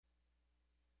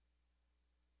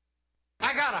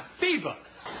got a fever,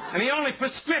 and the only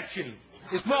prescription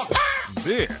is more.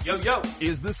 This Yo.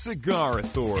 is the Cigar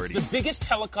Authority. It's the biggest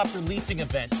helicopter leasing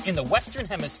event in the Western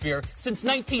Hemisphere since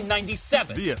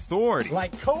 1997. The Authority.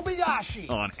 Like Kobayashi.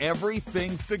 On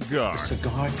everything cigar. A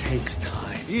cigar takes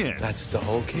time. In. That's the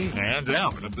whole key. And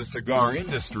out of the cigar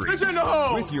industry. It's in the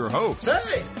hole. With your host.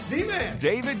 Hey, D-Man.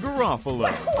 David Garofalo.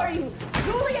 Who are you,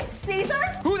 Julius Caesar?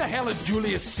 Who the hell is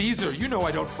Julius Caesar? You know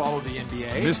I don't follow the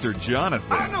NBA. Mr.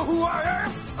 Jonathan. I know who I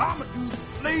am. I'm a dude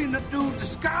playing a dude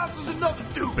disguised as another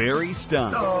dude. Barry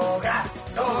Stein.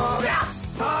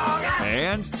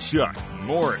 And Chuck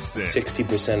Morrison.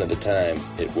 60% of the time,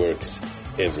 it works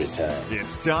every time.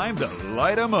 It's time to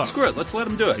light 'em up. Screw it, let's let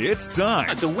him do it. It's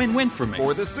time. It's a win-win for me.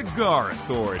 For the Cigar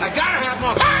Authority. I gotta have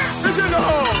more. It's in the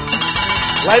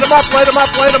hole. Light 'em up, light 'em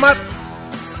up, light 'em up.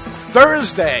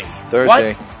 Thursday.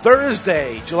 Thursday. What?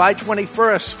 Thursday, July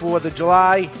 21st for the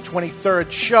July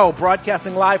 23rd show.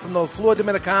 Broadcasting live from the Flor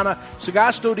Dominicana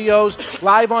Cigar Studios.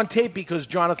 Live on tape because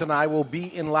Jonathan and I will be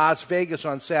in Las Vegas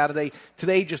on Saturday.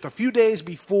 Today, just a few days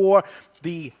before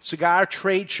the Cigar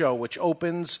Trade Show, which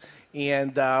opens.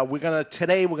 And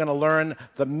today we're gonna learn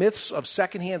the myths of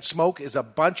secondhand smoke is a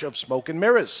bunch of smoke and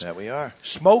mirrors. That we are.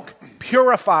 Smoke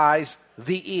purifies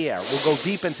the air. We'll go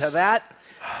deep into that.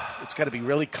 It's got to be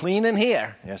really clean in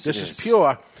here. Yes, this it is is.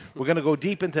 pure. We're going to go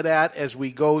deep into that as we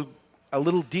go a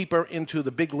little deeper into the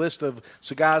big list of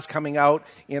cigars coming out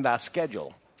and our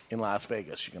schedule in Las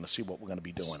Vegas. You're going to see what we're going to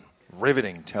be doing.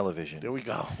 Riveting television. There we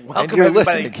go. And Welcome, you're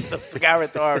everybody, listening. to the Cigar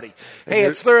Authority. Hey,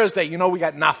 it's Thursday. You know we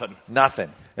got nothing.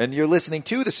 Nothing. And you're listening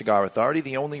to the Cigar Authority,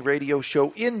 the only radio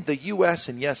show in the U.S.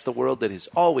 and, yes, the world that is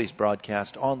always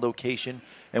broadcast on location.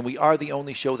 And we are the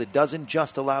only show that doesn't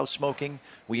just allow smoking.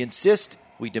 We insist,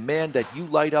 we demand that you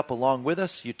light up along with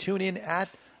us. You tune in at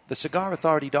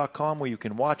thecigarauthority.com where you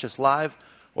can watch us live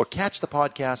or catch the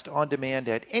podcast on demand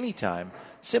at any time.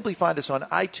 Simply find us on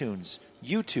iTunes,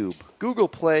 YouTube, Google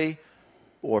Play,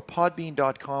 or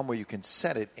podbean.com where you can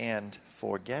set it and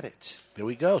forget it. There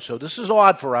we go. So this is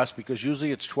odd for us because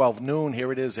usually it's 12 noon.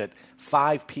 Here it is at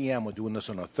 5 p.m. We're doing this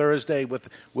on a Thursday with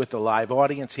the live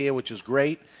audience here, which is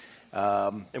great.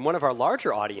 And one of our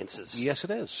larger audiences. Yes,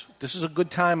 it is. This is a good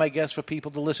time, I guess, for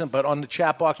people to listen. But on the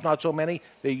chat box, not so many.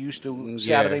 They used to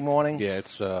Saturday morning. Yeah,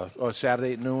 it's or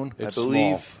Saturday at noon.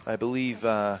 I believe.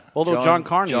 Although John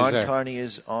Carney is there. Carney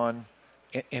is on,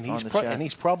 and on he's the chat. and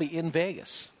he's probably in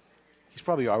Vegas. He's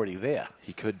probably already there.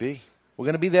 He could be. We're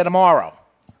going to be there tomorrow.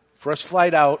 First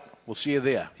flight out. We'll see you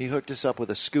there. He hooked us up with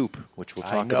a scoop, which we'll I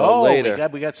talk know. about later.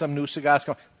 We got some new cigars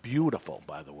coming. Beautiful,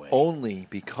 by the way. Only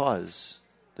because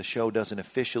the show doesn't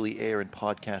officially air in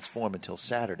podcast form until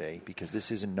Saturday because this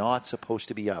is not supposed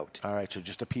to be out. All right, so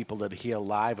just the people that are here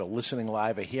live or listening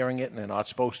live are hearing it, and they're not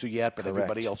supposed to yet, but Correct.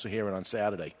 everybody else will hear it on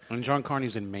Saturday. And John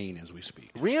Carney's in Maine as we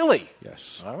speak. Really?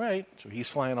 Yes. All right, so he's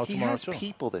flying out He tomorrow, has too.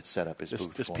 people that set up his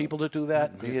booth There's for people him. that do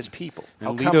that? He has people.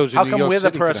 And How Lito's in come New York we're the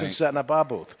City person tonight. setting up our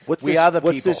booth? What's we this, are the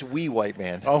what's people. this wee white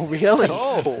man? Oh, really?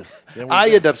 Oh. There we I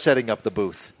go. end up setting up the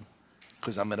booth.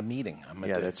 Because I'm at a meeting. I'm at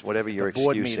Yeah, the- that's whatever the your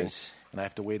board excuse meeting, is. and I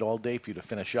have to wait all day for you to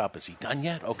finish up. Is he done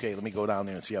yet? Okay, let me go down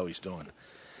there and see how he's doing.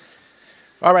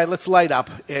 All right, let's light up.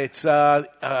 It's a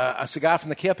cigar from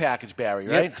the care package, Barry,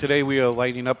 right? Yep, today we are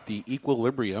lighting up the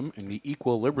Equilibrium, and the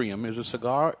Equilibrium is a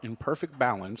cigar in perfect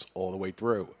balance all the way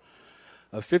through.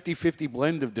 A 50-50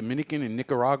 blend of Dominican and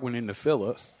Nicaraguan in the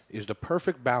filler is the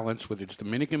perfect balance with its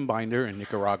Dominican binder and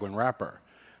Nicaraguan wrapper.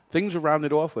 Things are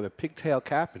rounded off with a pigtail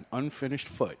cap and unfinished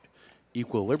foot.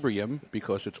 Equilibrium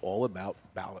because it's all about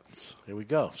balance. Here we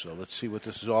go. So let's see what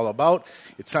this is all about.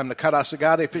 It's time to cut our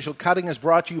cigar. The official cutting is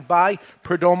brought to you by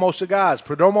Perdomo Cigars.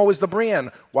 Perdomo is the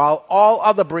brand. While all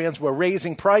other brands were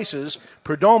raising prices,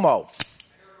 Perdomo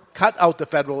cut out the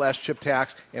federal S-chip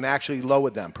tax and actually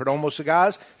lowered them. Perdomo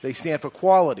Cigars, they stand for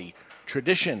quality,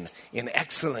 tradition, and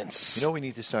excellence. You know what we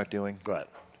need to start doing? What?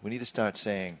 We need to start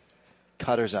saying,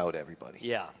 cutters out, everybody.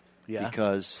 Yeah. Yeah.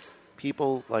 Because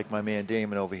people like my man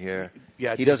Damon over here,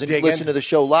 Yeah, he doesn't digging. listen to the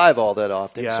show live all that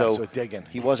often, Yeah, so so digging.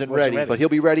 he wasn't Wasn't ready, ready. but he'll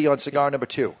be ready on cigar number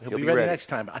 2. He'll be ready next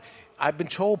time. I've been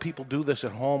told people do this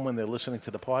at home when they're listening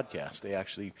to the podcast. They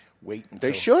actually wait until...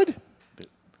 They should.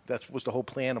 That was the whole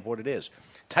plan of what it is.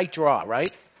 Tight draw, right?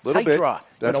 Little Tight bit. draw.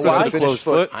 That's you know the why? finished Closed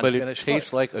foot, but it Unfinished tastes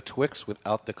foot. like a Twix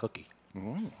without the cookie.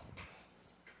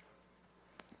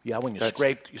 Yeah, when you That's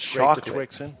scrape the chocolate.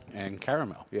 Twix in. And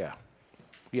caramel. Yeah.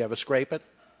 You ever scrape it?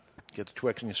 Get the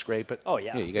Twix and you scrape it? Oh,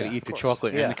 yeah. Yeah, you got to eat of the course.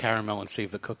 chocolate Yeah. and the caramel and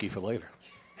save the cookie for later.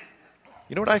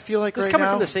 You know what I feel like This is right coming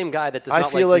now? from the same guy that does I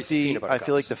not feel like like Reese's the peanut butter I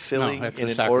feel like the cups. filling No, that's in a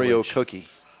an sacrilege. Oreo cookie.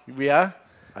 Yeah?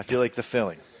 I feel like the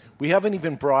filling. We haven't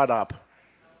even brought up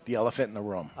the elephant in the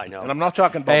room. I know. And I'm not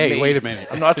talking about Hey, me. wait a minute.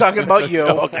 I'm not talking about you.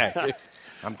 Okay.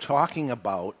 I'm talking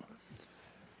about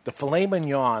the filet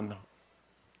mignon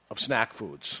of snack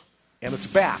foods. And it's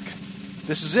back.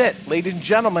 This is it. Ladies and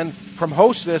gentlemen, from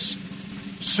Hostess,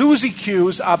 Suzy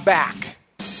Q's are back.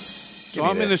 So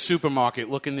I'm in the supermarket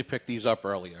looking to pick these up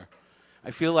earlier.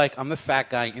 I feel like I'm the fat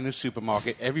guy in the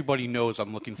supermarket. Everybody knows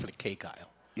I'm looking for the cake aisle.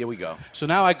 Here we go. So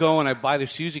now I go and I buy the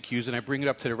Suzy Q's and I bring it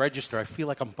up to the register. I feel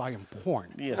like I'm buying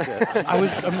porn. Yes, I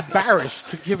was embarrassed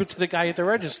to give it to the guy at the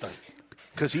register.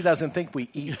 Because he doesn't think we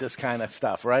eat this kind of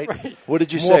stuff, right? What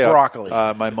did you More say? broccoli.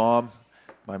 My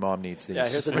mom needs these. Yeah,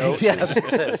 here's a note.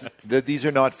 These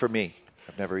are not for me.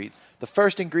 I've never eaten. The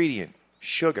first ingredient,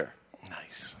 sugar.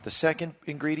 Nice. The second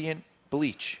ingredient,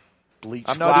 bleach. Bleach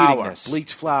I'm flour. not eating this.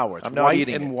 Bleach flour. It's I'm not white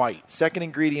eating and it. white. Second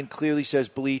ingredient clearly says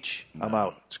bleach. I'm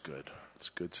out. It's good. It's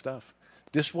good stuff.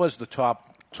 This was the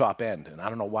top end, and I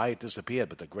don't know why it disappeared,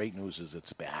 but the great news is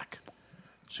it's back.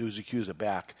 Suzy Q's are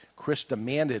back. Chris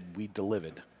demanded we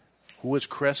delivered. Who is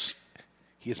Chris?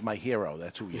 He is my hero.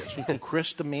 That's who he is.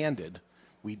 Chris demanded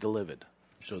we delivered.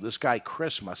 So this guy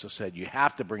Chris must have said, you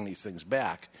have to bring these things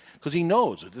back, because he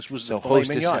knows that this was the filet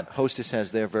mignon. Hostess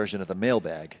has their version of the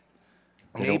mailbag.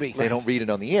 Maybe. They don't read it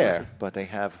on the air, but they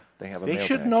have a mailbag. They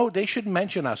should know. They should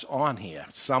mention us on here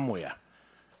somewhere.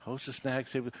 Hostess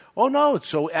Snacks. Oh no!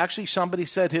 So actually, somebody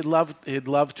said he'd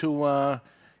love to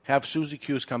have Suzy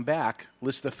Q's come back.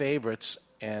 List the favorites,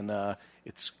 and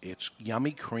it's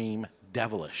yummy cream,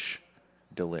 devilish,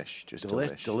 delish.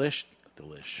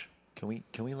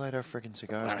 Can we light our friggin'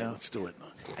 cigars All right, now? let's do it.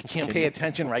 I can't pay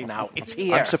attention right now. It's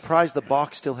here. I'm surprised the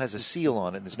box still has a seal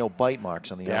on it. And there's no bite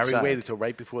marks on the outside. Barry waited till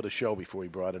right before the show before he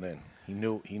brought it in. He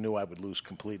knew I would lose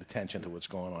complete attention to what's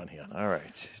going on here. All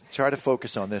right. Try to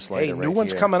focus on this lighter. Hey, right new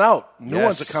ones here. coming out. New Yes.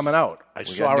 ones are coming out. I We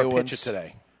saw got a new picture ones.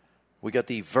 today. We got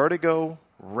the Vertigo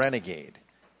Renegade.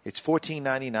 It's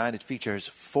 $14.99. It features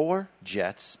 4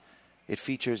 jets. It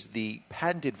features the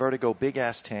patented Vertigo Big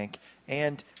Ass Tank.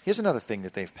 And here's another thing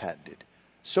that they've patented.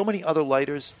 So many other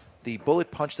lighters, the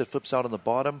bullet punch that flips out on the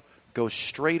bottom goes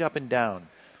straight up and down.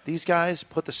 These guys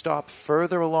put the stop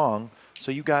further along,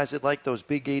 so you guys that like those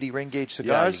big 80 ring gauge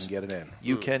cigars, you can get it in.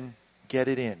 You can get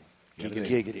it in.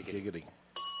 Giggity.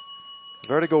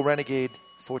 Vertigo Renegade,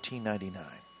 $14.99.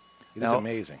 It is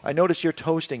amazing. I notice you're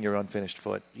toasting your unfinished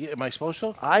foot. Yeah, am I supposed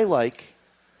to? I like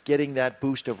getting that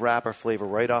boost of wrapper flavor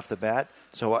right off the bat,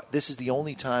 so this is the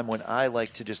only time when I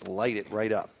like to just light it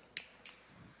right up.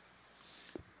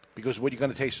 Because what you're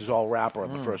going to taste is all wrapper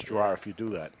on the first drawer if you do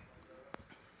that.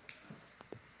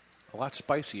 A lot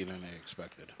spicier than I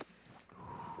expected.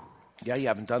 Yeah, you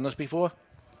haven't done this before?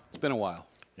 It's been a while.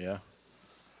 Yeah.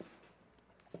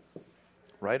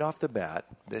 Right off the bat,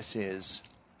 this is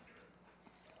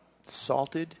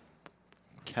salted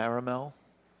caramel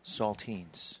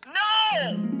saltines. No!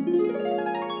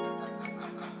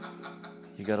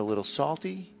 You got a little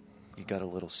salty, you got a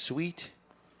little sweet,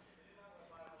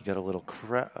 you got a little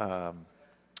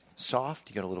soft,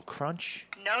 you got a little crunch.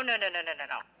 No.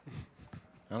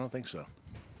 I don't think so.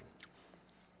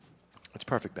 It's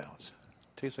perfect balance.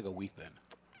 Tastes like a wheat then.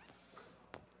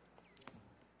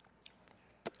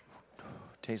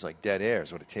 Tastes like dead air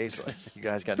is what it tastes like. You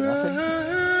guys got nothing?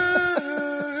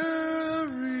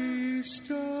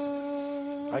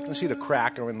 I can see the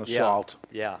cracker in the Yeah. salt.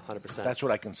 Yeah, 100%. That's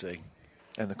what I can see.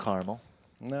 And the caramel.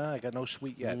 No, I got no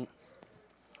sweet yet.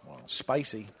 Well,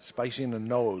 spicy. Spicy in the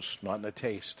nose, not in the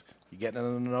taste. You getting it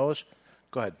in the nose?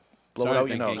 Go ahead. Blow it out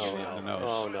your nose. The nose.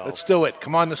 Oh, no. Let's do it.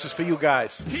 Come on, this is for you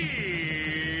guys. Here's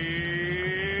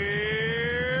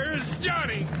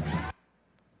Johnny.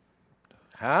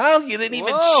 Huh? You didn't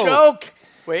even Whoa. choke.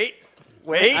 Wait.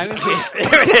 I didn't see,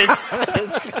 There it is.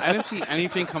 I didn't see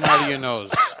anything come out of your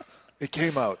nose. It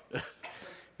came out.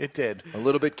 It did. A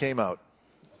little bit came out.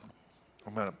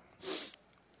 I'm gonna.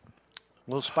 A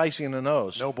little spicy in the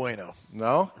nose. No bueno.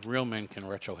 No? Real men can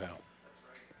retrohale.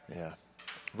 Yeah.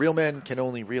 Real men can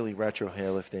only really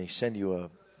retrohale if they send you a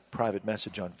private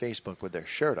message on Facebook with their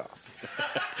shirt off.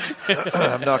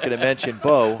 I'm not going to mention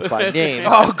Bo by name.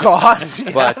 Oh, God.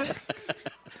 But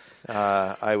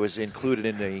I was included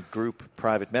in a group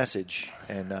private message,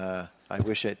 and I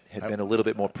wish it had been a little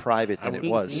bit more private than it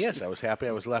was. Yes, I was happy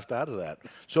I was left out of that.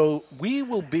 So we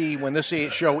will be, when this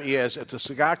show airs, at the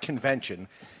Cigar Convention,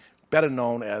 better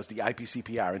known as the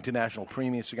IPCPR, International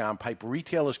Premium Cigar and Pipe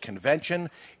Retailers Convention.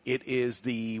 It is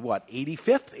the,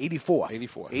 84th?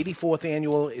 84th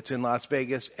annual. It's in Las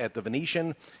Vegas at the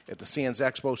Venetian, at the Sands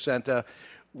Expo Center.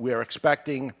 We're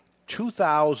expecting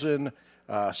 2,000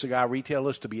 cigar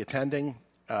retailers to be attending,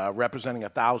 representing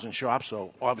 1,000 shops,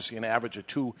 so obviously an average of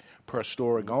 2 per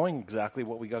store are going, exactly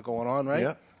what we got going on, right?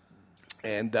 Yeah.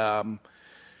 And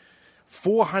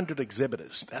 400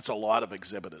 exhibitors. That's a lot of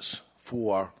exhibitors.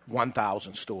 for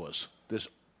 1,000 stores. There's,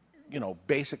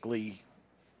 basically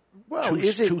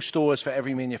is it, 2 stores for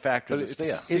every manufacturer that's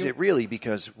there. Is it really?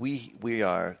 Because we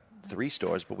are 3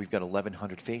 stores, but we've got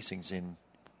 1,100 facings in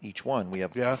each one. We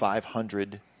have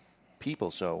 500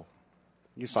 people, so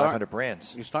 500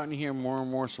 brands. You're starting to hear more and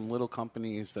more some little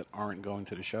companies that aren't going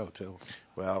to the show, too.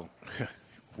 Well,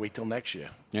 wait till next year.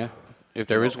 Yeah, if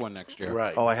there is one next year.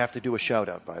 Right. Oh, I have to do a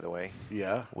shout-out, by the way.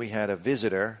 Yeah. We had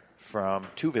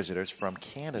two visitors from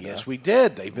Canada. Yes, we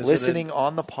did. They visited. Listening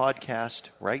on the podcast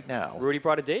right now. Rudy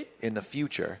brought a date? In the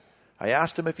future. I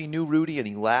asked him if he knew Rudy, and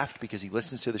he laughed because he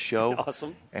listens to the show.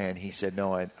 Awesome. And he said,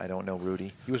 no, I don't know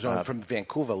Rudy. He was from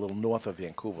Vancouver, a little north of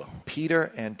Vancouver.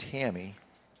 Peter and Tammy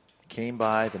came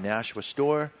by the Nashua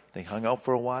store. They hung out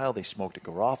for a while. They smoked a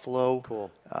Garofalo.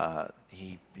 Cool.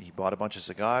 He bought a bunch of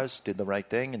cigars, did the right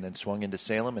thing, and then swung into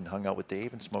Salem and hung out with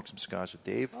Dave and smoked some cigars with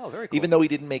Dave. Oh, very cool. Even though he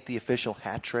didn't make the official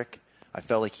hat trick, I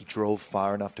felt like he drove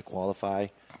far enough to qualify,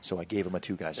 so I gave him a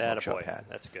 2-guy smoke shop hat.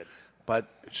 That's good. But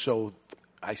so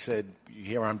I said, "You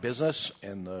here on business?"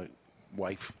 And the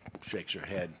wife shakes her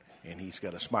head, and he's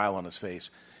got a smile on his face.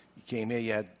 You came here,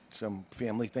 you had some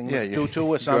family thing to do too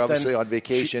or something? You're obviously on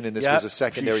vacation, and this was a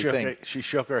secondary thing. She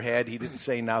shook her head. He didn't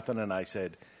say nothing, and I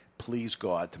said, "Please,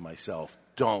 God," to myself,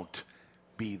 "don't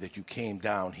be that you came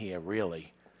down here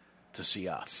really to see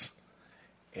us."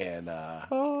 And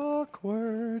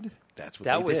awkward. That's what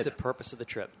that they was did. the purpose of the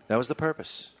trip. That was the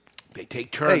purpose. They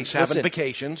take turns having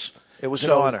vacations. It was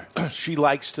an honor. She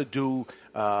likes to do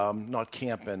not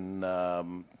camping,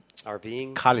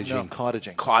 RVing? Cottaging. No,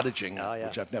 cottaging,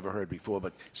 which I've never heard before,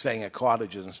 but staying at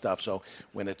cottages and stuff. So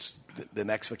when it's the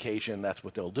next vacation, that's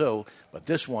what they'll do. But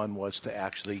this one was to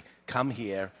actually come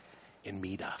here and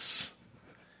meet us.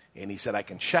 And he said, "I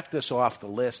can check this off the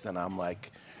list." And I'm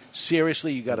like,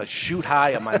 seriously, you got to shoot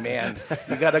higher, my man.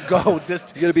 You got to go. You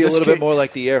got to be a little bit more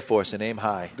like the Air Force and aim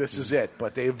high. This is it.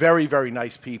 But they're very, very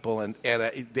nice people, and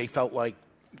they felt like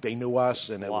they knew us,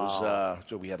 and it was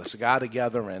so we had a cigar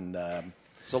together. And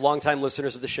so long-time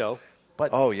listeners of the show.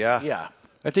 But yeah.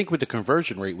 I think with the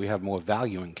conversion rate, we have more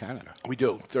value in Canada. We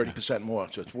do, 30% more,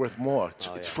 so it's worth more.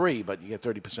 It's free, but you get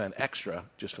 30% extra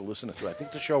just for listening to it. I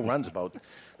think the show runs about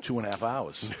 2.5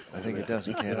 hours. I think it does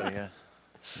in Canada,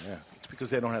 Yeah, it's because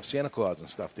they don't have Santa Claus and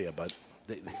stuff there, but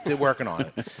they're working on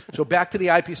it. So back to the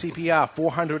IPCPR,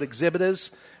 400 exhibitors.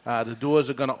 The doors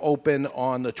are going to open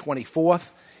on the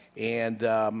 24th,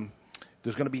 and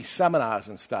there's going to be seminars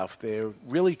and stuff. They're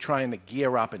really trying to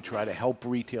gear up and try to help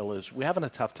retailers. We're having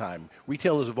a tough time.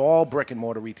 Retailers of all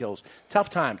brick-and-mortar retailers, tough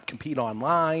time. Compete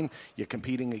online. You're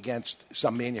competing against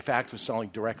some manufacturers selling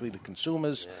directly to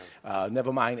consumers.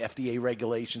 Never mind FDA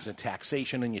regulations and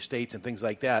taxation in your states and things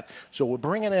like that. So we're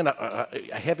bringing in a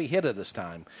heavy hitter this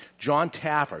time. John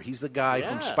Taffer. He's the guy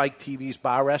from Spike TV's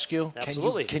Bar Rescue.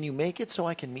 Absolutely. Can you make it so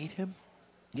I can meet him?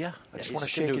 Yeah. I just want to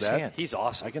shake his hand. He's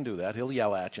awesome. I can do that. He'll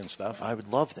yell at you and stuff. I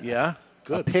would love that. Yeah?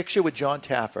 Good. A picture with John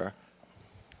Taffer,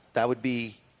 that would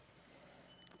be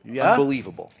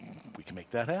unbelievable. We can make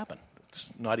that happen. It's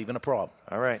not even a problem.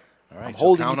 All right. I'm So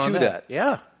holding you count on to that.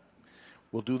 Yeah.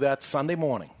 We'll do that Sunday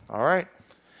morning. All right.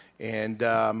 And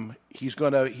he's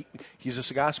a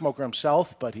cigar smoker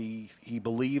himself, but he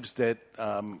believes that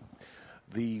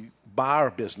the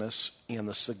bar business and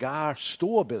the cigar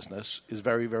store business is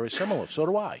very, very similar. So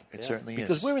do I. It certainly is.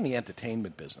 Because we're in the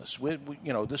entertainment business.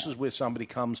 This is where somebody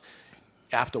comes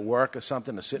after work or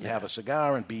something to sit and have a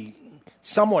cigar and be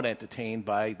somewhat entertained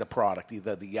by the product,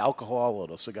 either the alcohol or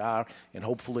the cigar, and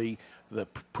hopefully the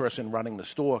person running the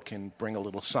store can bring a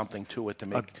little something to it to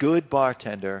make. A good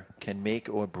bartender can make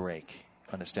or break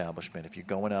an establishment. If you're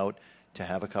going out to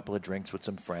have a couple of drinks with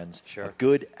some friends, a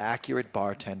good, accurate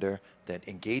bartender that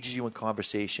engages you in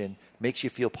conversation, makes you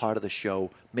feel part of the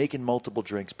show, making multiple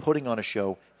drinks, putting on a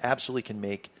show, absolutely can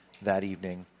make that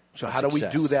evening So a how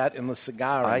success. do we do that in the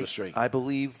cigar industry? I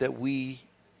believe that we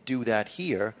do that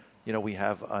here. We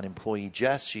have an employee,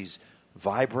 Jess. She's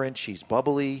vibrant. She's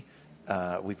bubbly.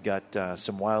 We've got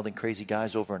some wild and crazy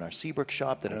guys over in our Seabrook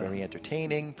shop that are very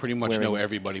entertaining. Pretty much know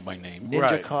everybody by name.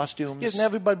 Ninja costumes. Isn't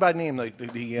everybody by name? It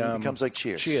becomes like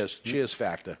Cheers. Cheers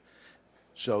factor.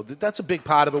 So that's a big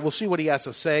part of it. We'll see what he has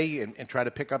to say and try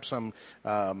to pick up some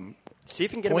see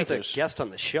if you can get him as a guest on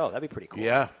the show. That'd be pretty cool.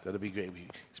 Yeah, that'd be great.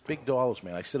 It's big dollars,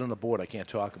 man. I sit on the board. I can't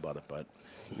talk about it, but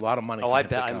a lot of money for I him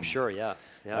bet. to come. I'm sure, yeah.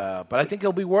 Yeah. But I think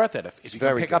it'll be worth it if you can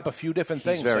very pick good. up a few different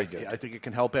He's things. very good. I think it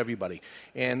can help everybody.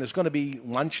 And there's going to be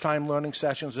lunchtime learning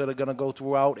sessions that are going to go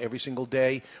throughout every single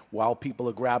day while people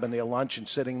are grabbing their lunch and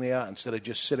sitting there. Instead of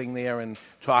just sitting there and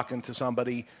talking to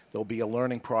somebody, there'll be a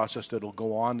learning process that'll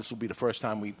go on. This will be the first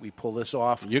time we pull this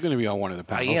off. You're going to be on one of the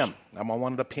panels. I am. I'm on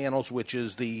one of the panels, which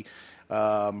is the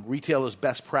Retailer's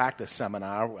Best Practice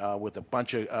Seminar with a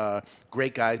bunch of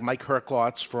great guys. Mike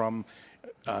Herklotz from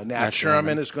Nat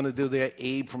Sherman is going to do there,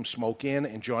 Abe from Smoke Inn,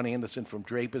 and John Anderson from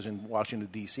Drapers in Washington,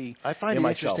 D.C. I find it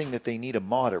interesting that they need a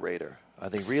moderator. Are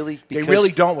they really? They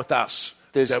really don't with us.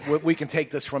 That we can take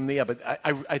this from there, but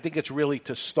I think it's really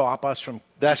to stop us from.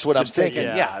 That's what I'm thinking.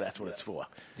 Yeah, that's what it's for.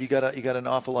 You got an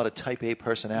awful lot of Type A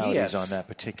personalities on that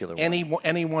particular one.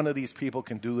 Any one of these people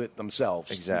can do it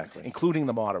themselves, Exactly. including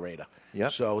the moderator. Yeah.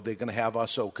 So they're going to have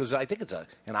us. So because I think it's an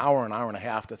hour and a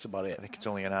half. That's about it. I think it's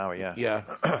only an hour. Yeah. Yeah.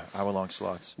 Hour-long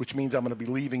slots. Which means I'm going to be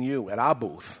leaving you at our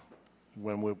booth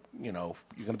when you're going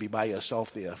to be by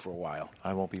yourself there for a while.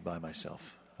 I won't be by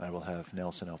myself. I will have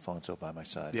Nelson Alfonso by my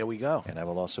side. There we go. And I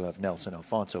will also have Nelson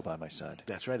Alfonso by my side.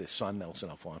 That's right, his son, Nelson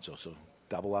Alfonso. So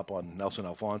double up on Nelson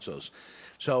Alfonso's.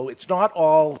 So it's not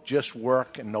all just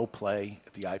work and no play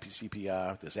at the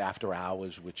IPCPR. There's after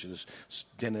hours, which is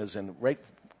dinners and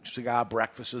cigar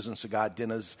breakfasts and cigar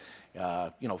dinners.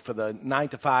 For the 9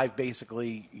 to 5,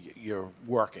 basically, you're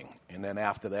working. And then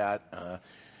after that,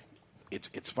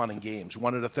 it's fun and games.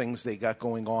 One of the things they got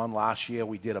going on last year,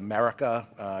 we did America.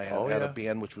 Had a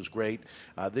band, which was great.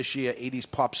 This year, 80s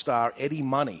pop star Eddie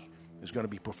Money is going to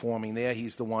be performing there.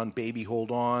 He's the one, Baby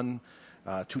Hold On,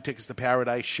 2 Tickets to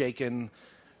Paradise, Shaken,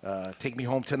 Take Me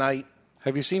Home Tonight.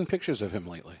 Have you seen pictures of him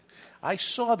lately? I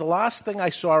saw, the last thing I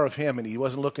saw of him, and he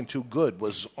wasn't looking too good,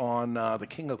 was on The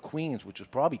King of Queens, which was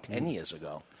probably 10 years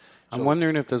ago. I'm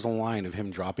wondering if there's a line of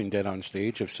him dropping dead on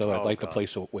stage. If so, I'd like to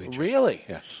place a wager. Really?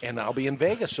 Yes. And I'll be in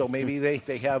Vegas, so maybe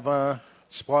they have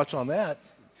spots on that.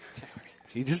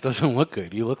 He just doesn't look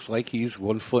good. He looks like he's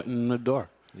 1 foot in the door.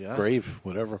 Yeah. Brave,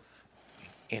 whatever.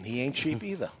 And he ain't cheap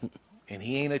either. And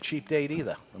he ain't a cheap date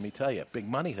either. Let me tell you, big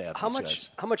money to have. How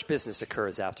much business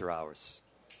occurs after hours?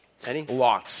 Any?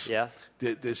 Lots. Yeah.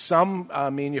 There's some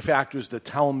manufacturers that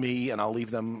tell me, and I'll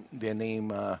leave them their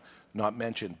name not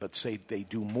mentioned, but say they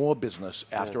do more business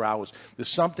after hours. There's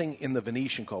something in the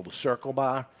Venetian called the Circle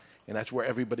Bar, and that's where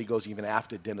everybody goes even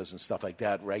after dinners and stuff like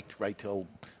that, right till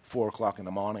 4 o'clock in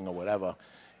the morning or whatever.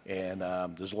 And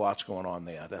there's lots going on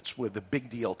there. That's where the big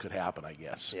deal could happen, I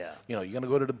guess. Yeah. You're going to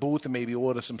go to the booth and maybe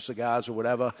order some cigars or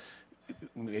whatever.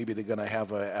 Maybe they're going to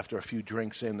have, after a few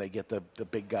drinks in, they get the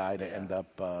big guy to end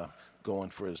up going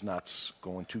for his nuts,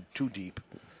 going too deep.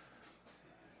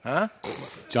 Huh?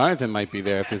 Jonathan might be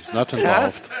there if there's nuts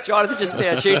involved. Jonathan just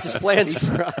changed his plans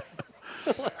for...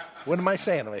 What am I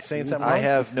saying? Am I saying something wrong? I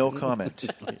have no comment.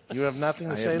 You have nothing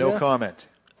to say I have there? no comment.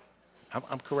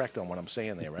 I'm correct on what I'm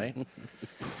saying there, right?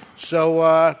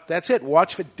 So that's it.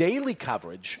 Watch for daily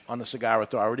coverage on the Cigar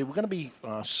Authority. We're going to be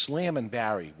slamming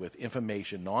Barry with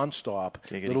information nonstop,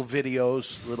 little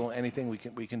videos, little anything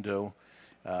we can do,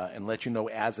 and let you know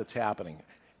as it's happening.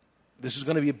 This is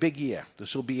going to be a big year.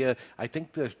 This will be I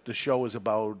think the show is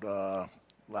about,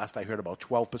 last I heard, about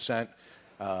 12%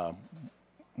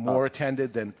 more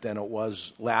attended than it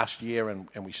was last year,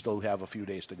 and we still have a few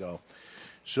days to go.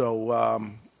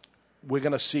 So we're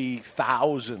going to see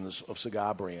thousands of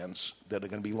cigar brands that are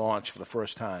going to be launched for the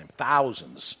first time.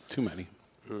 Thousands. Too many.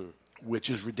 Which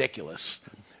is ridiculous.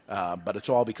 But it's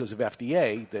all because of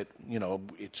FDA that,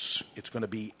 it's going to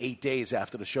be 8 days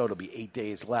after the show. There'll be 8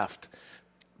 days left.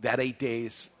 That 8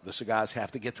 days, the cigars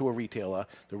have to get to a retailer.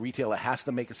 The retailer has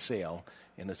to make a sale.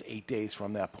 And there's 8 days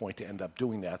from that point to end up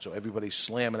doing that. So everybody's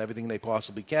slamming everything they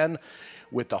possibly can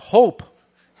with the hope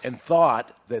and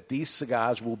thought that these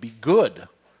cigars will be good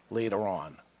later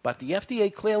on. But the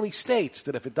FDA clearly states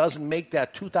that if it doesn't make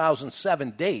that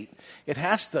 2007 date, it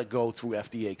has to go through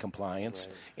FDA compliance.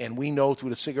 Right. And we know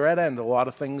through the cigarette end, a lot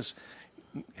of things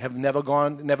have never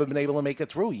been able to make it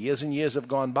through. Years and years have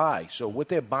gone by. So what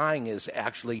they're buying is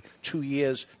actually 2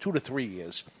 to 3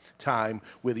 years time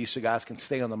where these cigars can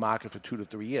stay on the market for 2 to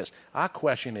 3 years. Our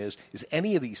question is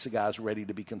any of these cigars ready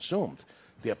to be consumed?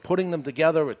 They're putting them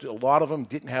together. A lot of them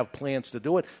didn't have plans to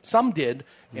do it. Some did.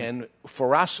 And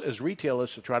for us as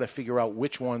retailers to try to figure out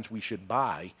which ones we should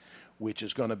buy, which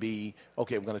is going to be,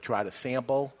 okay, we're going to try to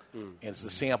sample. And is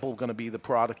the sample going to be the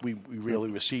product we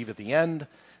really receive at the end?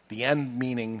 The end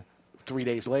meaning 3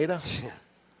 days later.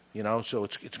 So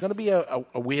it's going to be a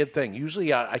weird thing.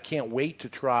 Usually I can't wait to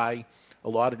try a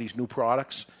lot of these new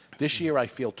products. This year I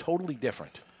feel totally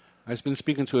different. I've been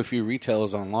speaking to a few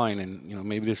retailers online, and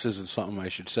maybe this isn't something I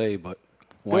should say, but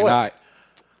why not?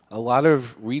 a lot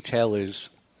of retailers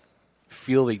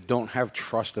feel they don't have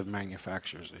trust of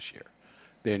manufacturers this year.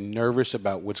 They're nervous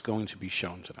about what's going to be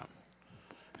shown to them.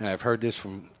 And I've heard this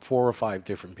from 4 or 5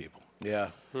 different people. Yeah.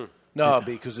 No,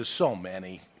 because there's so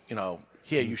many.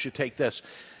 Here, you should take this.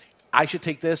 I should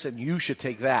take this, and you should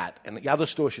take that. And the other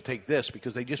store should take this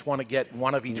because they just want to get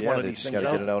one of each one of these things out.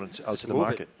 Yeah, they just got to get it out to the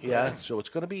market. Yeah, so it's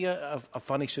going to be a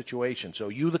funny situation. So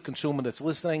you, the consumer that's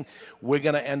listening, we're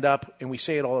going to end up, and we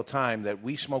say it all the time, that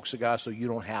we smoke cigars so you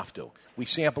don't have to. We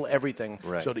sample everything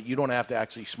so that you don't have to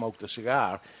actually smoke the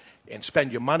cigar and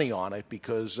spend your money on it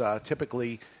because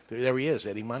typically, there he is,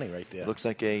 Eddie Money right there. Looks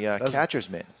like a catcher's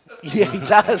mitt. Yeah, he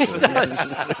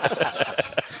does.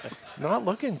 Not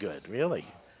looking good, really.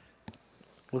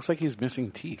 Looks like he's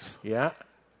missing teeth. Yeah.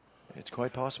 It's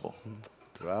quite possible.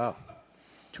 Wow.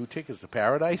 2 tickets to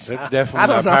paradise? That's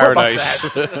definitely not paradise.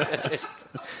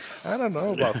 I don't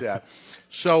know about that.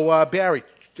 So, Barry,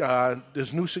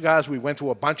 there's new cigars. We went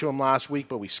through a bunch of them last week,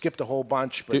 but we skipped a whole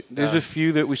bunch. But there's a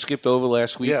few that we skipped over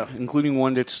last week, including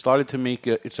one that started to make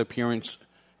its appearance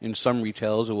in some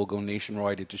retailers. It will go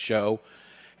nationwide at the show.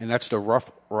 And that's the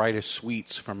Rough Rider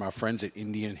Sweets from our friends at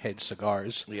Indian Head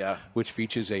Cigars, which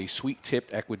features a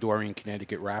sweet-tipped Ecuadorian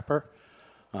Connecticut wrapper.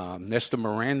 Nesta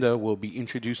Miranda will be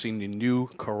introducing the new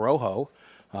Corojo.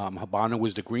 Habano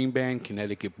was the green band,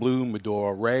 Connecticut blue,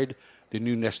 Maduro red. The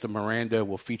new Nesta Miranda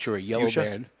will feature a yellow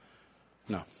band.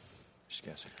 No. Just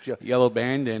guessing. Yellow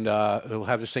band, and it'll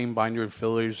have the same binder and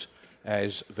fillers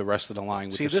as the rest of the line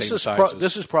with the same sizes.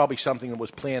 This is probably something that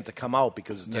was planned to come out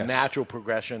because it's a natural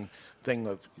progression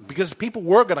thing. Because people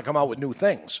were going to come out with new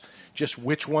things. Just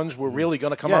which ones were really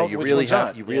going to come out, you which really ones have,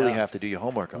 aren't. You really have to do your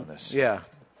homework on this. Yeah.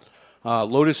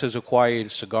 Lotus has acquired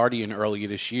Cigardian earlier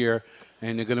this year,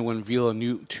 and they're going to unveil a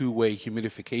new 2-way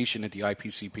humidification at the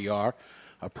IPCPR,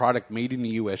 a product made in the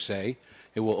USA.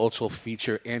 It will also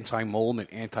feature anti-mold and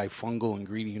antifungal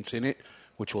ingredients in it,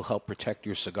 which will help protect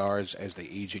your cigars as they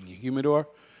age in your humidor.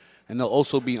 And they'll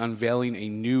also be unveiling a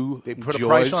new They put Jaws, a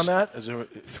price on that? Is there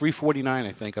 $3.49,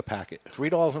 I think, a packet.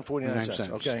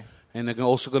 $3.49. Okay. And they're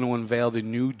also going to unveil the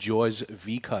new Jaws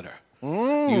V-Cutter,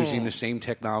 using the same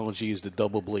technology as the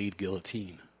double blade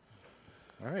guillotine.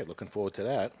 All right, looking forward to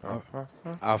that.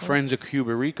 Our friends at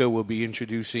Cuba Rica will be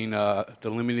introducing the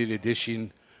limited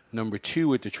edition number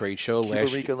 2 at the trade show. Cuba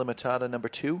Rica Limitada number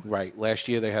 2? Right. Last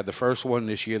year they had the first one.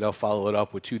 This year they'll follow it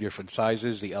up with 2 different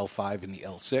sizes, the L5 and the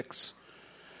L6.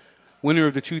 Winner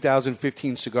of the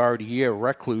 2015 Cigar of the Year,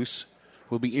 Recluse,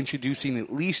 will be introducing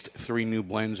at least 3 new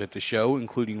blends at the show,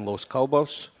 including Los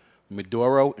Cobos,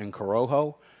 Maduro, and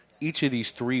Corojo. Each of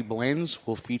these 3 blends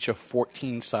will feature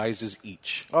 14 sizes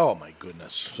each. Oh, my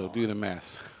goodness. So do the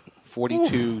math.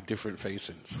 42 different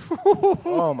facings.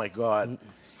 Oh, my God.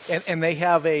 And they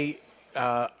have a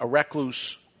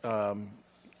Recluse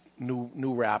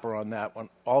new wrapper on that one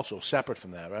also, separate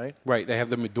from that, right? Right. They have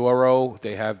the Maduro,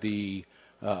 they have the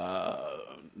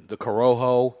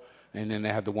Corojo, and then they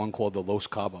have the one called the Los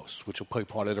Cabos, which will play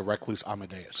part of the Recluse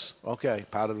Amadeus. Okay,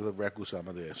 part of the Recluse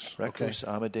Amadeus. Recluse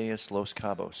Amadeus Los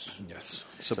Cabos. Yes.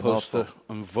 Supposed to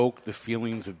invoke the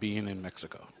feelings of being in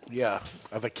Mexico. Yeah,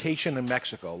 a vacation in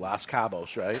Mexico, Los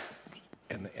Cabos, right?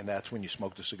 And that's when you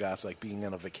smoke the cigar. It's like being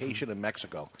on a vacation in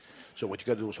Mexico. So what you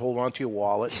got to do is hold on to your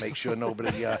wallet, make sure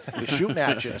nobody is shooting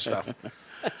at you and stuff.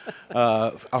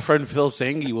 Our friend Phil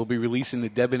Zangi will be releasing the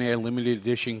Debonair Limited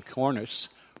Edition Cornus,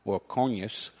 or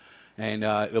Cornus, and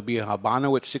it'll be a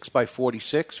Habano at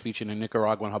 6x46, featuring a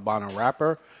Nicaraguan Habano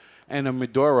wrapper, and a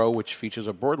Maduro, which features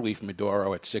a broadleaf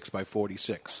Maduro at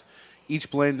 6x46.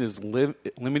 Each blend is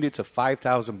limited to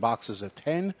 5,000 boxes of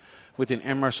 10, with an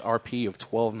MSRP of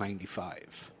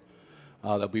 $12.95.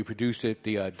 They'll be produced at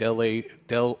the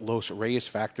Del Los Reyes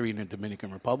factory in the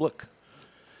Dominican Republic.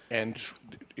 And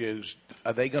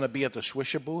are they going to be at the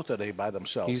Swisher booth, or are they by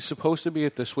themselves? He's supposed to be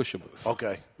at the Swisher booth.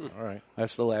 Okay. All right.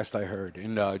 That's the last I heard.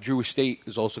 And Drew Estate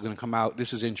is also going to come out.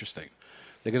 This is interesting.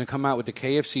 They're going to come out with the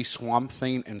KFC Swamp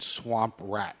Thing and Swamp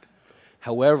Rat.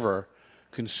 However,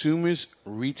 consumers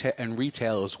and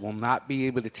retailers will not be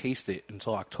able to taste it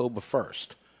until October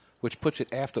 1st, which puts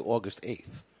it after August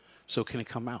 8th. So can it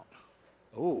come out?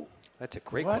 Oh, that's a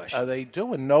great what question. What are they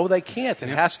doing? No, they can't. It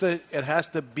has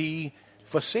to be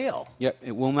for sale. Yep,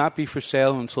 it will not be for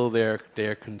sale until their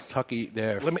Kentucky.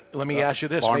 Let me ask you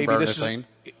this.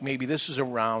 Maybe this is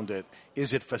around it.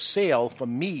 Is it for sale for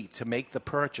me to make the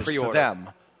purchase to them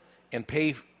and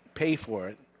pay for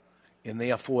it, and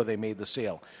therefore they made the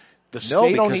sale? No,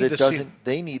 because it doesn't.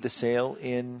 They need the sale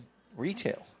in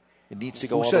retail. It needs to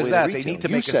go all the way to retail. They need to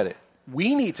you said it.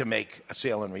 We need to make a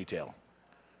sale in retail.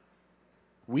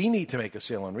 We need to make a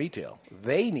sale in retail.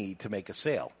 They need to make a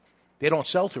sale. They don't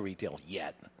sell to retail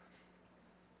yet.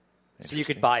 So you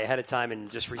could buy ahead of time and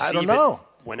just receive I don't know.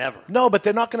 it whenever. No, but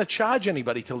they're not going to charge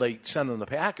anybody till they send them the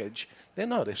package.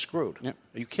 They're screwed. Yep.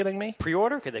 Are you kidding me?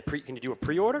 Pre-order? Can you do a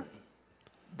pre-order?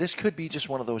 This could be just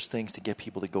one of those things to get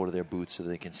people to go to their booths so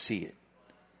they can see it.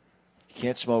 You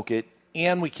can't smoke it.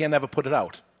 And we can't ever put it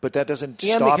out. But that doesn't And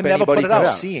stop they can never anybody put it from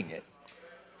out. seeing it.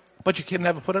 But you can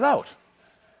never put it out.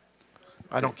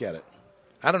 I don't get it.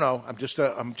 I don't know. I'm just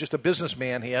a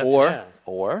businessman here.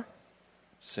 Or,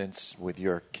 since with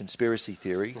your conspiracy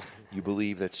theory, you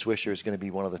believe that Swisher is going to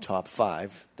be one of the top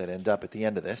 5 that end up at the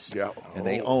end of this, and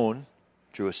they own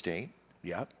Drew Estate.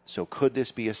 Yeah. So could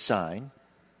this be a sign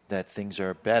that things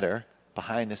are better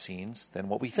behind the scenes than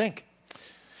what we think?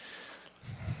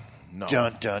 No.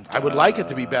 Dun, dun, dun. I would like it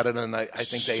to be better than I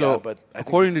think they are. But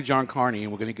according to John Carney,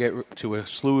 and we're going to get to a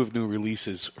slew of new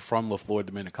releases from La Flor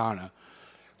Dominicana,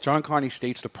 John Carney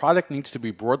states the product needs to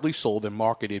be broadly sold and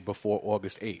marketed before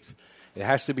August 8th. It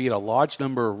has to be at a large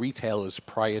number of retailers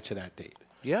prior to that date.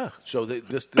 Yeah, so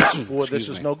this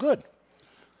is no good.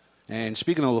 And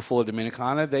speaking of La Flor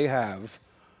Dominicana, they have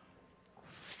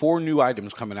 4 new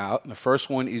items coming out. And the first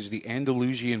one is the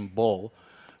Andalusian Bull,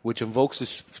 which invokes the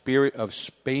spirit of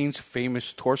Spain's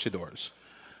famous torcedores.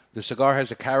 The cigar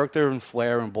has a character and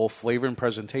flair in both flavor and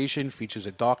presentation, features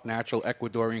a dark, natural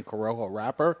Ecuadorian Corojo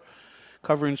wrapper,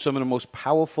 covering some of the most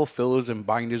powerful fillers and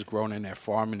binders grown in their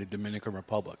farm in the Dominican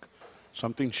Republic.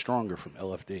 Something stronger from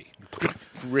LFD.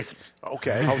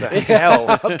 Okay. How the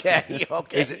hell? Okay.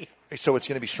 So it's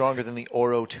going to be stronger than the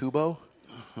Oro Tubo?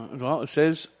 Well, it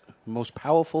says most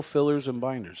powerful fillers and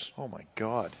binders. Oh, my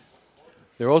God.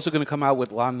 They're also going to come out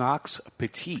with La Nox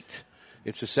Petite.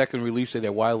 It's the second release of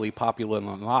their wildly popular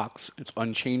La Nox. It's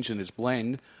unchanged in its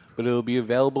blend, but it'll be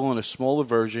available in a smaller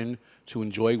version to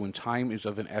enjoy when time is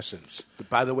of an essence. But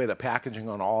by the way, the packaging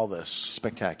on all this,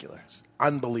 spectacular.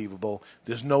 Unbelievable.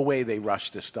 There's no way they rush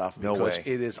this stuff because No way.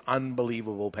 it is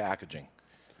unbelievable packaging.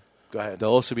 Go ahead. They'll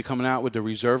also be coming out with the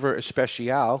Reserva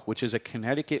Especial, which is a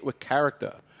Connecticut with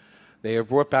character. They have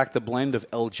brought back the blend of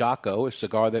El Jaco, a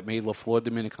cigar that made La Flor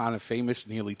Dominicana famous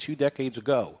nearly 2 decades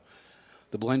ago.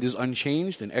 The blend is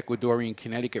unchanged. An Ecuadorian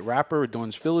Connecticut wrapper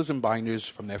adorns fillers and binders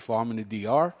from their farm in the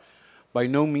DR. By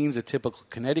no means a typical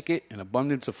Connecticut, an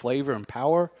abundance of flavor and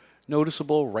power,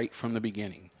 noticeable right from the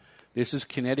beginning. This is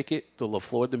Connecticut the La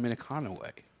Flor Dominicana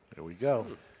way. There we go.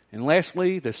 And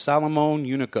lastly, the Salomon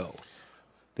Unico.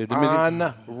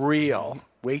 Unreal.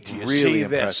 Wait till you Really see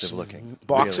impressive this. looking.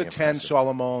 Box Really of 10 impressive.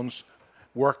 Solomons,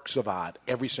 works of art.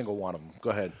 Every single one of them. Go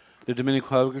ahead. The Dominican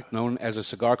Republic, known as a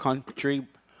cigar country.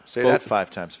 Say that 5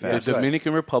 times fast. The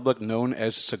Dominican Republic, known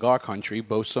as cigar country,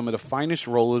 boasts some of the finest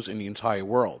rollers in the entire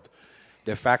world.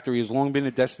 Their factory has long been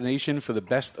a destination for the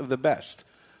best of the best.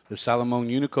 The Salomon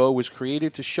Unico was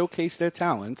created to showcase their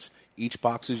talents. Each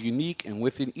box is unique, and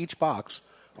within each box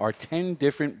are 10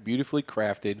 different beautifully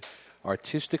crafted,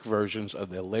 artistic versions of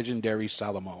their legendary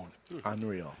Salomon.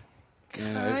 Unreal.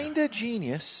 Kind of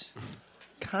genius.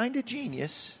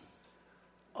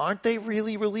 Aren't they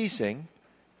really releasing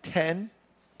 10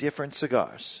 different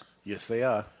cigars? Yes, they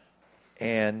are.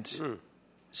 And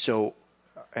so,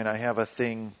 and I have a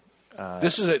thing.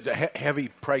 This is a heavy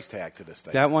price tag to this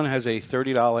thing. That one has a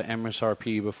 $30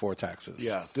 MSRP before taxes.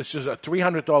 Yeah, this is a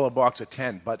 $300 box of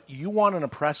 10. But you want an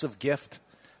impressive gift?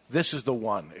 This is the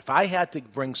one. If I had to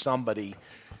bring somebody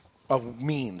of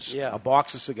means a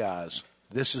box of cigars,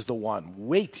 this is the one.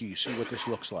 Wait till you see what this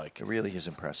looks like. It really is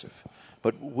impressive.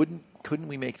 But couldn't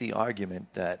we make the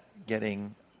argument that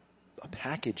getting a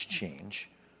package change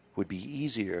would be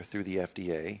easier through the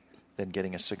FDA than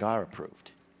getting a cigar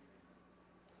approved?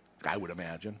 I would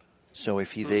imagine. So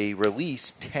if they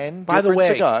release 10 By the different way,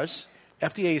 cigars...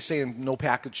 FDA is saying no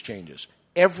package changes.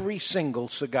 Every single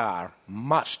cigar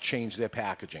must change their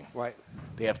packaging. Right.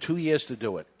 They have 2 years to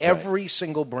do it. Every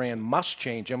single brand must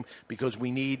change them because we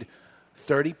need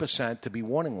 30% to be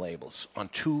warning labels on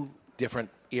 2 different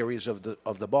areas of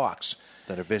the box.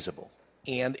 That are visible.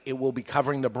 And it will be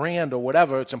covering the brand or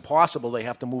whatever. It's impossible. They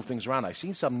have to move things around. I've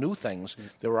seen some new things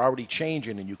that are already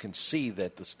changing, and you can see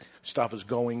that the stuff is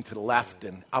going to the left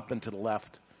and up and to the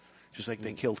left, just like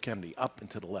they killed Kennedy, up and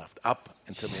to the left, up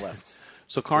and to the left.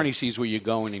 So Carney sees where you're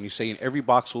going, and he's saying every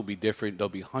box will be different. There'll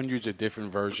be hundreds of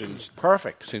different versions.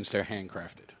 Perfect. Since they're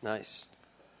handcrafted. Nice.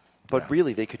 But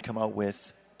really, they could come out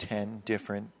with 10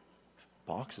 different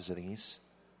boxes of these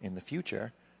in the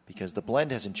future because the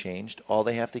blend hasn't changed. All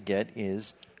they have to get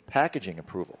is packaging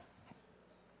approval,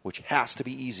 which has to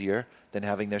be easier than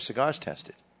having their cigars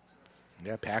tested.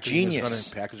 Yeah, packaging Genius.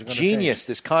 is going to Genius.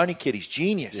 This Carney Kitty's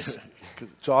genius.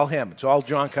 It's all him. It's all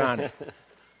John Carney.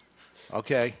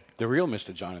 Okay. The real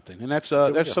Mr. Jonathan. And that's we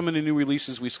go. some of the new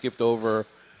releases we skipped over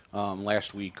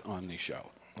last week on the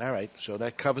show. All right, so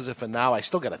that covers it for now. I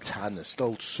still got a ton. There's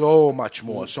still so much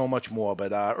more.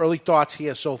 But early thoughts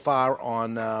here so far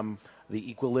on the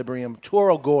Equilibrium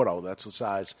Toro Gordo. That's the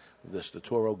size of this, the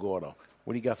Toro Gordo.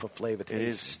 What do you got for flavor taste? It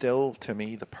is still, to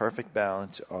me, the perfect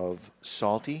balance of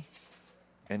salty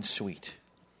and sweet.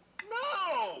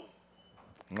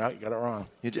 No, you got it wrong.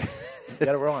 You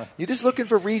got it wrong. You're just looking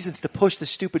for reasons to push the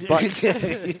stupid button.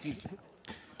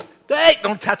 Hey,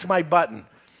 don't touch my button.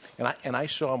 And I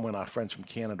saw him when our friends from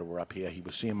Canada were up here. He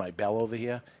was seeing my bell over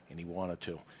here, and he wanted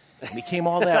to. And he came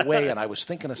all that way, and I was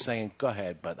thinking of saying, go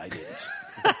ahead, but I didn't.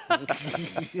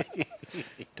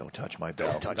 Don't touch my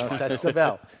bell. Don't touch the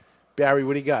bell. Barry,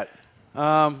 what do you got?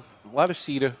 A lot of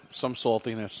cedar, some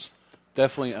saltiness.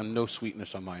 Definitely no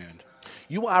sweetness on my end.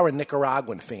 You are a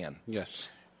Nicaraguan fan. Yes.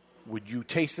 Would you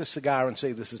taste this cigar and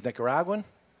say this is Nicaraguan?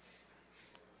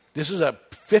 This is a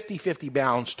 50-50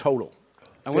 balance total.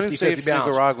 I wouldn't say it's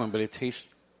Nicaraguan, but it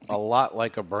tastes a lot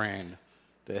like a brand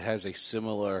that has a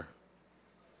similar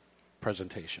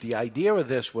presentation. The idea of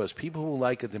this was people who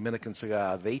like a Dominican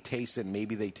cigar, they taste it, and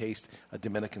maybe they taste a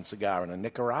Dominican cigar. And a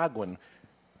Nicaraguan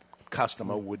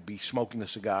customer would be smoking the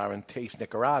cigar and taste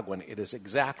Nicaraguan. It is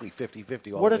exactly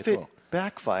 50-50 all What the way if it through.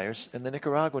 backfires and the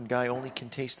Nicaraguan guy only can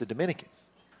taste the Dominican?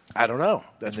 I don't know.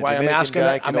 That's And the why I'm Dominican asking.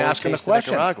 guy can I'm only asking a taste the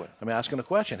question. Nicaraguan. I'm asking a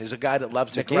question. Here's a guy that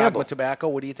loves It's a Nicaraguan gamble. tobacco.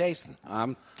 What are you tasting?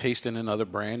 I'm tasting another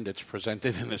brand that's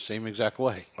presented in the same exact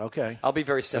way. Okay. I'll be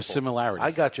very A simple. similarity.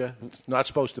 I got you. It's not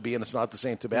supposed to be, and it's not the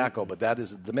same tobacco, but that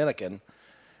is a Dominican.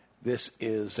 This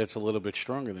is. That's a little bit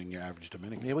stronger than your average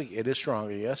Dominican. It is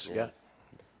stronger, yes. Yeah.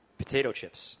 Potato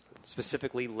chips,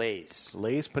 specifically Lay's.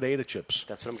 Lay's potato chips.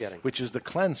 That's what I'm getting. Which is the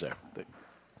cleanser.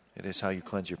 It is how you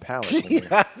cleanse your palate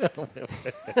when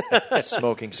you're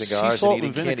smoking cigars salt and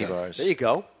and eating candy vinegar. bars. There you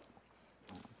go.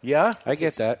 Yeah? I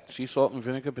get that. Sea salt and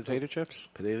vinegar potato chips?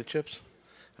 Potato chips?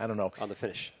 I don't know. On the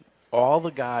finish. All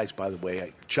the guys, by the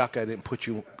way, Chuck, I didn't put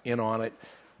you in on it,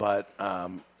 but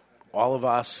all of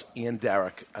us and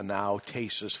Derek are now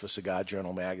tasters for Cigar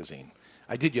Journal magazine.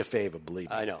 I did you a favor, believe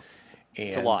me. I know. And,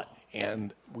 It's a lot.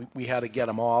 And we had to get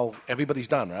them all. Everybody's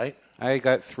done, right? I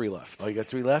got 3 left. Oh, you got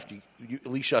 3 left? You, at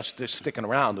least us just sticking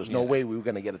around. There's no way we were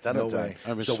going to get it done in time.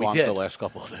 I've been so swamped we did. the last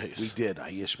couple of days. We did.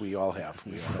 Yes, we all have.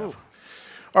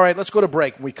 All right, let's go to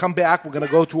break. When we come back, we're going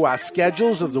to go through our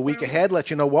schedules of the week ahead, let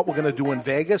you know what we're going to do in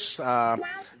Vegas.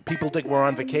 People think we're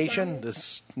on vacation.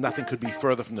 Nothing could be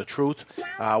further from the truth.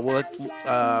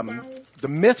 The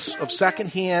myths of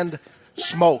secondhand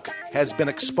smoke has been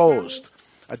exposed.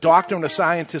 A doctor and a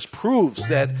scientist proves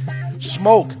that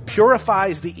smoke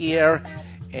purifies the air,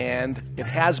 and it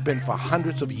has been for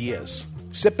hundreds of years.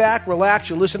 Sit back, relax.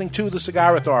 You're listening to The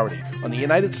Cigar Authority on the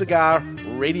United Cigar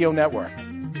Radio Network.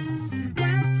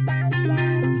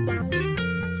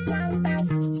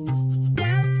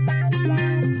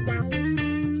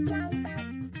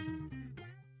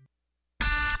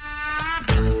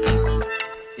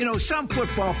 You know, some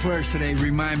football players today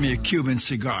remind me of Cuban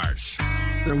cigars.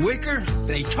 They're weaker,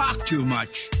 they talk too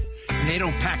much, and they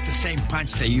don't pack the same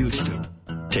punch they used to.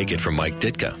 Take it from Mike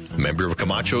Ditka, member of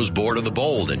Camacho's Board of the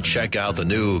Bold, and check out the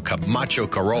new Camacho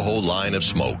Corojo line of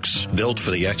smokes. Built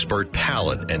for the expert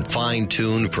palate and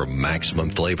fine-tuned for maximum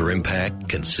flavor impact,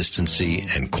 consistency,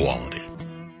 and quality.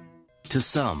 To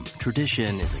some,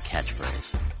 tradition is a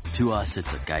catchphrase. To us,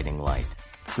 it's a guiding light.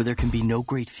 For there can be no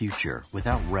great future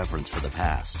without reverence for the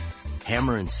past.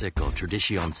 Hammer and Sickle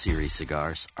Tradition Series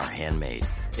cigars are handmade,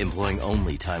 employing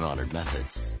only time-honored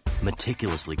methods.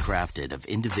 Meticulously crafted of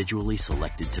individually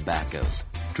selected tobaccos,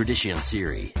 Tradition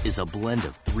Series is a blend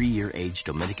of 3-year aged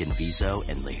Dominican Viso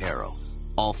and Ligero,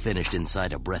 all finished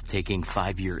inside a breathtaking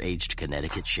 5-year aged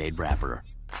Connecticut shade wrapper.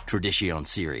 Tradition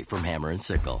Series from Hammer and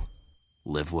Sickle.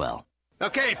 Live well.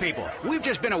 Okay, people, we've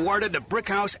just been awarded the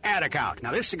Brickhouse Ad Account.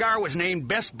 Now, this cigar was named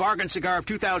Best Bargain Cigar of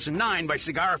 2009 by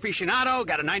Cigar Aficionado,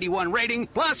 got a 91 rating,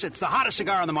 plus it's the hottest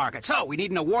cigar on the market. So, we need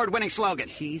an award-winning slogan.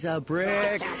 She's a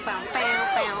brick.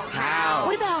 How?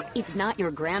 What about it's not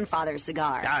your grandfather's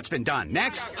cigar? Ah, it's been done.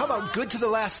 Next. How about good to the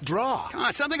last draw?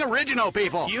 Something original,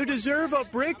 people. You deserve a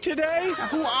brick today? Now,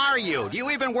 who are you? Do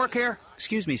you even work here?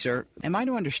 Excuse me, sir. Am I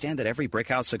to understand that every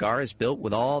Brickhouse cigar is built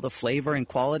with all the flavor and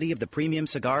quality of the premium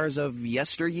cigars of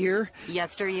yesteryear?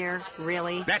 Yesteryear?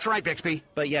 Really? That's right, Bixby.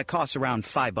 But yet costs around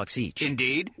 $5 each.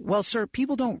 Indeed. Well, sir,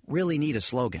 people don't really need a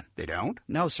slogan. They don't?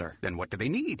 No, sir. Then what do they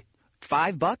need?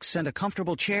 $5 and a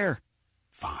comfortable chair.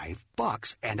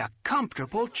 $5 and a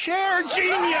comfortable chair.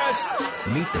 Genius!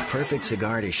 Meet the perfect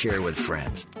cigar to share with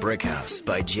friends. Brickhouse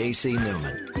by J.C.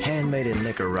 Newman. Handmade in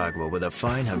Nicaragua with a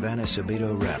fine Havana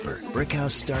Subito wrapper.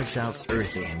 Brickhouse starts out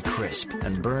earthy and crisp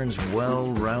and burns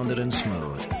well, rounded and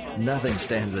smooth. Nothing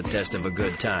stands the test of a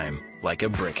good time like a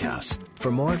Brickhouse.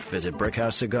 For more, visit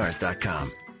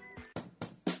BrickHouseCigars.com.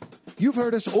 You've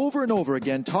heard us over and over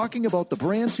again talking about the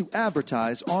brands who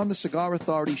advertise on the Cigar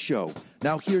Authority show.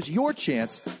 Now here's your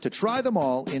chance to try them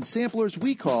all in samplers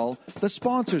we call the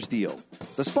Sponsors Deal.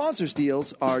 The Sponsors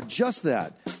Deals are just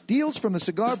that, deals from the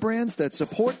cigar brands that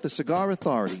support the Cigar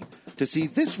Authority. To see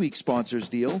this week's Sponsors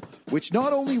Deal, which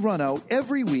not only run out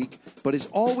every week, but is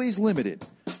always limited,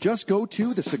 just go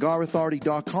to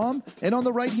thecigarauthority.com and on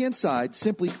the right-hand side,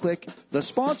 simply click the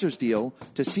Sponsors Deal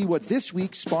to see what this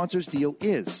week's Sponsors Deal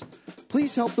is.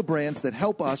 Please help the brands that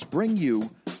help us bring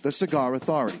you the Cigar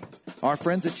Authority. Our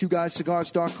friends at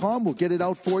twoguyscigars.com will get it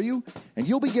out for you, and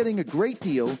you'll be getting a great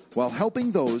deal while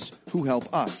helping those who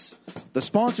help us. The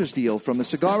Sponsors Deal from the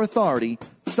Cigar Authority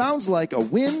sounds like a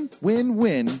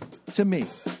win-win-win to me.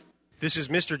 This is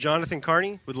Mr. Jonathan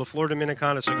Carney with La Flor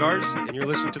Dominicana Cigars, and you're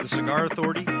listening to the Cigar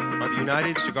Authority on the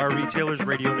United Cigar Retailers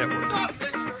Radio Network.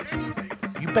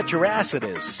 You bet your ass it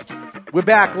is. We're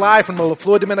back live from the La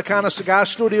Flor Dominicana Cigar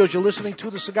Studios. You're listening to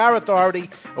the Cigar Authority,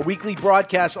 a weekly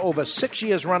broadcast over 6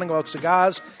 years running about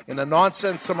cigars and the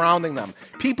nonsense surrounding them.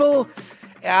 People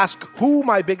ask who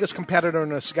my biggest competitor in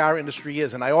the cigar industry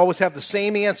is, and I always have the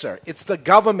same answer. It's the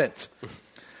government.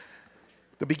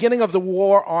 The beginning of the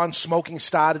war on smoking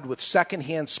started with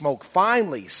secondhand smoke.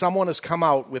 Finally, someone has come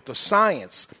out with the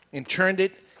science and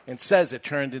says it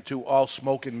turned into all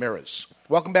smoke and mirrors.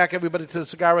 Welcome back, everybody, to the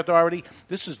Cigar Authority.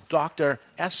 This is Dr.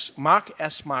 Marc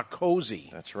S. Micozzi.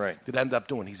 That's right. That ended up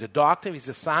doing. He's a doctor. He's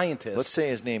a scientist. Let's say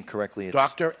his name correctly. It's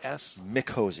Dr. S.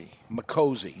 Micozzi.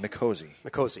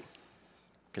 Micozzi.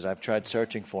 Because I've tried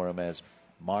searching for him as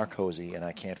Marcozzi, and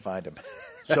I can't find him.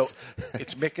 So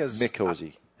it's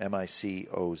Micozzi.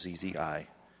 M-I-C-O-Z-Z-I.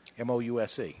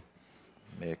 M-O-U-S-E.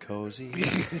 Micozzi.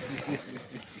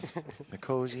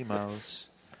 Micozzi Mouse.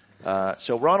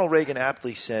 So Ronald Reagan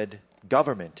aptly said,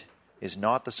 government is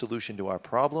not the solution to our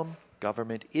problem.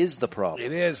 Government is the problem.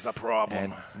 It is the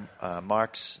problem. And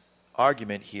Mark's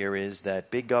argument here is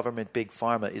that big government, big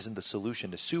pharma isn't the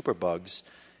solution to superbugs.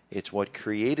 It's what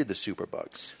created the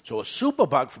superbugs. So a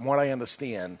superbug, from what I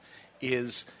understand,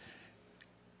 is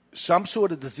some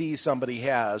sort of disease somebody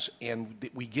has, and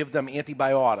we give them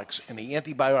antibiotics, and the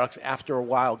antibiotics, after a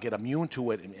while, get immune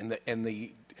to it, and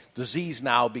the disease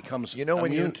now becomes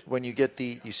immune. when you get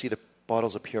you see the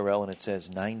bottles of Purell, and it says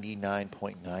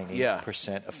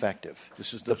 99.98% effective.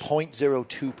 This is the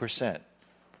 0.02%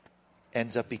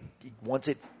 ends up once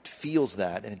it feels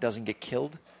that and it doesn't get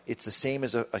killed. It's the same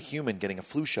as a human getting a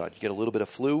flu shot. You get a little bit of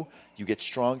flu, you get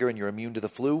stronger, and you're immune to the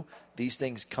flu. These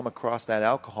things come across that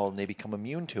alcohol, and they become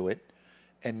immune to it,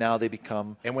 and now they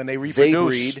become... And when they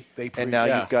reproduce... and now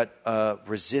you've got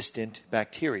resistant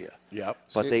bacteria. Yep.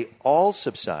 But they all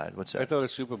subside. What's that? I thought a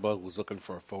superbug was looking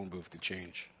for a phone booth to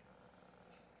change.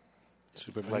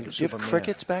 Superman. Do you have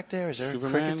crickets back there? Is there a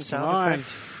cricket sound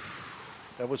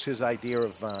effect? That was his idea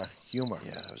of humor.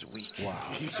 Yeah, that was weak. Wow.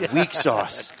 It was weak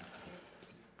sauce.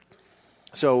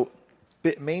 So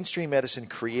mainstream medicine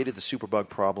created the superbug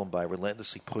problem by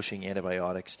relentlessly pushing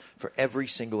antibiotics for every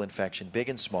single infection, big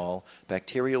and small,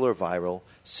 bacterial or viral,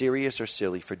 serious or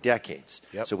silly, for decades.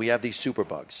 Yep. So we have these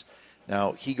superbugs.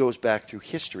 Now, he goes back through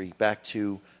history, back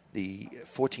to the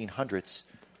 1400s.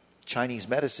 Chinese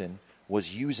medicine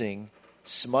was using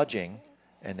smudging,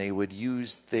 and they would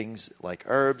use things like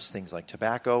herbs, things like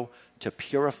tobacco, to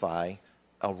purify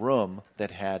a room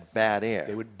that had bad air.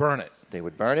 They would burn it.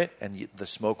 And the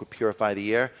smoke would purify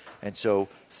the air. And so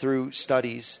through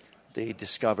studies, they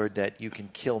discovered that you can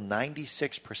kill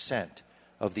 96%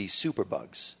 of these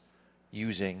superbugs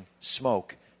using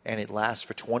smoke, and it lasts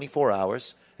for 24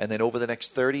 hours. And then over the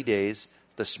next 30 days,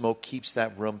 the smoke keeps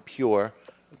that room pure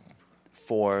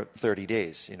for 30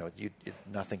 days.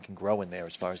 Nothing can grow in there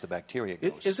as far as the bacteria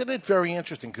goes. Isn't it very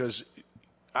interesting? Because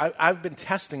I've been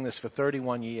testing this for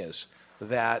 31 years,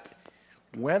 that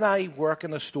when I work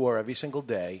in the store every single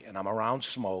day and I'm around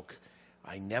smoke,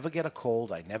 I never get a cold,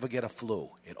 I never get a flu.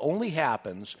 It only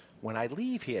happens when I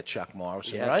leave here, Chuck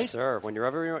Morrison, right? Yes, sir.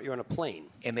 Whenever you're on a plane.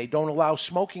 And they don't allow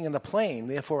smoking in the plane,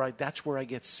 therefore that's where I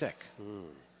get sick.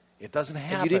 It doesn't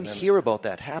happen. And you didn't hear about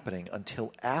that happening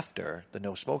until after the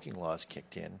no smoking laws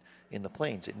kicked in the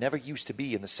planes. It never used to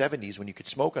be in the 70s when you could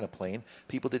smoke on a plane.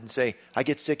 People didn't say, I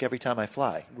get sick every time I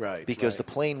fly. Right. Because the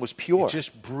plane was pure. It's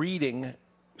just breeding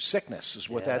sickness is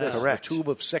what that is. Correct. The tube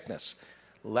of sickness.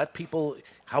 Let people,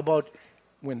 how about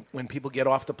when people get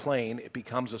off the plane, it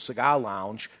becomes a cigar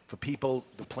lounge for people,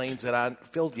 the planes that aren't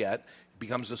filled yet. It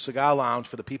becomes a cigar lounge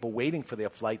for the people waiting for their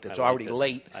flight that's already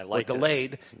late or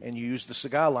delayed, and you use the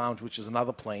cigar lounge, which is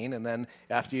another plane, and then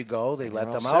after you go, they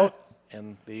let them out,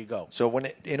 and there you go. So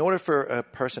in order for a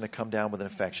person to come down with an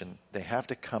infection, they have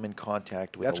to come in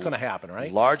contact with That's going to happen,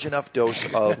 right? large enough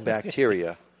dose of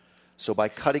bacteria. So by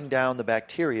cutting down the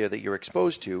bacteria that you're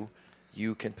exposed to,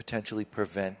 you can potentially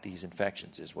prevent these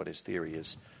infections, is what his theory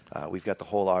is. We've got the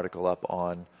whole article up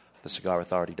on the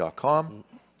cigarauthority.com,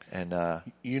 and I'm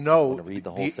going to read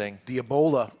the whole thing. The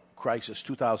Ebola crisis,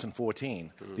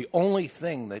 2014, the only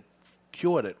thing that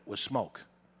cured it was smoke.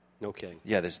 No kidding.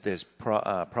 Yeah, there's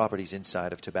properties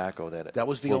inside of tobacco that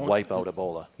was the will only, wipe out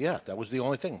Ebola. Yeah, that was the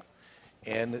only thing.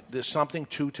 And there's something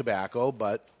to tobacco,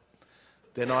 but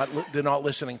they're not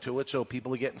listening to it, so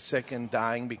people are getting sick and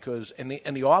dying because, and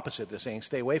the opposite, they're saying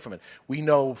stay away from it. We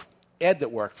know Ed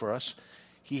that worked for us,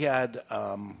 he had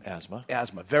asthma,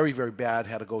 very, very bad,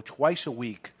 had to go twice a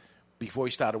week before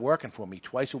he started working for me,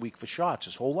 twice a week for shots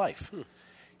his whole life. He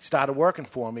started working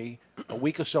for me, a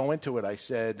week or so into it, I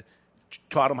said,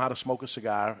 taught him how to smoke a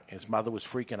cigar. His mother was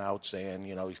freaking out, saying,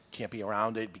 he can't be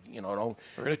around it. Don't.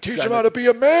 We're going to teach him how to be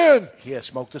a man. Yeah,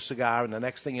 smoked a cigar, and the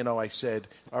next thing you know, I said,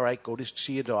 all right, go to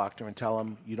see a doctor and tell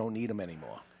him you don't need him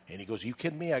anymore. And he goes, are you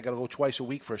kidding me? I got to go twice a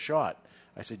week for a shot.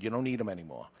 I said, you don't need him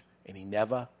anymore. And he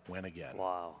never went again.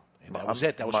 Wow. And that was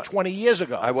it. That was 20 years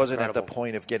ago. I wasn't at the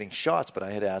point of getting shots, but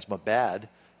I had asthma bad.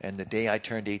 And the day I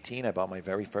turned 18, I bought my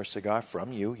very first cigar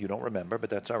from you. You don't remember, but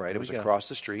that's all right. It was across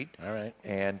the street. All right.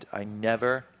 And I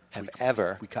never have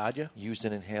ever you? used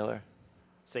an inhaler.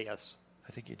 Say yes.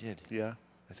 I think you did. Yeah.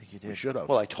 I think you did. You should have.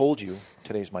 Well, I told you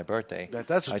today's my birthday.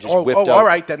 That's I just whipped out, all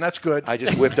right, then that's good. I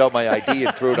just whipped out my ID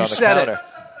and threw it on the counter.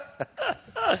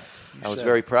 I was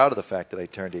very proud of the fact that I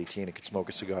turned 18 and could smoke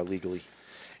a cigar legally.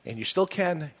 And you still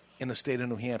can in the state of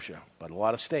New Hampshire, but a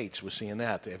lot of states, we're seeing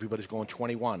that. Everybody's going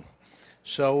 21.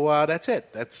 So that's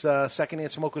it. That's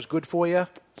secondhand smoke is good for you.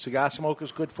 Cigar smoke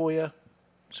is good for you.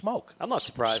 Smoke. I'm not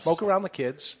surprised. Smoke around the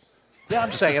kids. Yeah,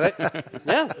 I'm saying it.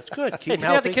 Yeah. It's good. Keep Hey, if you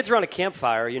have the kids around a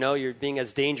campfire, you're being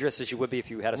as dangerous as you would be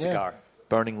if you had a cigar.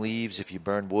 Burning leaves, if you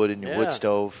burn wood in your wood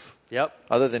stove. Yep.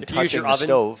 Other than if you use touching your the oven.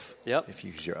 stove. Yep. If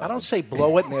you use your oven. I don't say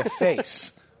blow it in their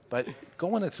face, but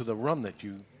going into the room that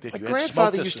you My had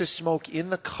grandfather smoked used to smoke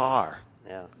in the car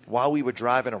Yeah. while we were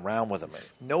driving around with him.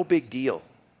 No big deal.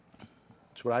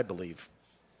 That's what I believe.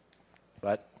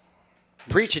 But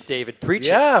Preach it, David. Preach it.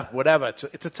 yeah, whatever.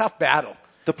 It's a tough battle.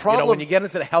 The problem when you get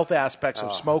into the health aspects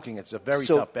of smoking, it's a very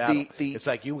tough battle. It's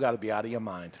like you got to be out of your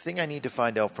mind. The thing I need to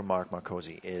find out from Marc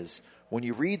Micozzi is when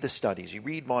you read the studies, you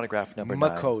read monograph number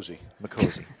 9.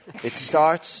 Micozzi. It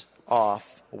starts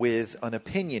off with an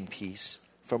opinion piece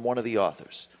from one of the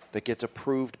authors that gets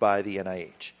approved by the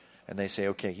NIH. And they say,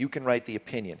 okay, you can write the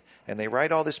opinion. And they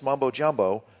write all this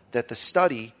mumbo-jumbo that the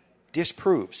study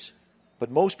disproves. But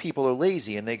most people are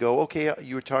lazy, and they go, okay,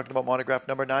 you were talking about monograph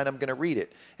number 9, I'm going to read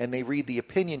it. And they read the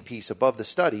opinion piece above the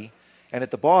study, and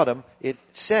at the bottom, it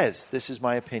says, this is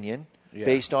my opinion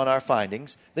based on our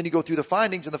findings. Then you go through the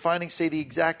findings, and the findings say the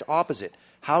exact opposite.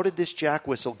 How did this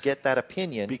jackwhistle get that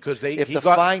opinion? Because he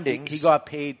got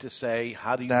paid to say,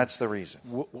 how do you... That's the reason.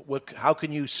 How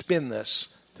can you spin this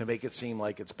to make it seem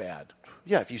like it's bad?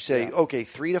 Yeah, if you say, okay,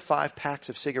 3 to 5 packs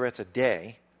of cigarettes a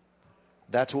day,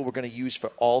 that's what we're going to use for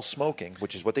all smoking,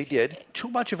 which is what they did. Too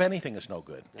much of anything is no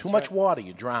good. Too much water,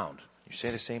 you're drowned. You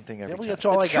say the same thing every time. That's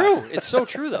all It's I got. true. It's so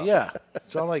true, though. Yeah,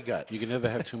 that's all I got. You can never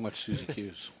have too much Susie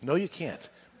Q's. No, you can't.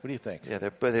 What do you think? Yeah,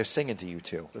 they're singing to you,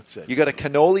 too. That's it. You got a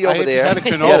cannoli over there. had a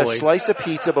cannoli. You had a slice of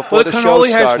pizza before Well, the show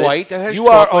cannoli has started. white, that has you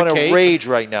are on chocolate a cake. rage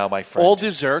right now, my friend. All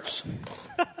desserts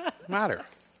matter.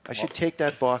 I should take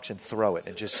that box and throw it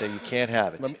and just say you can't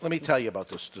have it. Let me tell you about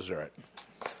this dessert.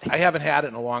 I haven't had it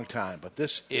in a long time, but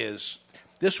this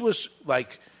was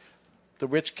like the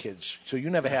rich kids. So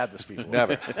you never had this before.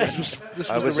 Never. This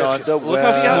I was the rich on kids. the Look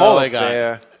how small they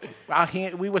got.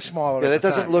 welfare. We were smaller. Yeah, at that the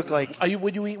doesn't time. look like...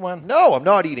 Would you eat one? No, I'm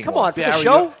not eating Come one. on, for the Barry,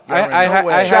 show? you're in no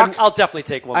way. I'll definitely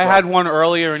take one. I bro. had one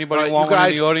earlier. Anybody All right, want you one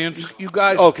guys- in the audience? You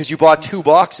guys. Oh, because you bought 2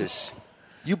 boxes.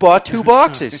 You bought 2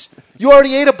 boxes. You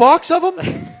already ate a box of them?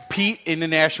 Pete in the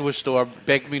Nashua store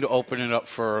begged me to open it up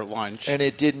for lunch. And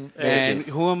it didn't. And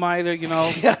who am I to,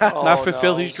 not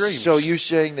fulfill his dreams? So you're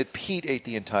saying that Pete ate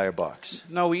the entire box?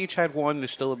 No, we each had one.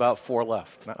 There's still about 4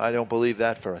 left. I don't believe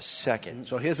that for a second.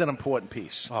 So here's an important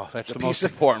piece. Oh, that's the piece most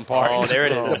of- important part. Oh, there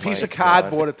it is. The piece my of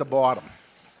cardboard at the bottom.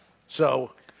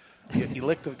 So you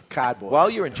lick the cardboard. While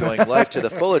you're enjoying life to the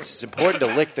fullest, it's important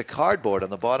to lick the cardboard on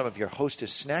the bottom of your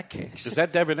Hostess snack cakes. Is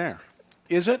that debonair?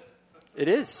 Is it? It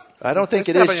is. I don't think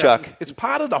it is, Chuck. It's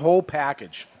part of the whole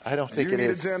package. I don't think it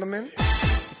is. Gentlemen.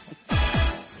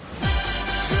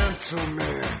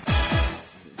 Gentlemen.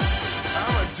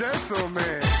 I'm a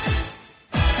gentleman.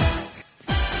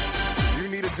 You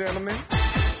need a gentleman?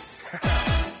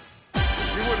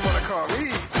 You wouldn't want to call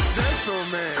me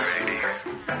gentleman. Ladies,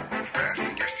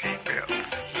 fasten your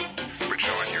seatbelts. Switch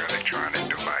on your electronic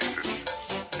devices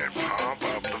and pump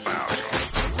up the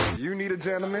volume. You need a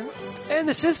gentleman? And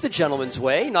this is the gentleman's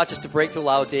way, not just to break to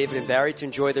allow David and Barry to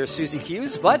enjoy their Susie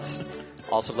Q's, but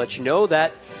also let you know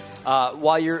that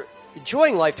while you're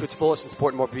enjoying life to its fullest and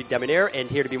supporting more to be debonair, and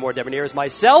here to be more debonair is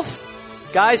myself,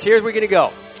 guys, here's where we're going to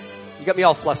go. You got me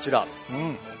all flustered up.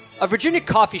 A Virginia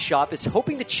coffee shop is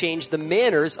hoping to change the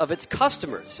manners of its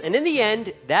customers, and in the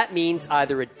end, that means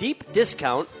either a deep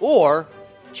discount or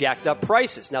jacked up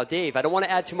prices. Now, Dave, I don't want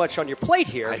to add too much on your plate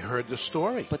here. I heard the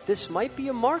story. But this might be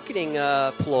a marketing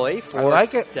ploy for I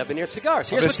like it. Debonair Cigars.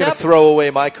 I'm Here's just what's going to happening. throw away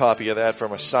my copy of that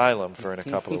from Asylum for in a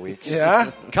couple of weeks.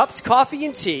 Yeah? Cups Coffee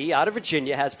and Tea out of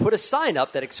Virginia has put a sign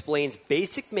up that explains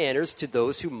basic manners to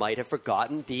those who might have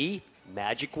forgotten the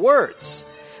magic words.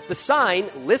 The sign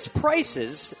lists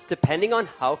prices depending on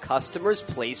how customers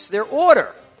place their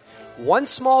order. One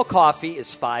small coffee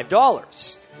is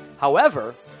 $5.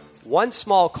 However, one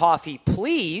small coffee,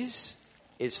 please,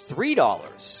 is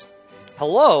 $3.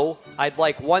 Hello, I'd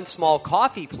like one small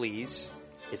coffee, please,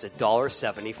 is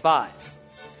 $1.75.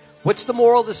 What's the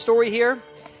moral of the story here?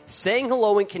 Saying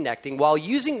hello and connecting while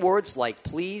using words like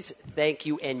please, thank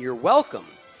you, and you're welcome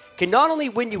can not only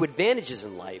win you advantages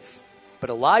in life, but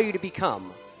allow you to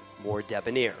become more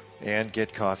debonair. And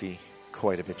get coffee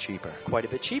quite a bit cheaper. Quite a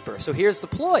bit cheaper. So here's the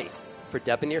ploy for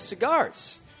debonair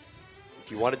cigars.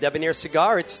 If you want a debonair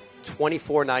cigar, it's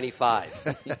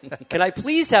 $24.95. Can I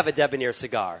please have a debonair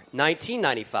cigar?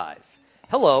 $19.95.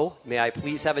 Hello, may I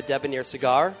please have a debonair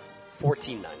cigar?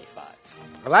 $14.95.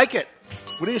 I like it.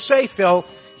 What do you say, Phil?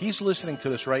 He's listening to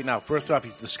this right now. First off,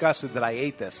 he's disgusted that I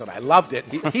ate this, and I loved it.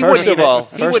 First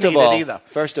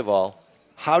of all,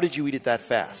 how did you eat it that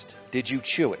fast? Did you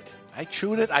chew it? I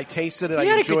chewed it. I tasted it. You I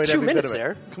had a enjoyed good 2 every bit minutes of it.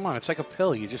 there. Come on, it's like a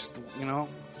pill. You just,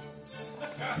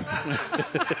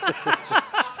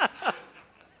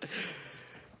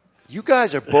 You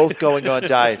guys are both going on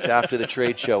diets after the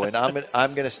trade show, and I'm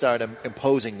going to start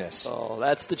imposing this. Oh,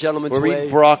 that's the gentleman's We're way. eating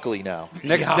broccoli now.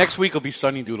 Next week will be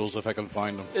Sunny Doodles if I can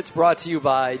find them. It's brought to you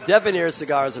by Debonair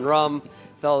Cigars and Rum.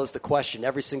 Fellas, the question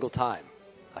every single time,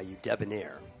 are you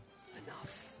debonair?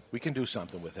 We can do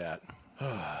something with that.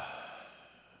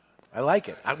 I like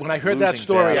it. When I heard that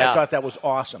story, Yeah. I thought that was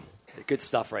awesome. Good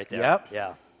stuff right there. Yep.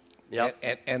 Yeah. Yep.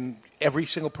 And every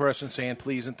single person saying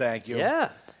please and thank you. Yeah.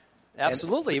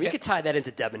 Absolutely. And we could tie that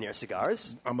into debonair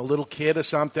cigars. I'm a little kid or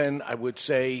something. I would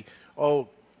say, oh,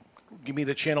 give me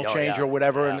the channel Oh, changer yeah. or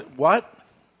whatever. Yeah. And what?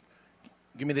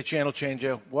 Give me the channel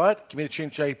changer. What? Give me the channel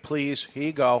changer, please. Here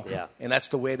you go. Yeah. And that's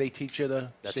the way they teach you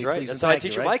to That's say right. please That's and how I thank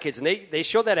teach you, my right? kids. And they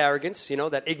show that arrogance,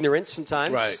 that ignorance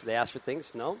sometimes. Right. They ask for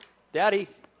things. No. Daddy.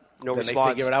 No Then response.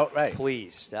 they figure it out, right?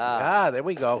 Please. There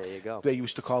we go. There you go. They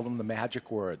used to call them the magic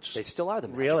words. They still are the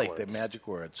magic really, words. they're magic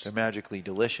words. They're magically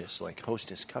delicious, like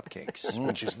Hostess Cupcakes,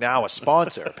 which is now a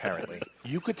sponsor, apparently.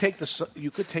 You could take the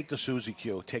Suzy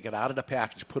Q, take it out of the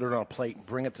package, put it on a plate, and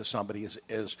bring it to somebody.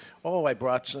 I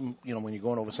brought some. When you're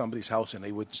going over somebody's house, and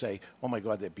they would say, "Oh my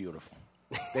God, they're beautiful."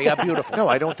 They are beautiful. No,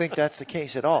 I don't think that's the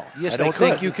case at all. Yes, I they don't could.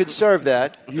 think you could serve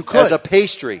that You could. as a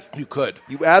pastry. You could.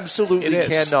 You absolutely It is.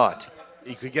 cannot.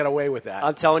 You could get away with that.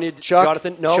 I'm telling you, Chuck,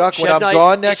 Jonathan, no. Chuck, Shed when I'm night,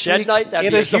 gone next Shed week, night, that'd it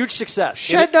be a is the- huge success.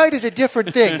 Shed night is a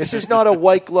different thing. This is not a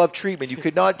white glove treatment. You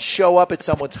could not show up at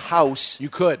someone's house. You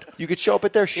could. You could show up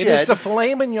at their shed. It is the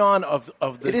filet mignon of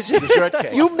the It is- dessert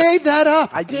cake. You made that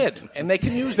up. I did, and they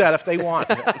can use that if they want.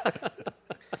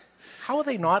 How are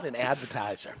they not an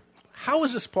advertiser? How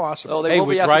is this possible? they Hey, will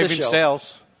be with after the driving show.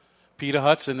 sales, Peter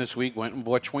Hudson this week went and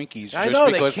bought Twinkies I just know,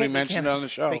 they because we can't- they mentioned it can't- on the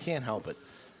show. They can't help it.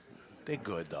 They're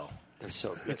good though. They're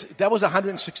so good. That was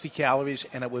 160 calories,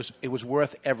 and it was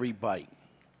worth every bite.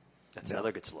 That's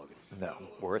another good slogan. No.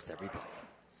 Worth every bite.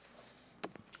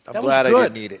 I'm That glad was I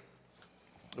good. didn't eat it.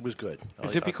 It was good.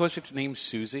 Is it because it's named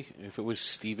Susie? If it was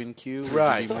Stephen Q, would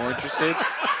Right. you be more interested?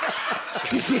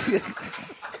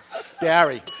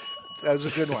 Barry, that was a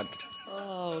good one.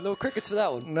 Oh, no crickets for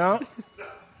that one. No?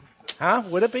 Huh?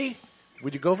 Would it be?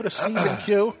 Would you go for the Stephen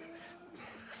Q?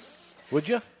 Would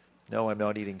you? No, I'm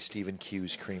not eating Stephen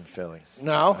Q's cream filling.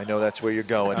 No? I know that's where you're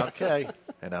going. Okay.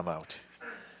 And I'm out.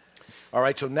 All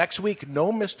right, so next week,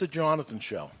 no Mr. Jonathan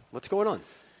show. What's going on?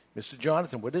 Mr.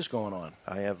 Jonathan, what is going on?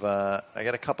 I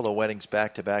got a couple of weddings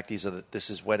back to back. This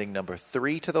is wedding number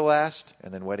 3 to the last,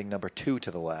 and then wedding number 2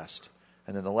 to the last.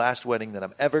 And then the last wedding that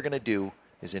I'm ever going to do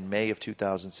is in May of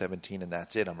 2017, and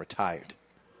that's it. I'm retired.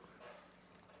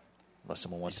 Unless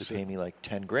someone wants to pay me like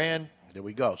 $10,000. There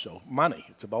we go. So money.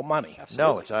 It's about money.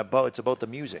 No, it's about the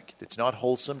music. It's not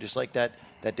wholesome. Just like that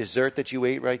dessert that you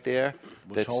ate right there.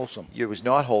 It was wholesome. It was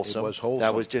not wholesome. It was wholesome.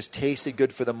 That was just tasted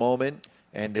good for the moment,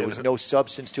 and there was no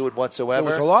substance to it whatsoever.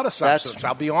 There was a lot of substance.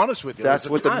 I'll be honest with you. That's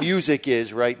what the music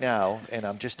is right now, and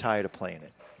I'm just tired of playing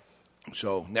it.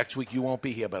 So next week you won't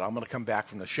be here, but I'm going to come back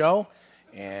from the show.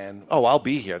 And I'll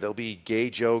be here. There'll be gay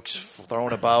jokes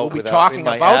thrown about. We'll be talking in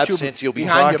my about absence. you. You'll be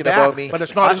behind talking your back, about me. but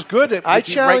it's not as good. I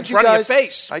challenge you guys.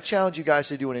 Face. I challenge you guys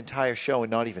to do an entire show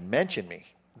and not even mention me.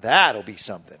 That'll be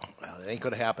something. Well, it ain't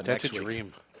going to happen That's next a week.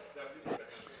 dream.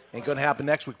 Ain't going to happen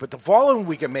next week. But the following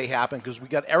week it may happen because we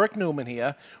got Eric Newman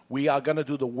here. We are going to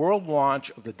do the world launch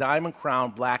of the Diamond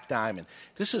Crown Black Diamond.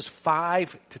 This is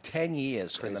 5 to 10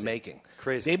 years in the making.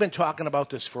 Crazy. They've been talking about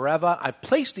this forever. I've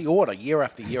placed the order year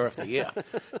after year after year.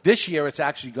 This year it's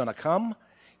actually going to come.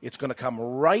 It's going to come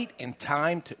right in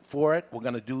time for it. We're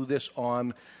going to do this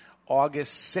on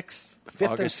August 6th, 5th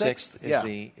August and 6th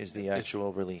 6th. is the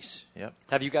actual release. Yep.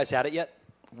 Have you guys had it yet?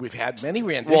 We've had many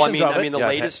renditions Well, of it. I mean the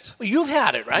latest. Well, you've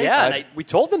had it, right? Yeah, and we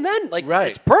told them then. Right.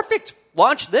 It's perfect.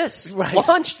 Launch this. Right.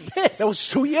 Launch this. That was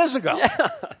 2 years ago. Yeah.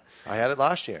 I had it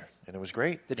last year, and it was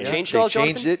great. Did it change it all, They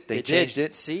changed Jonathan? it. They It changed did.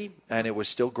 it. See? And it was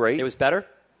still great. It was better?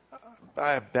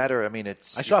 Better. I mean,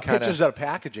 it's. I saw kinda- pictures of the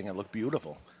packaging. It looked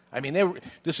beautiful. I mean,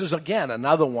 this is, again,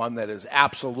 another one that is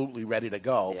absolutely ready to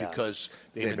go because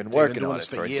They've been working doing on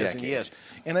this it for a years and decade. years.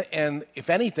 And if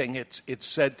anything, it's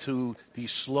said to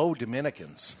these slow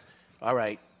Dominicans, all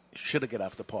right, should have got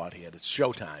off the pot here. It's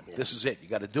showtime. Yeah. This is it. You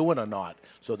got to do it or not.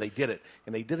 So they did it.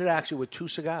 And they did it actually with 2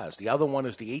 cigars. The other one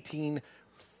is the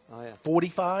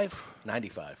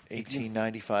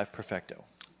 1895 Perfecto.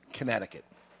 Connecticut.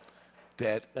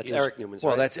 That's is- Eric Newman's,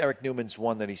 Well, right? that's Eric Newman's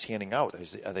one that he's handing out.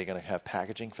 Are they going to have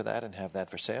packaging for that and have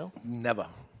that for sale? Never.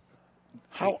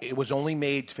 How? It was only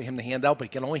made for him to hand out, but he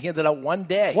can only hand it out one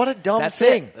day. What a dumb That's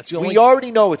thing. It. That's the only. We already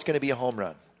know it's going to be a home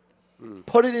run.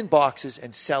 Put it in boxes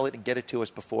and sell it and get it to us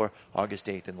before August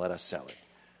 8th and let us sell it.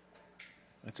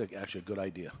 That's actually a good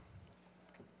idea.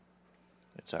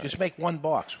 It's all Just right. make one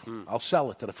box. I'll sell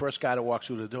it to the first guy that walks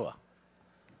through the door.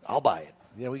 I'll buy it.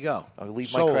 There we go. I'll leave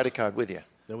Sold. my credit card with you.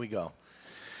 There we go.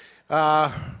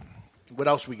 What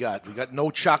else we got? We got No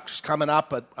Chucks coming up,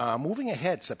 but moving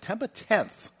ahead, September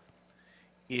 10th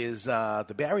is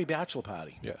the Barry Bachelor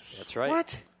Party. Yes. That's right.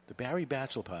 What? The Barry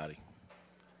Bachelor Party.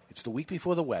 It's the week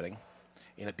before the wedding,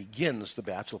 and it begins, the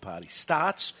Bachelor Party.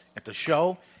 Starts at the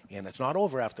show, and it's not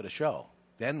over after the show.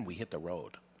 Then we hit the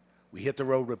road. We hit the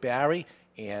road with Barry,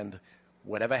 and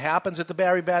whatever happens at the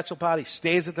Barry Bachelor Party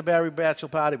stays at the Barry Bachelor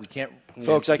Party. We can't...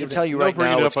 Folks, I can tell you right bring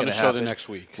now it what's up on going to the show the happen. next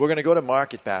week. We're going to go to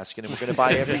Market Basket, and we're going to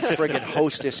buy every friggin'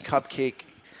 Hostess cupcake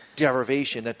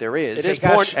derivation that there is. It is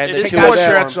Take porn. And It the is two porn of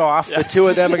them, shirts off. The two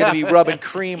of them are going to be rubbing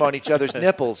cream on each other's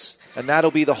nipples, and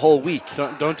that'll be the whole week.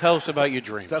 Don't tell us about your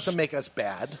dreams. Doesn't make us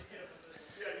bad.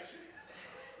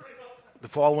 The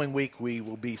following week, we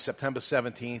will be September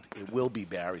 17th. It will be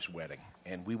Barry's wedding,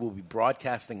 and we will be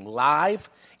broadcasting live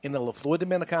in the La Flor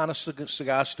Dominicana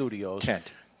Cigar Studios.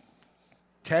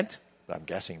 Tent? I'm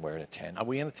guessing we're in a tent. Are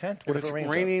we in a tent? If What it's it rains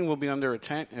out? raining, we'll be under a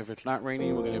tent. If it's not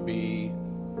raining, we're going to be...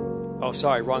 Oh,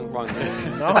 sorry. Wrong.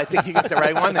 No, I think you got the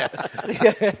right one there.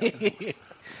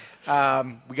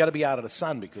 We got to be out of the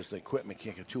sun because the equipment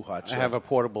can't get too hot. I have a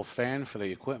portable fan for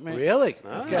the equipment. Really?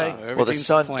 Okay. Well, the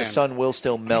sun planned. will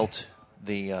still melt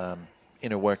the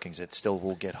inner workings. It still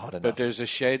will get hot enough. But there's a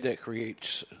shed that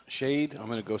creates shade. I'm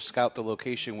going to go scout the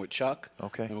location with Chuck.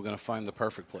 Okay. And we're going to find the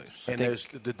perfect place. And there's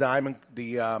the diamond,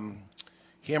 the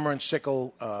hammer and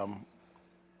sickle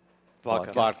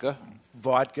Vodka.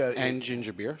 vodka And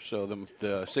ginger beer. So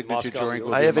the signature Moscow drink Mule.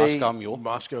 will I be have a- Moscow Mule.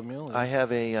 Moscow Mule. I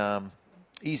have a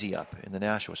Easy Up in the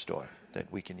Nashua store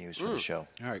that we can use for the show.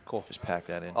 All right, cool. Just pack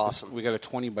that in. Awesome. We got a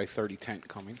 20 by 30 tent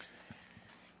coming.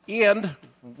 And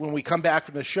when we come back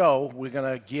from the show, we're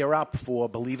going to gear up for,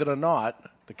 believe it or not,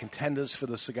 the contenders for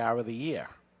the Cigar of the Year.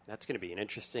 That's going to be an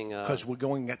interesting... Because we're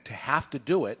going to have to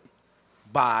do it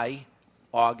by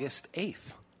August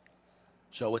 8th.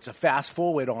 So it's a fast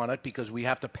forward on it because we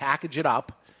have to package it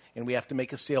up and we have to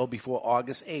make a sale before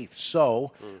August 8th.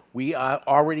 So we are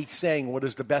already saying what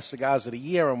is the best cigars of the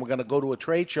year, and we're going to go to a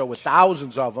trade show with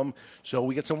thousands of them, so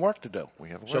we get some work to do.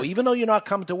 So work. even though you're not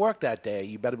coming to work that day,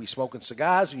 you better be smoking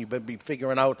cigars and you better be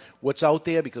figuring out what's out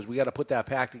there because we got to put that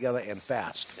pack together and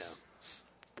fast. Yeah.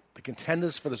 The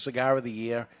contenders for the Cigar of the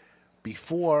Year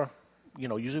before,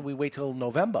 usually we wait till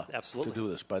November Absolutely. to do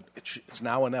this, but it's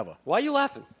now or never. Why are you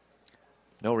laughing?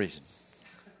 No reason.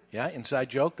 Yeah, inside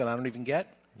joke that I don't even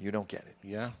get? You don't get it.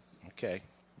 Yeah? Okay.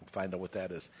 We'll find out what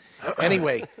that is.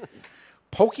 Anyway,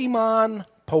 Pokemon.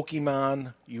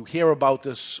 You hear about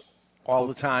this all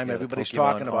the time. Yeah, Everybody's Pokemon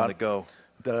talking about on the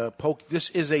go. This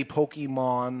is a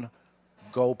Pokemon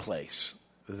Go place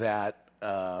that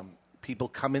people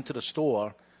come into the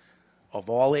store of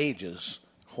all ages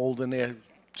holding their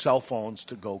cell phones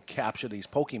to go capture these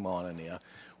Pokemon in there,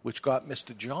 which got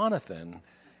Mr. Jonathan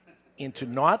into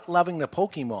not loving the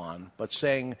Pokemon, but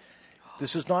saying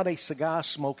this is not a cigar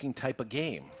smoking type of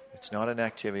game. It's not an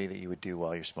activity that you would do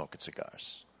while you're smoking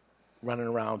cigars. Running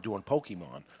around doing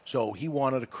Pokemon. So he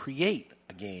wanted to create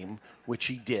a game, which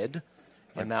he did,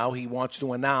 and now he wants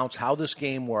to announce how this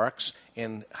game works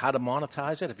and how to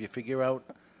monetize it if you figure out.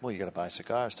 Well, you got to buy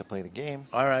cigars to play the game.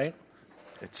 All right.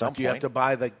 At some Do you have point. to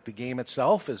buy the game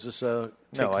itself? Is this a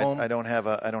No, take-home? I don't have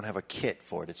a kit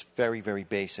for it. It's very, very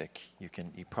basic. You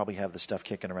probably have the stuff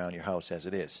kicking around your house as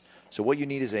it is. So what you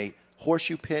need is a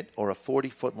horseshoe pit or a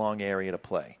 40-foot long area to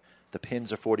play. The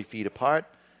pins are 40 feet apart.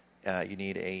 You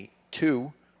need a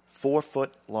 2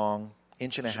 4-foot long,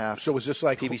 inch and a half. So is this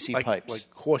like PVC like, pipes? like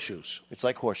horseshoes? It's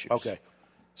like horseshoes. Okay.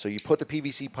 So you put the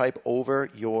PVC pipe over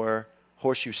your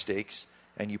horseshoe stakes,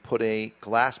 and you put a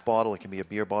glass bottle. It can be a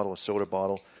beer bottle, a soda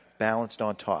bottle, balanced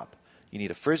on top. You need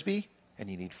a Frisbee, and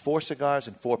you need 4 cigars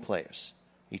and 4 players.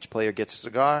 Each player gets a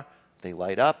cigar. They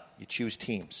light up. You choose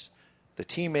teams. The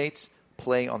teammates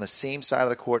play on the same side of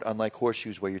the court, unlike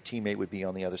horseshoes where your teammate would be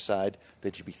on the other side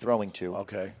that you'd be throwing to.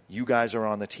 Okay. You guys are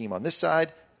on the team on this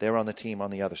side. They're on the team on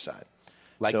the other side.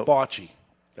 Like So- bocce.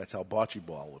 That's how bocce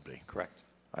ball would be. Correct.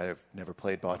 I have never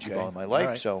played bocce Okay. ball in my life,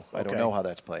 All right. so I don't Okay. know how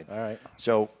that's played. All right.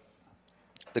 So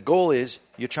the goal is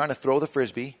you're trying to throw the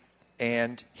Frisbee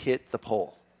and hit the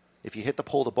pole. If you hit the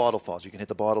pole, the bottle falls. You can hit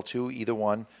the bottle too, either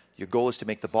one. Your goal is to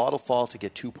make the bottle fall to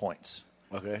get 2 points.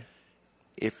 Okay.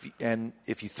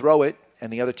 If you throw it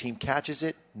and the other team catches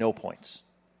it, no points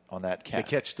on that catch. They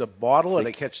catch the bottle or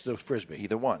they catch the Frisbee?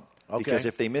 Either one. Okay. Because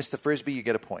if they miss the Frisbee, you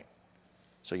get a point.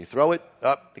 So you throw it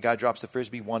up, the guy drops the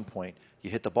Frisbee, 1 point. You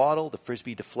hit the bottle, the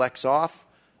Frisbee deflects off,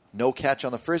 no catch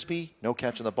on the Frisbee, no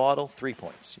catch on the bottle, 3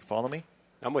 points. You follow me?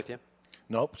 I'm with you.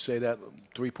 Nope. Say that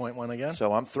 3.1 again.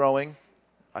 So I'm throwing,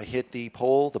 I hit the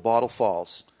pole, the bottle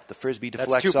falls. The Frisbee That's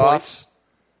deflects 2 off points.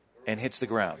 and hits the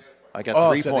ground. I got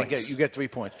 3 so points. you get 3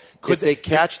 points. If they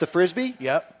catch the Frisbee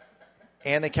Yep.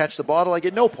 and they catch the bottle, I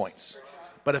get no points.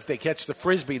 But if they catch the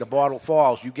Frisbee, the bottle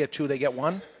falls, you get 2, they get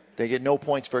 1? They get no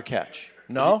points for a catch.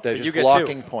 No? They're But just you get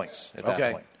blocking 2. points at Okay.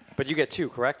 that point. But you get 2,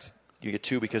 correct? You get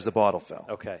 2 because the bottle fell.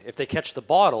 Okay. If they catch the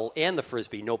bottle and the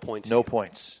Frisbee, no points. No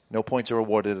points. No points are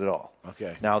awarded at all.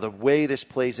 Okay. Now, the way this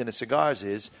plays into cigars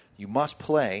is you must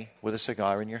play with a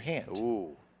cigar in your hand.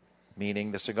 Ooh.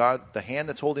 Meaning the hand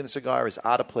that's holding the cigar is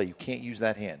out of play. You can't use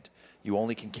that hand. You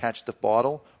only can catch the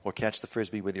bottle or catch the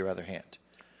Frisbee with your other hand.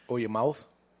 Or your mouth?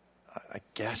 I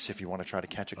guess if you want to try to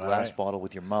catch a All glass right. bottle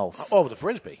with your mouth. Oh, the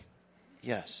Frisbee.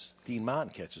 Yes. Dean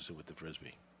Martin catches it with the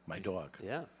Frisbee. My dog.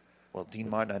 Yeah. Well, Dean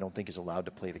Martin, I don't think is allowed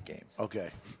to play the game. Okay.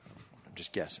 I'm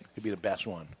just guessing. He'd be the best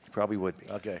one. He probably would be.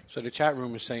 Okay. So the chat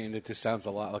room is saying that this sounds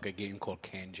a lot like a game called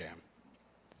Can Jam.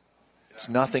 It's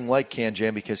nothing like Can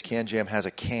Jam because Can Jam has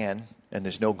a can and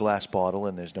there's no glass bottle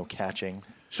and there's no catching.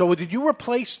 So did you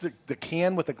replace the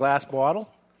can with the glass bottle?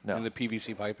 No. And the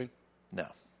PVC piping? No.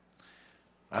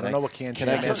 I don't know what Can Can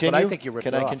Jam I is, continue? but I think you ripped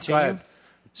Can it I off. continue? Go ahead.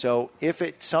 So if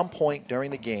at some point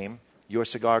during the game your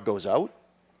cigar goes out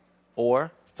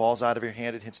or falls out of your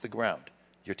hand and hits the ground,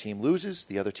 your team loses,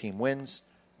 the other team wins,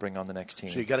 bring on the next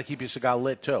team. So you got to keep your cigar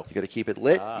lit, too. You got to keep it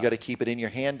lit. You got to keep it in your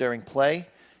hand during play.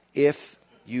 If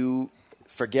you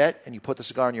forget and you put the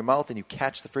cigar in your mouth and you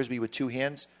catch the Frisbee with 2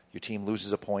 hands, your team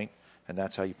loses a point, and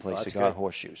that's how you play Well, that's cigar good.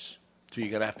 horseshoes. So you're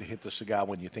going to have to hit the cigar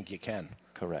when you think you can.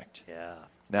 Correct. Yeah.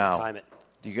 Now, Time it.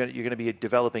 you're going to be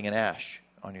developing an ash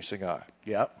on your cigar.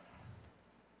 Yep.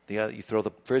 You throw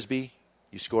the Frisbee,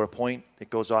 you score a point, it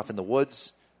goes off in the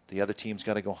woods. The other team's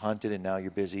got to go hunt it, and now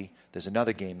you're busy. There's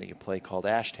another game that you play called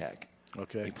ash tag.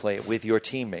 Okay. You play it with your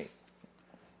teammate.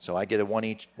 So I get a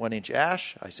 1-inch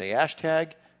ash, I say ash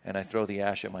tag, and I throw the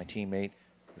ash at my teammate,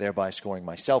 thereby scoring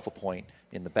myself a point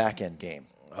in the back end game.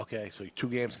 Okay, so 2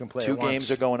 games can play 2 at once.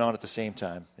 games are going on at the same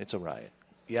time. It's a riot.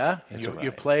 Yeah? It's a riot.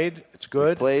 You've played? It's good?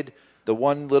 We've played. The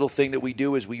one little thing that we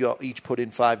do is we all each put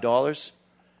in $5.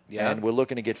 Yeah. And we're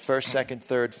looking to get first, second,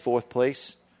 third, fourth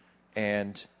place.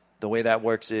 And the way that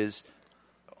works is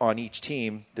on each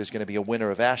team, there's going to be a winner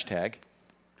of ash tag.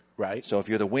 Right. So if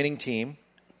you're the winning team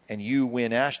and you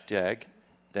win ash tag,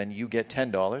 then you get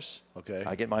 $10. Okay.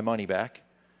 I get my money back.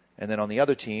 And then on the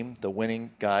other team, the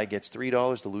winning guy gets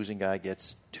 $3. The losing guy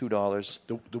gets $2.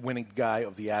 The winning guy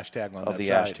of the ash tag on Of that the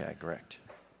side. ash tag, correct.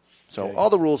 So Okay. all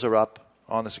the rules are up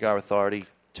on the Cigar Authority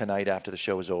tonight after the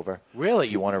show is over. Really?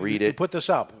 If you want to read it. You put this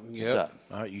up? What's up?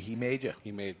 He made you.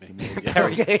 He made me.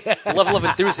 The level of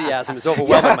enthusiasm is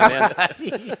overwhelming, my man.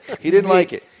 He didn't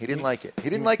like it. He didn't like it. He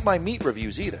didn't like my meat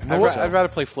reviews either. I'd rather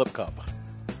play Flip Cup.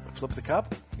 Flip the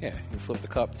cup? Yeah, you flip the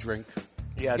cup, drink.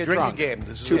 Yeah, get drinking drunk. game.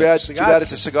 This is Too bad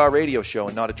it's a cigar radio show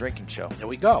and not a drinking show. There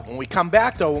we go. When we come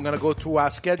back, though, we're going to go through our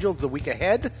schedule the week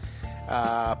ahead.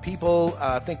 People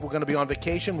think we're going to be on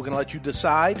vacation. We're going to let you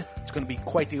decide. It's going to be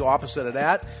quite the opposite of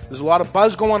that. There's a lot of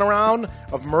buzz going around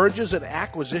of mergers and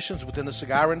acquisitions within the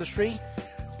cigar industry.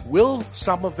 Will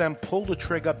some of them pull the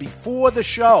trigger before the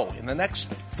show in the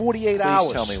next 48 hours?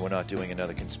 Please tell me we're not doing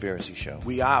another conspiracy show.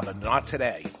 We are, but not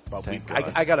today. But Thank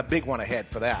God. I got a big one ahead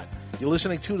for that. You're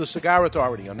listening to the Cigar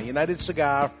Authority on the United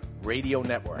Cigar Radio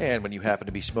Network. And when you happen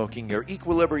to be smoking your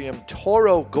Equilibrium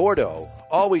Toro Gordo,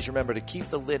 always remember to keep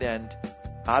the lid end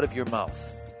out of your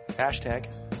mouth. Hashtag.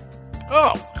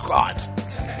 Oh, God.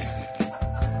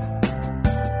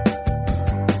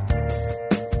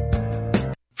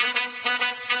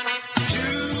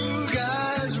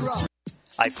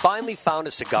 I finally found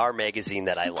a cigar magazine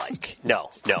that I like. No,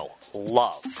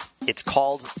 love. It's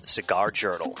called Cigar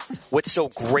Journal. What's so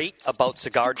great about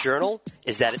Cigar Journal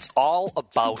is that it's all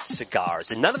about cigars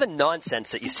and none of the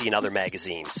nonsense that you see in other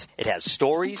magazines. It has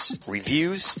stories,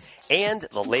 reviews, and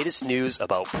the latest news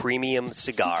about premium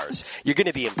cigars. You're going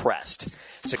to be impressed.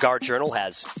 Cigar Journal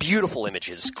has beautiful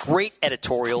images, great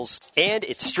editorials, and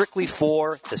it's strictly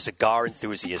for the cigar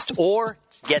enthusiast or,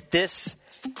 get this,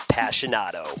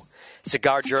 passionado.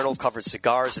 Cigar Journal covers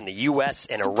cigars in the U.S.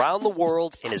 and around the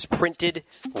world and is printed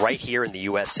right here in the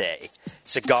USA.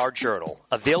 Cigar Journal,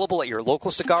 available at your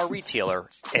local cigar retailer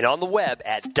and on the web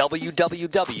at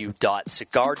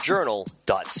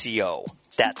www.cigarjournal.co.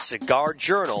 That's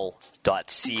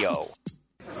cigarjournal.co.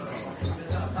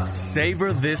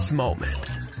 Savor this moment.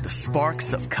 The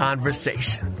sparks of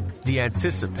conversation. The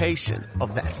anticipation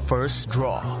of that first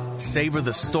draw. Savor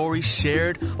the story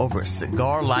shared over a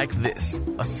cigar like this.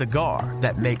 A cigar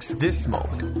that makes this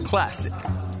moment classic.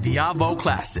 The Avo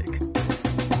Classic.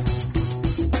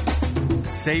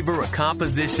 Savor a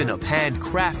composition of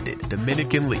handcrafted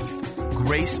Dominican leaf,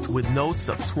 graced with notes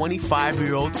of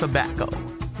 25-year-old tobacco.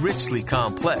 Richly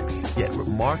complex, yet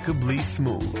remarkably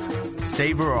smooth.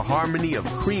 Savor a harmony of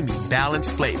creamy,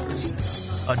 balanced flavors.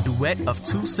 A duet of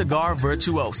two cigar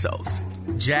virtuosos,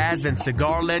 jazz and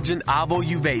cigar legend Avo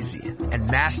Uvezian and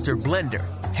master blender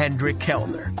Hendrik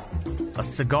Kellner. A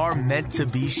cigar meant to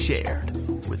be shared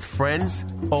with friends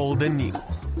old and new.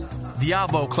 The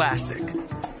Avo Classic.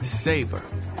 Savor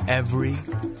every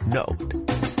note.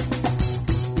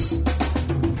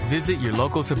 Visit your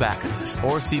local tobacconist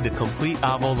or see the complete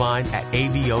Avo line at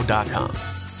avo.com.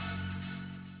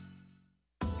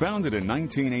 Founded in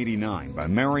 1989 by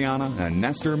Mariana and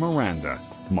Nestor Miranda,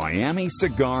 Miami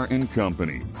Cigar &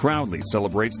 Company proudly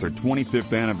celebrates their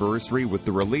 25th anniversary with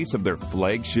the release of their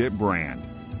flagship brand,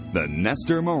 the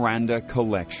Nestor Miranda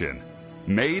Collection.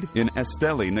 Made in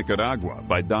Esteli, Nicaragua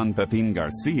by Don Pepin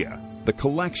Garcia, the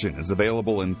collection is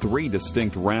available in 3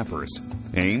 distinct wrappers,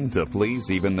 aimed to please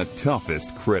even the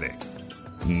toughest critic.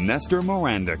 Nestor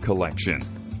Miranda Collection.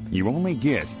 You only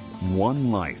get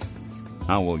one life.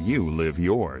 How will you live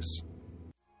yours?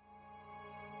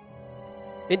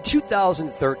 In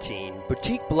 2013,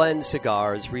 Boutique Blend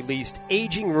Cigars released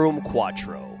Aging Room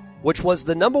Quattro, which was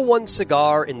the #1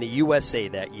 cigar in the USA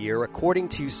that year, according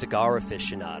to Cigar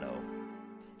Aficionado.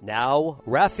 Now,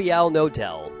 Rafael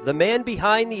Nodal, the man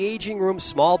behind the Aging Room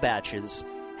small batches,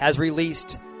 has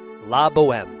released La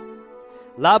Boheme.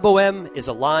 La Boheme is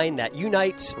a line that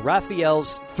unites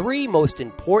Rafael's 3 most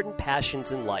important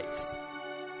passions in life: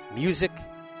 music,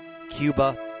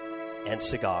 Cuba, and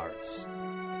cigars.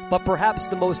 But perhaps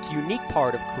the most unique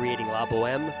part of creating La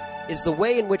Boheme is the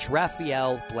way in which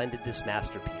Rafael blended this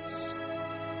masterpiece.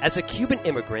 As a Cuban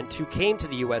immigrant who came to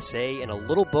the USA in a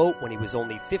little boat when he was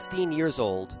only 15 years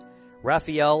old,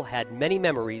 Rafael had many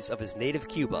memories of his native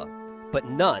Cuba, but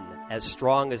none as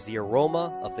strong as the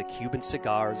aroma of the Cuban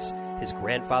cigars his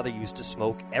grandfather used to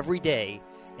smoke every day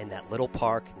in that little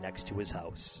park next to his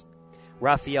house.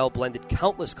 Rafael blended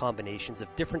countless combinations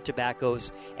of different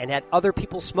tobaccos and had other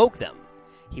people smoke them.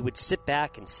 He would sit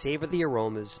back and savor the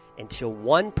aromas until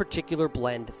one particular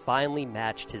blend finally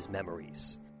matched his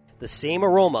memories. The same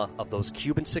aroma of those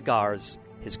Cuban cigars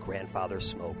his grandfather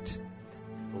smoked.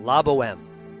 La Boheme,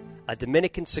 a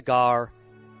Dominican cigar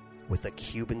with a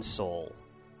Cuban soul.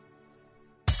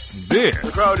 This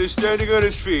The crowd is standing on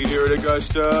its feet here at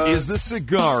Augusta. is the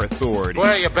Cigar Authority.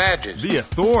 Where are your badges? The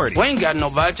authority. We ain't got no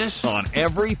badges. On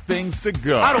everything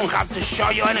cigar. I don't have to show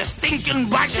you any stinking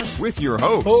badges. With your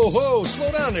host, Ho, ho,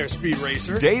 slow down there, Speed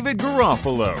Racer. David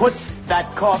Garofalo. Put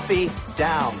that coffee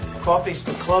down. Coffee's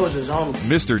for closers only.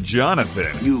 Mr.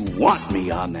 Jonathan. You want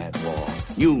me on that wall.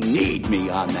 You need me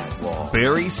on that wall.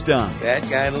 Barry Stein. That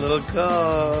kind of little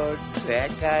code.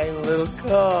 That kind of little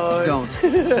code. Don't.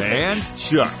 And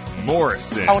Chuck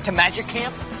Morrison. I went to magic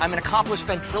camp. I'm an accomplished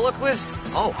ventriloquist.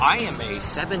 Oh, I am a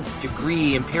 7th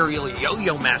degree imperial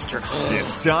yo-yo master.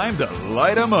 It's time to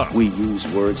light 'em up. We use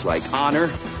words like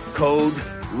honor, code,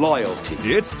 loyalty.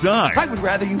 It's time. I would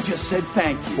rather you just said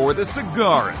thank you. For the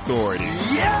Cigar Authority.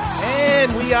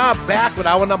 And we are back with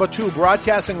hour number 2,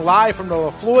 broadcasting live from the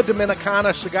La Flor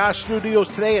Dominicana Cigar Studios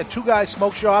today at Two Guys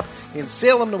Smoke Shop in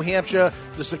Salem, New Hampshire.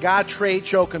 The cigar trade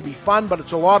show can be fun, but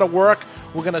it's a lot of work.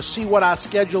 We're going to see what our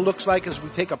schedule looks like as we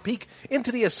take a peek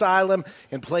into the asylum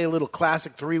and play a little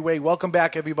classic three-way. Welcome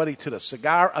back, everybody, to the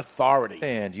Cigar Authority.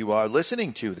 And you are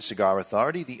listening to the Cigar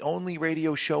Authority, the only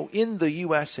radio show in the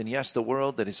U.S. and, yes, the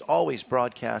world that is always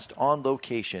broadcast on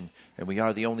location. And we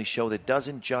are the only show that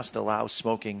doesn't just allow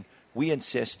smoking. We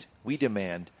insist, we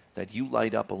demand that you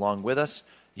light up along with us.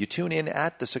 You tune in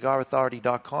at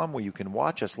thecigarauthority.com where you can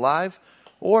watch us live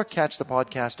or catch the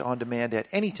podcast on demand at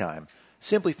any time.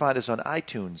 Simply find us on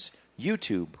iTunes,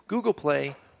 YouTube, Google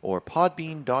Play, or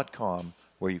Podbean.com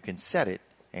where you can set it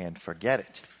and forget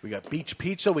it. We got beach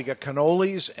pizza, we got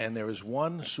cannolis, and there is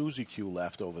one Suzy Q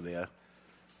left over there.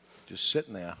 Just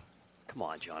sitting there. Come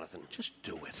on, Jonathan. Just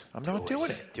do it. I'm not doing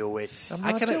it. Do it.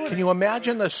 Can you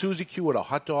imagine a Suzy Q with a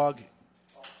hot dog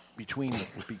between it?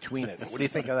 What do you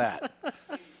think of that?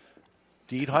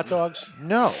 Do you eat hot dogs?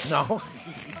 No. No?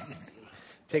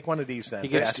 Take one of these then. He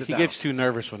gets too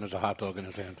nervous when there's a hot dog in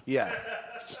his hand. Yeah.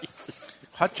 Jesus.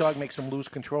 Hot dog makes him lose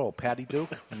control. Patty Duke,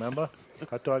 remember?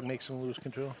 Hot dog makes him lose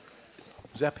control.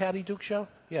 Is that Patty Duke show?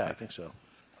 Yeah, I think so.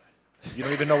 You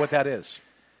don't even know what that is.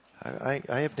 I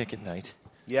have Nick at Night.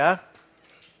 Yeah?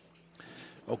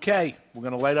 Okay, we're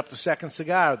going to light up the second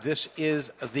cigar. This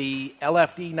is the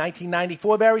LFD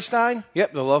 1994, Barry Stein?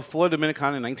 Yep, the La Flor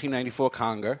Dominicana 1994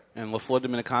 Conga. And La Flor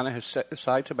Dominicana has set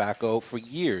aside tobacco for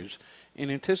years in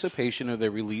anticipation of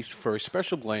their release for a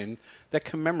special blend that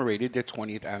commemorated their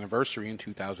 20th anniversary in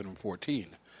 2014.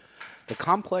 The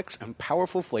complex and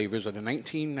powerful flavors of the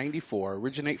 1994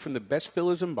 originate from the best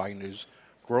fillers and binders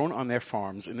grown on their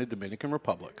farms in the Dominican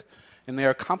Republic, and they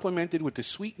are complemented with the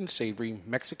sweet and savory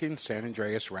Mexican San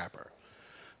Andreas wrapper.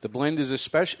 The blend is as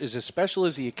special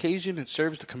as the occasion it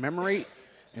serves to commemorate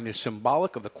and is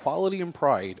symbolic of the quality and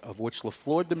pride of which La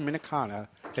Flor Dominicana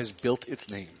has built its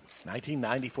name.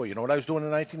 1994. You know what I was doing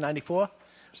in 1994?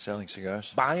 Selling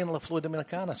cigars. Buying La Flor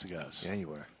Dominicana cigars. Yeah, you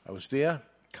were. I was there.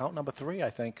 Count number 3,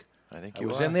 I think. I think I you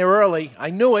was are. in there early.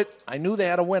 I knew it. I knew they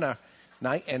had a winner.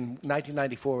 And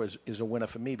 1994 is a winner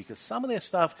for me because some of their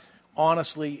stuff,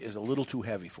 honestly, is a little too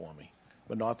heavy for me.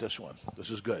 But not this one. This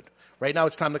is good. Right now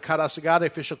it's time to cut our cigar. The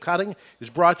official cutting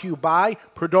is brought to you by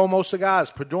Perdomo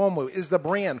Cigars. Perdomo is the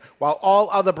brand. While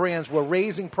all other brands were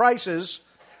raising prices,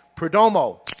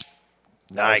 Perdomo.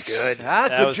 Nice. Good.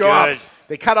 That Good was job. good.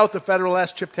 They cut out the federal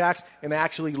S chip tax and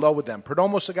actually lowered them.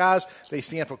 Perdomo Cigars, they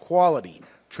stand for quality,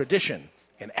 tradition,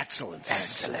 and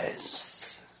excellence.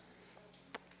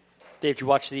 Dave, did you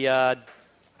watch the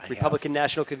Republican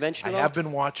National Convention at all? I have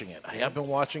been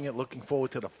watching it. Looking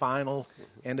forward to the final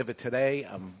end of it today.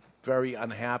 I'm very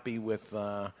unhappy with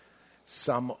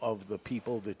some of the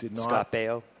people that did not. Scott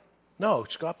Baio? No,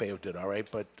 Scott Baio did all right,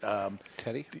 but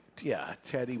Teddy?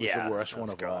 Teddy was the worst one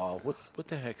of all. What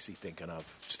the heck's he thinking of?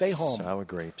 Stay home. Sour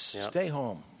grapes. Yep. Stay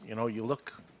home. You know, you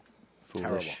look Foolish.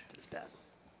 terrible. It's bad.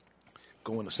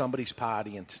 Going to somebody's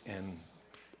party and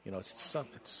you know,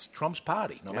 it's Trump's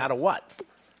party, no matter what.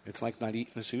 It's like not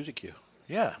eating a Suzy Q.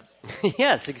 Yeah.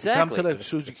 Yes, exactly. Come to the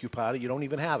Suzy Q party, you don't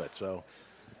even have it. So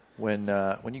When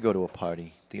you go to a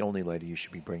party, the only lighter you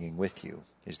should be bringing with you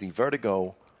is the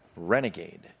Vertigo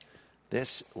Renegade.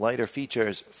 This lighter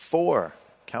features 4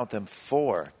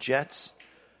 jets.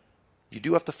 You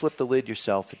do have to flip the lid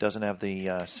yourself. It doesn't have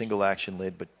the single action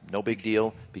lid, but no big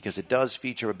deal because it does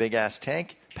feature a big-ass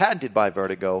tank, patented by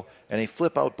Vertigo, and a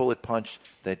flip-out bullet punch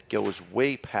that goes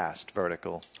way past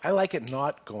vertical. I like it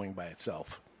not going by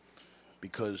itself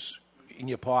because in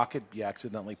your pocket you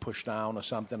accidentally push down or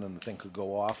something and the thing could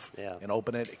go off and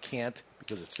open it. It can't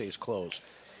because it stays closed.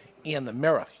 And the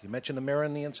mirror. You mentioned the mirror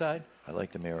on the inside? I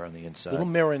like the mirror on the inside. Little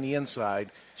mirror on the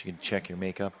inside. So you can check your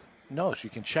makeup? No, so you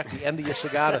can check the end of your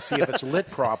cigar to see if it's lit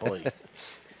properly.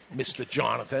 Mr.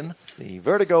 Jonathan. It's the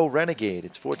Vertigo Renegade.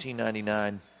 It's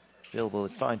 $14.99. Available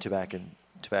at fine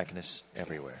tobacconists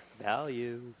everywhere.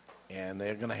 Value. And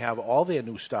they're going to have all their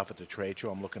new stuff at the trade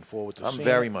show. I'm looking forward to I'm seeing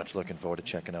very it. much looking forward to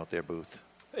checking out their booth.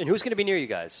 And who's going to be near you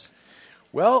guys?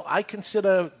 Well, I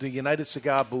consider the United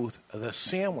Cigar booth the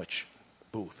sandwich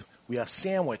booth. We are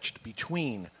sandwiched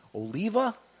between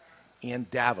Oliva and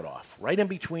Davidoff. Right in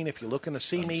between, if you're looking to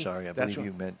see me. I'm sorry, I believe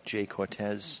you meant Jay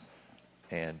Cortez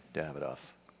and Davidoff.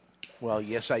 Well,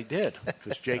 yes, I did,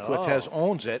 because Jay Cortez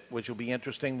owns it, which will be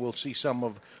interesting. We'll see some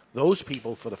of those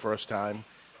people for the first time,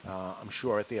 I'm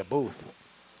sure, at their booth.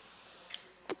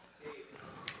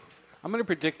 I'm going to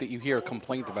predict that you hear a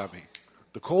complaint about me.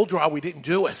 The cold draw, we didn't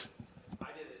do it. I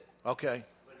did it. Okay.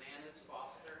 Bananas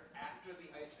Foster after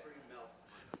the ice cream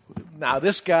melts. Now,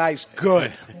 this guy's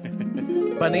good.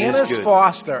 Bananas good.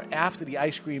 Foster after the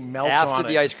ice cream melts on it. After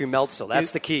the ice cream melts, so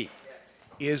that's the key.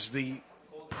 Is the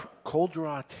cold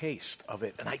draw taste of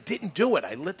it. And I didn't do it.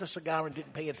 I lit the cigar and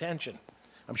didn't pay attention.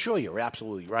 I'm sure you're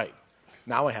absolutely right.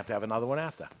 Now I have to have another one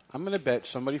after. I'm going to bet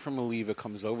somebody from Oliva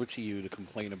comes over to you to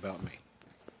complain about me.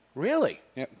 Really?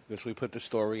 Yep, because we put the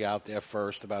story out there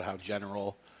first about how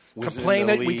General was Complain in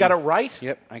the that we lead. got it right?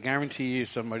 Yep, I guarantee you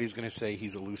somebody's going to say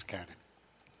he's a loose cannon.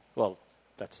 Well,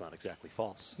 that's not exactly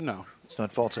false. No. It's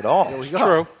not false at all. There we go.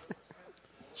 True.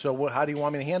 So how do you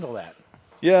want me to handle that?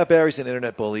 Yeah, Barry's an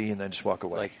internet bully, and then just walk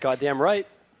away. Like, goddamn right.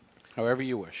 However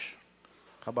you wish.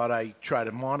 How about I try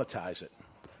to monetize it?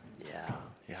 Yeah.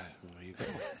 Yeah, there you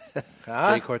go.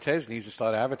 Huh? Jay Cortez needs to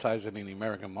start advertising in the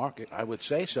American market. I would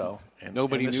say so.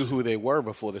 Nobody and knew who they were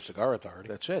before the Cigar Authority.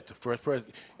 That's it. The first person,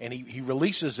 and he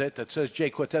releases it that says Jay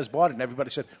Cortez bought it, and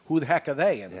everybody said, "Who the heck are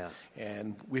they?"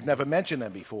 And we've never mentioned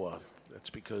them before.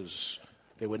 That's because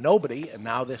they were nobody, and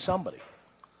now they're somebody.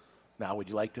 Now, would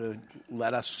you like to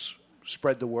let us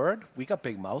spread the word? We got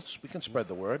big mouths. We can spread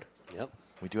the word. Yep.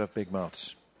 We do have big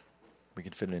mouths. We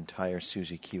could fit an entire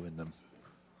Susie Q in them.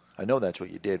 I know that's what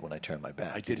you did when I turned my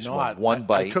back. I You did just not. went one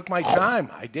bite. I took my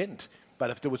time. I didn't. But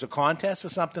if there was a contest or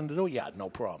something to do, yeah, no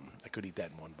problem. I could eat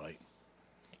that in one bite.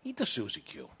 Eat the Susie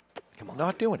Q. Come on.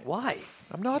 Not doing it. Why?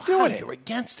 I'm not doing it. You're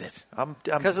against it. I'm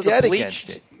Because of the dead bleached- against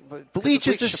it. but- Bleach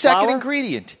is the bleached second flour?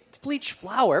 ingredient. It's bleached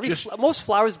flour. Most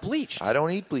flour is bleached. I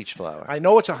don't eat bleach flour. I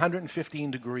know it's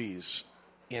 115 degrees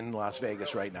in Las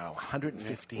Vegas right now.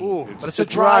 115. Ooh. But it's a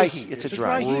dry heat. It's a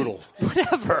dry heat. Brutal.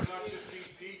 Whatever.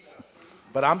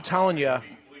 But I'm telling you,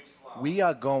 we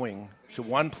are going to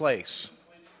one place.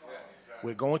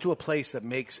 We're going to a place that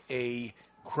makes a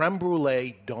creme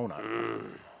brulee donut.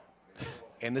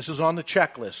 And this is on the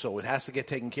checklist, so it has to get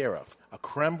taken care of. A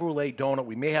creme brulee donut.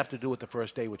 We may have to do it the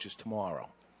first day, which is tomorrow.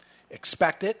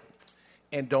 Expect it,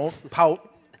 and don't pout.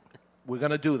 We're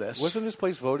going to do this. Wasn't this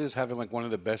place voted as having like one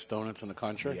of the best donuts in the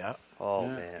country? Yeah. Oh,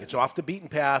 man. It's off the beaten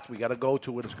path. We got to go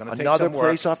to it. It's going to take Another some work.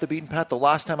 place off the beaten path. The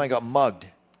last time I got mugged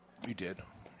You did.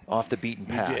 off the beaten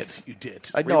path. You did.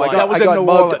 I know. That was I in got New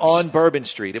mugged Orleans. on Bourbon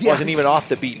Street. It Yeah. wasn't even off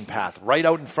the beaten path. Right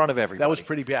out in front of everybody. That was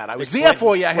pretty bad. I was Explain. there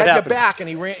for you. I What had your happened? back, and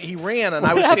he ran, and I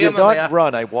What was I standing did not there.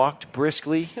 run. I walked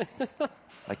briskly.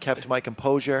 I kept my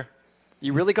composure.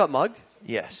 You really got mugged?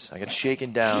 Yes, I got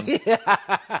shaken down. He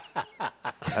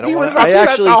I don't was want. I upset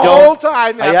actually the don't. whole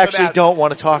time I after actually that. don't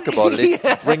want to talk about it.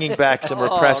 It's bringing back some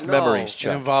repressed no. memories, It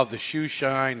Chuck. involved the shoe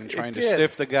shine and trying to did.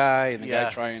 stiff the guy and the Yeah. guy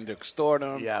trying to extort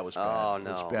him. Yeah, it was bad. Oh, It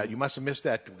no. was bad. You must have missed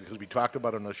that because we talked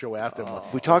about it on the show after.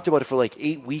 We talked about it for like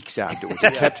 8 weeks afterwards.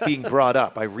 It kept being brought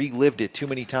up. I relived it too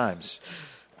many times.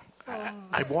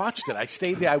 I watched it. I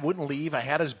stayed there. I wouldn't leave. I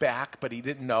had his back, but he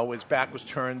didn't know. His back was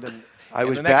turned, and I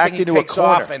was the next backed thing he into a takes corner.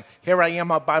 off, and here I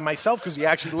am up by myself because he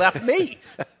actually left me.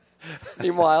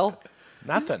 Meanwhile,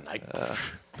 Nothing.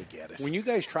 Forget it. When you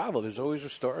guys travel, there's always a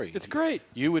story. it's great.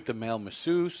 You with the male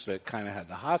masseuse that kind of had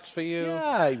the hots for you.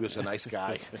 Yeah, he was a nice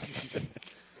guy.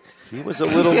 He was a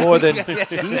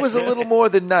little more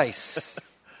than nice.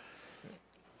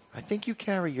 I think you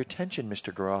carry your tension,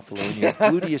 Mr. Garofalo, in your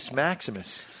gluteus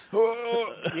maximus.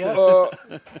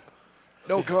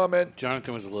 No comment.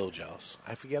 Jonathan was a little jealous.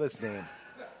 I forget his name.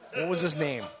 What was his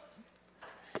name?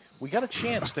 We got a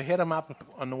chance to hit him up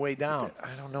on the way down. I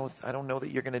don't know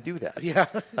that you're going to do that. Yeah.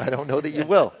 I don't know that you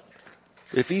will.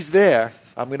 If he's there,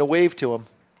 I'm going to wave to him.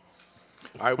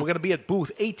 All right, we're going to be at booth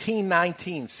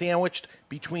 1819, sandwiched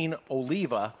between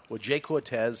Oliva, or Jay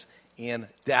Cortez, and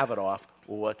Davidoff,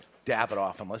 or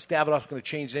Davidoff, unless Davidoff's going to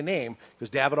change their name, because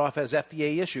Davidoff has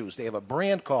FDA issues. They have a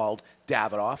brand called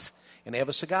Davidoff, and they have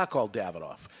a cigar called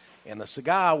Davidoff. And the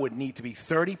cigar would need to be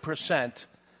 30%,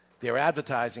 they're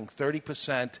advertising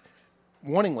 30%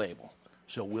 warning label.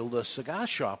 So will the cigar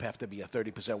shop have to be a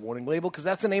 30% warning label? Because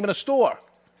that's the name of the store.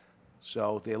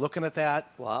 So they're looking at that.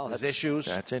 Wow, There's that's- issues.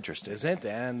 That's interesting.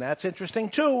 And that's interesting,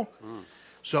 too.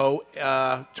 So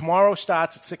tomorrow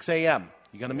starts at 6 a.m.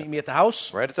 You going to meet me at the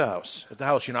house? Right at the house. At the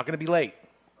house. You're not going to be late.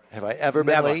 Have I ever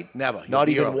been late? Never. Not You'll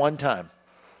be even early. one time.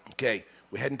 Okay.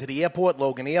 We're heading to the airport,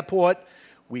 Logan Airport.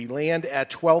 We land at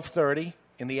 12:30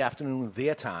 in the afternoon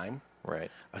their time.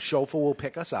 Right. A chauffeur will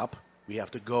pick us up. We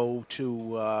have to go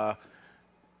to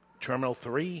Terminal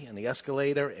 3 in the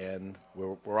escalator, and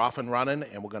we're off and running,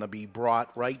 and we're going to be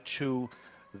brought right to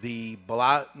the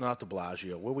not the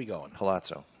Bellagio. Where are we going?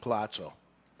 Palazzo,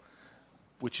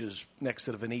 which is next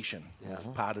to the Venetian. Yeah.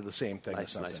 Part of the same thing Nice, or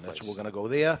something. nice That's place. we're going to go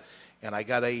there. And I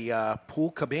got a pool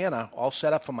cabana all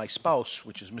set up for my spouse,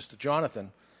 which is Mr.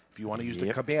 Jonathan. If you want to use the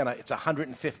Yep. cabana, it's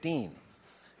 $115.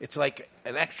 It's like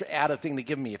an extra added thing to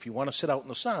give me. If you want to sit out in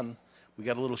the sun, we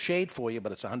got a little shade for you,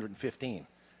 but it's $115.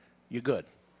 You're good.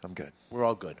 I'm good. We're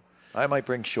all good. I might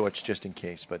bring shorts just in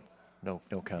case, but no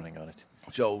counting on it.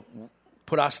 So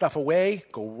put our stuff away,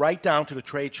 go right down to the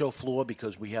trade show floor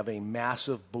because we have a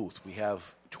massive booth. We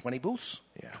have 20 booths,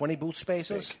 20 booth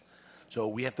spaces. Big. So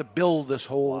we have to build this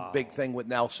whole big thing with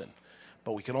Nelson.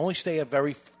 But we can only stay a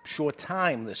very short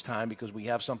time this time because we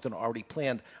have something already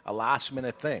planned, a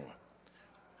last-minute thing.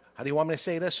 How do you want me to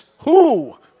say this?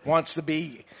 Who wants to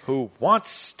be a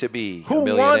millionaire?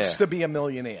 Who wants to be a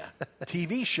millionaire?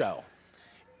 TV show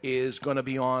is going to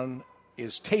be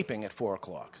is taping at 4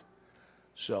 o'clock.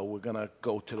 So we're going to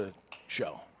go to the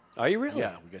show. Are you really?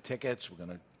 Yeah, we got tickets. We're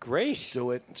going to Great.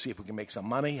 do it and see if we can make some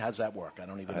money. How's that work? I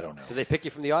don't know. Do they pick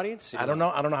you from the audience? I don't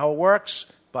know. I don't know how it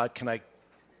works, but can I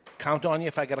count on you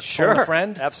if I got Sure. phone a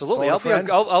friend? Absolutely. Phone a friend?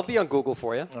 I'll be on Google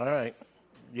for you. All right.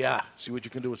 Yeah. See what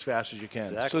you can do as fast as you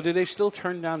can. So do they still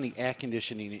turn down the air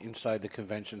conditioning inside the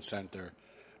convention center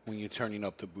when you're turning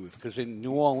up the booth? Because in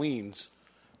New Orleans,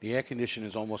 the air conditioner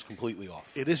is almost completely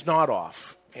off. It is not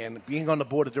off. And being on the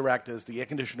board of directors, the air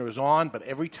conditioner is on, but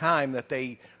every time that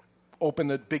they open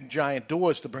the big giant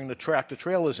doors to bring the tractor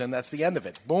trailers in, that's the end of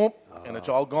it. Boom, and it's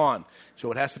all gone.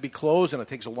 So it has to be closed, and it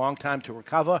takes a long time to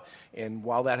recover. And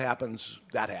while that happens,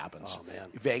 Oh, man.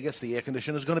 Vegas, the air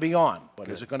conditioner is going to be on. But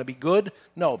is it going to be good?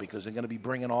 No, because they're going to be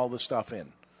bringing all this stuff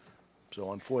in.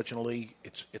 So unfortunately,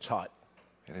 it's hot.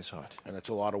 It is hot. And it's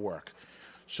a lot of work.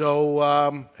 So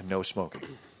and no smoking.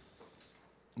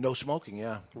 No smoking,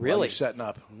 yeah. Really? While you're setting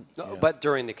up. No, Yeah. But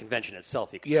during the convention itself,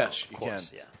 you can Yes, smoke, you of course.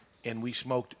 can. Yeah. And we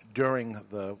smoked during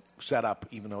the setup,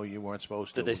 even though you weren't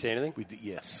supposed to. Did they say anything? We did,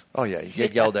 yes. Oh, yeah. You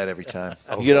get yelled at every time.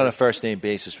 You get on a first-name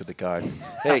basis with the guard.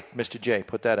 Hey, Mr. J,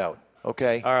 put that out.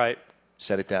 Okay. All right.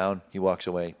 Set it down. He walks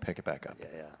away. Pick it back up.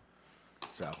 Yeah.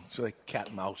 So it's like cat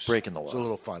and mouse. Breaking the law. It's a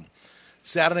little fun.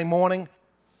 Saturday morning,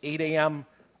 8 a.m.,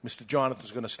 Mr.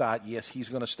 Jonathan's going to start. Yes, he's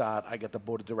going to start. I got the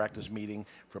board of directors meeting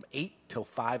from 8 till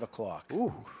 5 o'clock.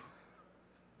 Ooh.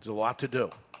 There's a lot to do.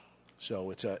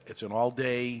 So it's an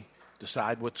all-day,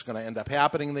 decide what's going to end up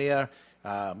happening there,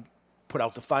 put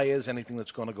out the fires, anything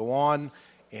that's going to go on,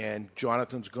 and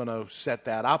Jonathan's going to set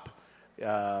that up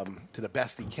to the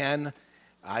best he can.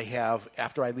 I have,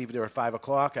 after I leave there at 5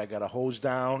 o'clock, I got a hose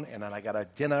down, and then I got a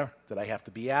dinner that I have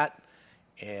to be at,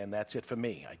 and that's it for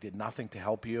me. I did nothing to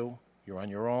help you. You're on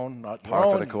your own. Not your Par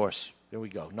for own. the course. There we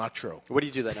go. Not true. What do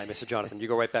you do that night, Mr. Jonathan? You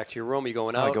go right back to your room? Are you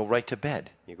going out? I go right to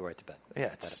bed. You go right to bed.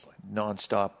 Yeah, it's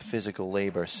nonstop physical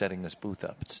labor setting this booth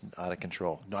up. It's out of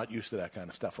control. Not used to that kind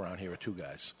of stuff around here with two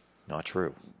guys. Not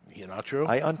true. You're not true?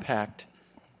 I unpacked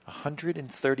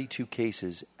 132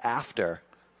 cases after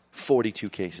 42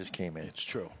 cases came in. It's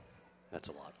true. That's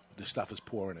a lot. The stuff is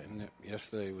pouring in.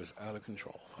 Yesterday was out of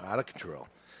control. Out of control.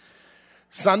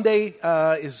 Sunday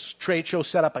is trade show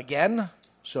set up again.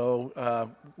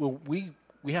 So we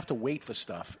have to wait for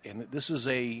stuff. And this is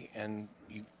I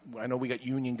know we got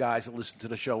union guys that listen to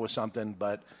the show or something,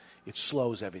 but it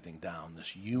slows everything down.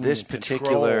 This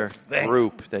particular thing.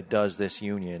 group that does this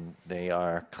union, they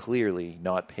are clearly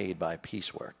not paid by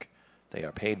piecework. They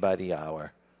are paid by the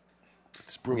hour.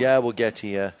 It's brutal. Yeah, we'll get to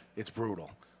you. It's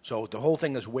brutal. So the whole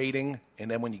thing is waiting, and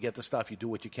then when you get the stuff, you do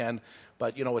what you can.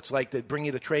 But, it's like they bring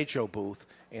you to the trade show booth,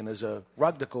 and there's a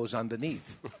rug that goes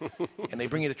underneath. And they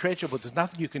bring you to the trade show booth. There's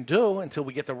nothing you can do until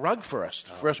we get the rug first.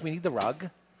 First, we need the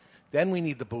rug. Then we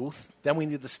need the booth. Then we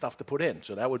need the stuff to put in.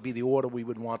 So that would be the order we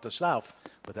would want the stuff.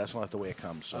 But that's not the way it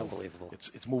comes. So Unbelievable.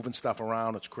 It's moving stuff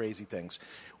around. It's crazy things.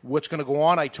 What's going to go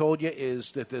on, I told you,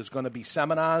 is that there's going to be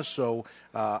seminars. So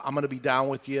I'm going to be down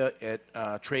with you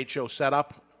at trade show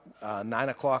setup. 9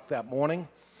 o'clock that morning,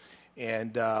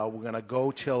 and we're going to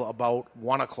go till about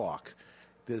 1 o'clock.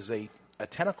 There's a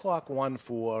 10 o'clock one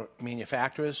for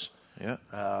manufacturers. Yeah.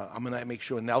 I'm going to make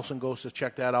sure Nelson goes to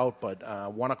check that out,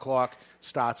 but 1 o'clock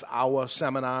starts our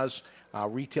seminars,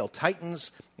 Retail Titans,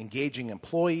 Engaging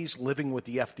Employees, Living with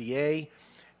the FDA,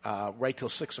 right till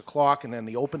 6 o'clock, and then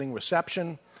the opening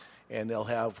reception. and they'll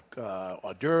have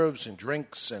hors d'oeuvres and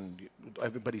drinks, and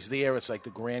everybody's there. It's like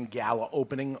the grand gala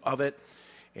opening of it.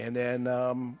 And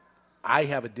then I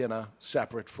have a dinner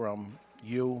separate from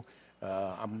you.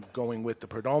 I'm going with the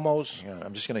Perdomos. Yeah,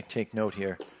 I'm just going to take note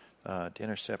here.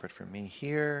 Dinner separate from me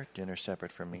here. Dinner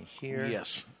separate from me here.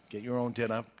 Yes. Get your own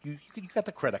dinner. You got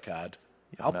the credit card.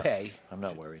 I'll pay. I'm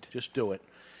not worried. Just do it.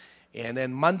 And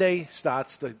then Monday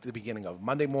starts the beginning of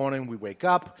Monday morning. We wake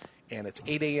up, and it's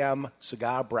 8 a.m.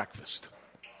 cigar breakfast.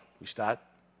 We start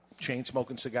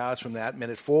chain-smoking cigars from that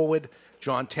minute forward.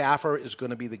 John Taffer is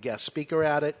going to be the guest speaker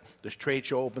at it. This trade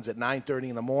show opens at 9:30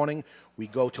 in the morning. We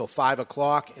go till 5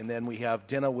 o'clock, and then we have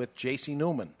dinner with J.C.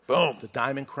 Newman. Boom. The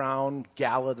Diamond Crown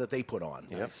gala that they put on.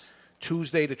 Yep.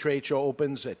 Tuesday, the trade show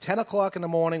opens at 10 o'clock in the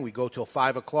morning. We go till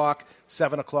 5 o'clock.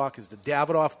 7 o'clock is the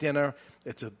Davidoff dinner.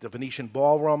 It's the Venetian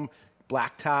Ballroom,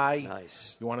 black tie.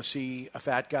 Nice. You want to see a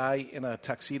fat guy in a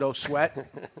tuxedo sweat?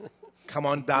 Come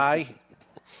on by.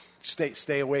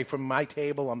 Stay away from my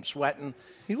table. I'm sweating.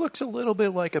 He looks a little bit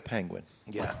like a penguin.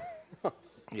 Yeah.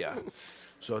 Yeah.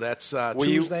 So that's Will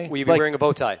Tuesday. Will you be wearing a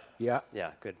bow tie? Yeah.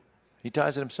 Yeah, good. He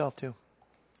ties it himself, too.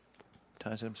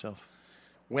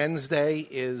 Wednesday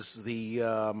is the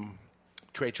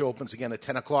trade show opens again at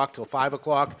 10 o'clock till 5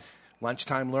 o'clock.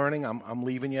 Lunchtime learning. I'm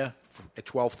leaving you at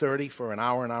 12:30 for an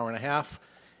hour and a half.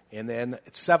 And then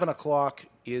at 7 o'clock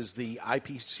is the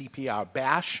IPCPR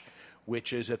Bash,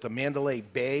 which is at the Mandalay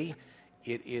Bay.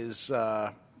 It is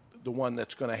the one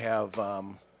that's going to have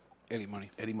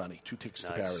Eddie Money. 2 tickets to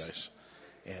Nice. Paradise.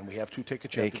 And we have 2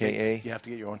 tickets. AKA? You have to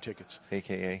get your own tickets.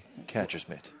 A.K.A. Catcher's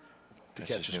Mitt. To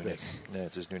That's catch his a new spit. nickname.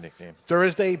 That's his new nickname.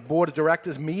 Thursday, Board of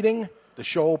Directors meeting. The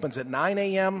show opens at 9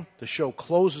 a.m. The show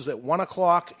closes at 1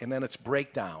 o'clock, and then it's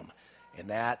breakdown. And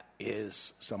that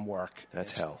is some work.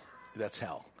 That's hell. That's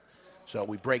hell. So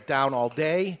we break down all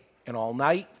day and all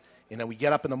night, and then we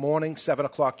get up in the morning, 7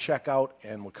 o'clock checkout,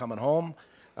 and we're coming home.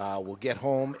 We'll get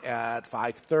home at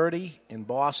 5:30 in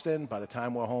Boston. By the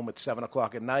time we're home, it's 7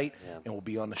 o'clock at night, and we'll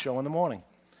be on the show in the morning.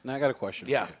 Now, I got a question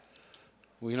Yeah. for you.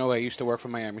 Well, you know, I used to work for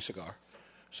Miami Cigar.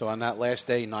 So on that last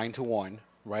day, 9 to 1,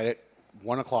 right at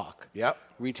 1 o'clock,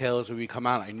 retailers will be come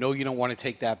out. I know you don't want to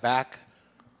take that back.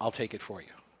 I'll take it for you.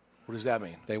 What does that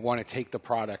mean? They want to take the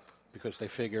product because they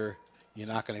figure you're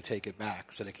not going to take it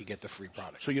back so they can get the free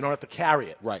product. So you don't have to carry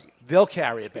it. Right. They'll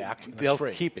carry it back. And They'll it's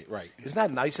free. keep it, right. Isn't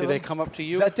that nice of Did them? they come up to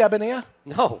you? Is that debonair?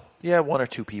 No. Yeah, 1 or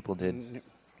 2 people did.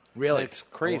 Really? It's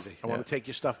crazy. I want to take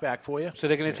your stuff back for you. So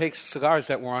they're going to take cigars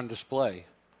that were on display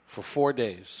for 4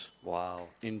 days. Wow.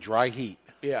 In dry heat.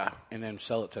 Yeah. And then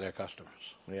sell it to their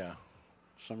customers. Yeah.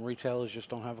 Some retailers just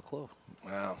don't have a clue.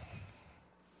 Wow.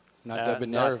 Not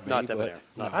debonair of me, not but-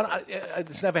 debonair.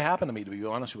 It's never happened to me, to be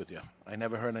honest with you. I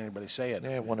never heard anybody say it.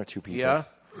 Yeah, 1 or 2 people. Yeah?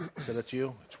 So that's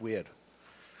you? It's weird.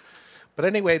 But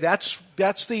anyway, that's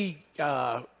the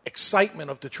excitement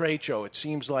of the trade show. It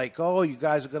seems like, oh, you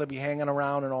guys are going to be hanging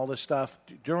around and all this stuff.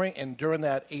 During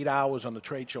that 8 hours on the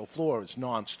trade show floor, it's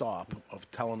nonstop of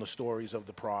telling the stories of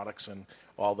the products and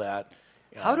all that.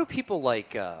 How do people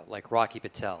like Rocky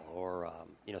Patel or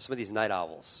some of these night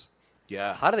owls?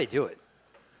 Yeah. How do they do it?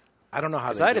 I don't know how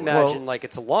Because they I'd do it. imagine like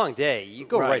it's a long day. You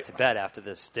go Right. right to bed after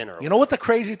this dinner. You know what the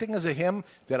crazy thing is of him?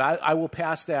 That I will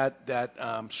pass that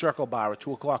Circle Bar at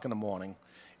 2 o'clock in the morning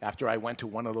after I went to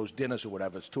one of those dinners or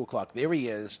whatever. It's 2 o'clock. There he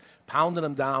is, pounding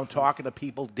them down, talking to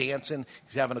people, dancing.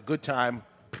 He's having a good time.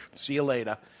 See you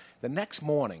later. The next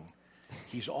morning,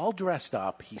 he's all dressed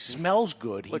up. He smells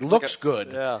good. He looks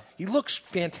good. Yeah. He looks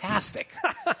fantastic.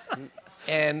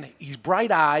 And he's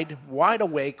bright-eyed, wide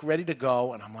awake, ready to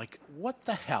go. And I'm like, what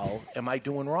the hell am I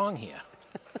doing wrong here?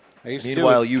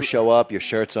 Meanwhile, you show up, your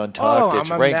shirt's untucked,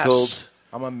 it's I'm a wrinkled. mess.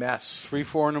 I'm a mess. 3,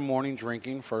 4 in the morning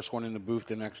drinking, first one in the booth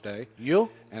the next day. You?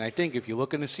 And I think if you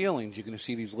look in the ceilings, you're going to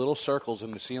see these little circles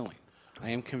in the ceiling. I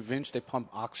am convinced they pump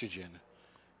oxygen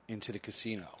into the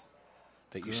casino.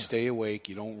 That you stay awake,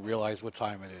 you don't realize what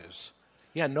time it is.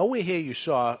 Yeah, nowhere here you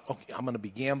saw, okay, I'm going to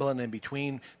be gambling in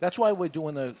between. That's why we're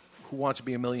doing the Who Wants to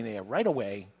Be a Millionaire right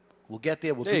away. We'll get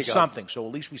there. We'll There do you go. something. So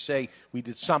at least we say we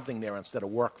did something there instead of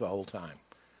work the whole time.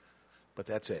 But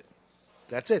that's it.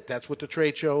 That's it. That's what the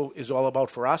trade show is all about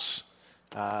for us.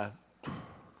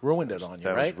 Ruined it on you,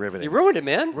 That was right? riveting. You ruined it,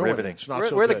 man. Ruined it. It's not we're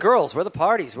so we're the good. girls. We're the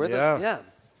parties. We're Yeah.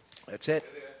 That's it.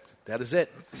 That is it.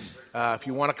 If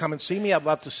you want to come and see me, I'd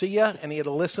love to see you. Any of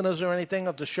the listeners or anything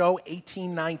of the show,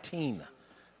 1819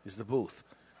 is the booth.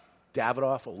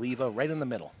 Davidoff, Oliva, right in the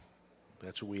middle.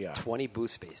 That's who we are. 20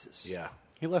 booth spaces. Yeah.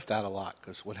 He left out a lot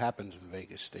because what happens in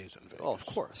Vegas stays in Vegas. Oh, of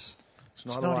course. It's a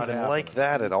not lot even happening. like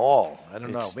that at all. I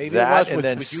don't know. It's Maybe that it was and with,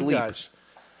 then with sleep. you guys.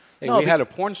 Hey, we had a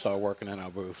porn star working in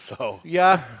our booth, so.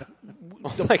 Yeah.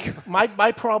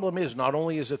 My problem is not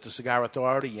only is it the Cigar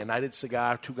Authority, United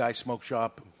Cigar, Two Guys Smoke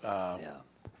Shop, board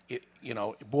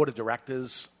of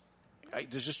directors.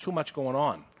 There's just too much going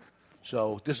on.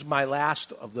 So this is my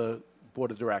last of the board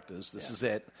of directors. This is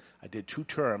it. I did 2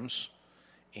 terms,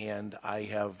 and I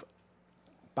have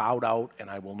bowed out, and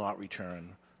I will not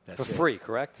return. That's For free,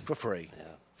 correct? For free. Yeah.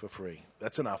 For free.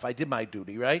 That's enough. I did my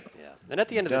duty, right? Yeah. And at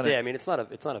the end of the day, I mean, it's not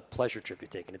a pleasure trip you're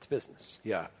taking. It's business.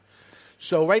 Yeah.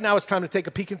 So right now it's time to take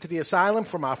a peek into the asylum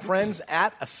from our friends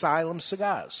at Asylum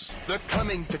Cigars. They're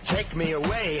coming to take me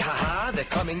away, ha-ha. They're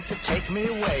coming to take me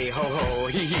away, ho-ho,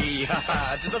 hee-hee,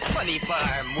 ha-ha. To the funny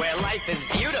farm where life is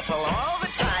beautiful all the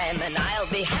time. And I'll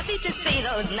be happy to see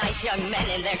those nice young men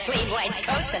in their clean white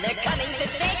coats. And they're coming to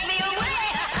take me away,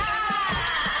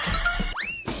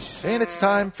 And it's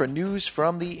time for news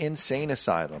from the insane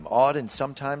asylum. Odd and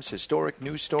sometimes historic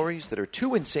news stories that are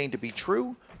too insane to be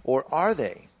true, or are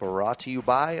they? Brought to you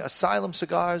by Asylum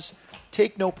Cigars.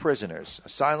 Take no prisoners.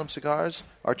 Asylum Cigars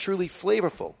are truly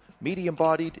flavorful,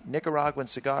 medium-bodied Nicaraguan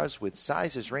cigars with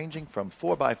sizes ranging from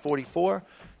 4x44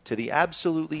 to the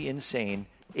absolutely insane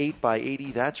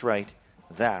 8x80. That's right,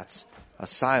 that's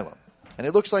Asylum. And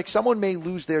it looks like someone may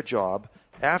lose their job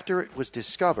after it was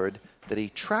discovered that a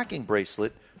tracking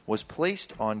bracelet was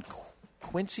placed on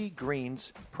Quincy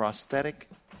Green's prosthetic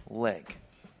leg.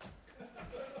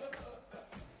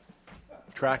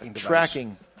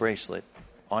 Tracking bracelet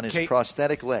on his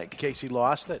prosthetic leg. In case he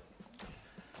lost it?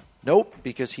 Nope,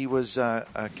 because he was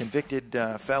a convicted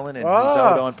felon and he's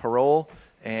out on parole.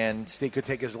 And they could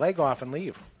take his leg off and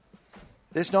leave.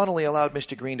 This not only allowed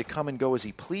Mr. Green to come and go as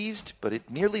he pleased, but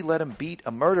it nearly let him beat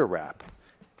a murder rap.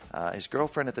 His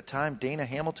girlfriend at the time, Dana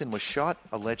Hamilton, was shot,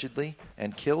 allegedly,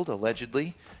 and killed,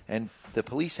 allegedly, and the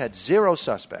police had 0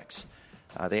 suspects.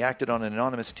 They acted on an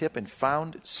anonymous tip and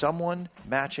found someone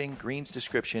matching Green's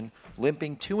description,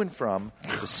 limping to and from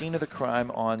the scene of the crime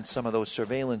on some of those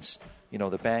surveillance. You know,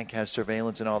 the bank has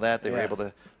surveillance and all that. They were able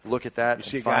to look at that. You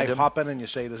see a guy hopping and you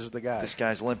say, this is the guy. This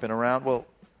guy's limping around. Well,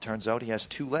 turns out he has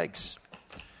 2 legs.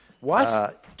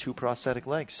 What? 2 prosthetic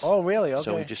legs. Oh, really? Okay.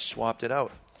 So he just swapped it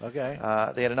out. Okay.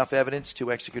 They had enough evidence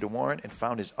to execute a warrant and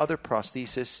found his other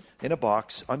prosthesis in a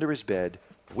box under his bed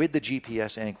with the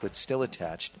GPS anklets still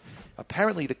attached.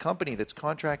 Apparently, the company that's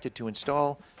contracted to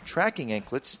install tracking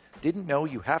anklets didn't know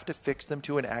you have to fix them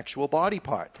to an actual body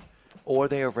part, or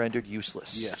they are rendered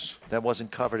useless. Yes. That wasn't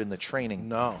covered in the training.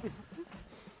 No.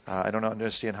 I don't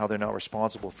understand how they're not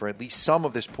responsible for at least some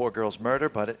of this poor girl's murder,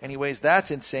 but anyways,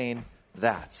 that's insane.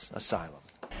 That's Asylum.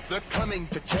 They're coming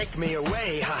to take me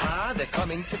away, ha-ha. They're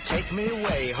coming to take me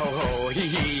away, ho-ho,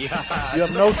 hee-hee, ha-ha. You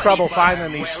have no trouble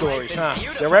finding these stories, huh?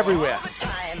 They're everywhere.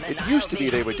 It used to be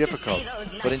they were difficult,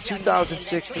 but in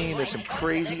 2016, there's some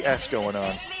crazy S going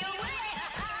on.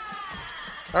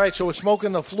 All right, so we're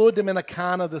smoking the Flor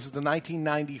Dominicana. This is the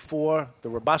 1994, the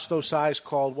Robusto size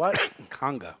called what?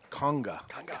 Conga. Conga.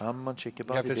 Come on, shake your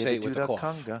You have body, to say baby, it do with the that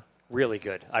cough. conga. Really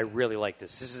good. I really like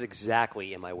this. This is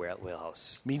exactly in my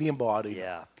wheelhouse. Medium body.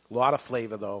 Yeah. A lot of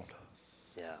flavor, though.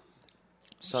 Yeah.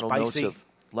 Subtle Spicy. notes of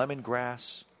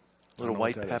lemongrass, little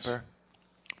white that pepper.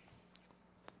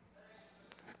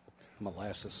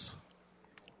 Molasses.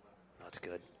 That's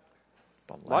good.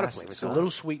 A lot of flavor. A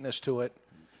little sweetness to it.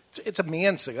 It's a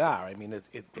man cigar. I mean,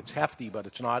 it's hefty, but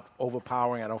it's not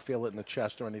overpowering. I don't feel it in the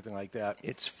chest or anything like that.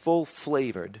 It's full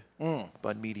flavored,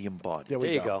 but medium body. There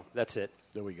you go. That's it.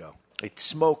 There we go. It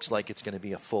smokes like it's going to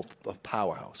be a full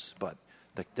powerhouse, but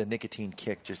the nicotine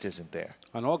kick just isn't there.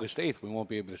 On August 8th, we won't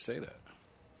be able to say that.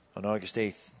 On August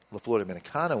 8th, La Flor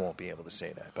Dominicana won't be able to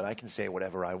say that, but I can say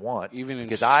whatever I want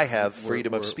because I have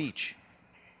freedom of speech.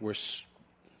 We're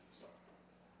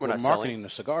not marketing the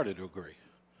cigar to a degree.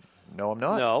 No, I'm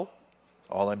not. No.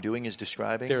 All I'm doing is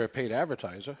describing. They're a paid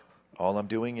advertiser. All I'm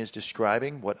doing is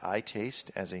describing what I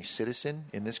taste as a citizen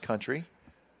in this country.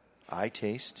 I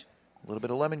taste a little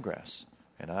bit of lemongrass,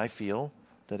 and I feel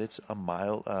that it's a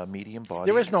mild, medium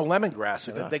body. There is no lemongrass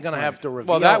in it. They're going to have to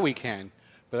reveal. Well, that we can.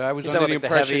 But I was Is under that the like the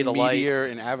heavy, impression the media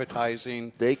and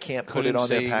advertising they can't put couldn't it on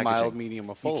their say packaging. mild, medium,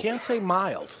 or full. You can't say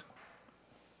mild.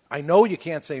 I know you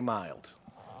can't say mild.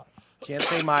 Can't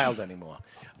say mild anymore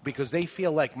because they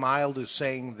feel like mild is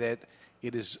saying that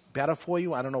it is better for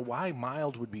you. I don't know why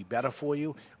mild would be better for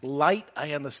you. Light,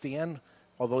 I understand,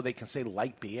 although they can say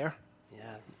light beer.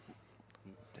 Yeah.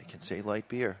 They can say light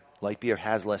beer. Light beer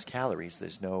has less calories.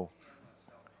 There's no...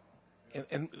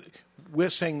 And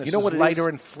we're saying this You know is what it lighter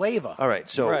is? in flavor. All right,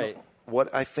 so Right.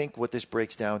 what I think what this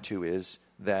breaks down to is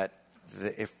that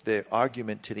if the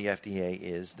argument to the FDA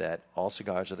is that all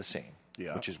cigars are the same,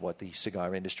 Yeah. which is what the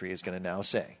cigar industry is going to now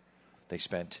say. They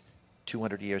spent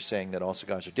 200 years saying that all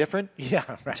cigars are different. Yeah,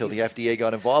 right. Until the FDA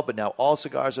got involved, but now all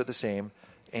cigars are the same,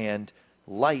 and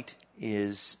light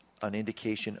is an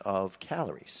indication of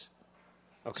calories.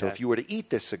 Okay. So if you were to eat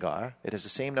this cigar, it has the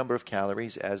same number of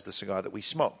calories as the cigar that we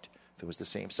smoked. If it was the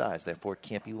same size, therefore it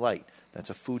can't be light. That's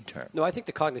a food term. No, I think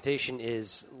the connotation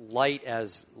is light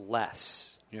as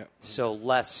less. Yeah. So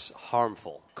less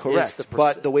harmful. Correct.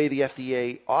 But the way the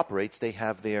FDA operates, they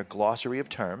have their glossary of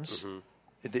terms,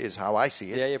 is how I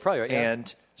see it. Yeah, you're probably right. Yeah.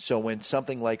 And so when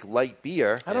something like light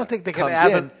beer I don't think they can comes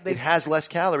have in, it has less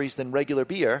calories than regular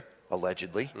beer,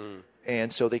 allegedly. Mm.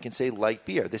 And so they can say light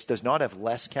beer. This does not have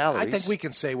less calories. I think we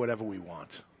can say whatever we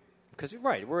want. Because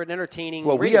we're an entertaining.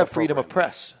 Well, we radio have freedom program. of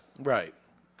press. Right.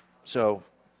 So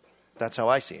that's how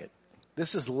I see it.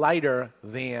 This is lighter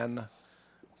than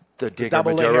the the Digger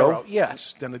double Maduro? Maduro.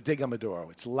 Yes, than the Digger Maduro.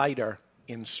 It's lighter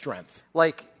in strength.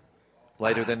 Like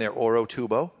lighter than their Oro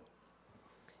Tubo.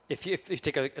 If you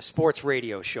take a sports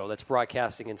radio show that's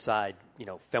broadcasting inside,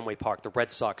 Fenway Park, the Red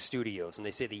Sox studios, and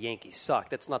they say the Yankees suck,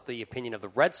 that's not the opinion of the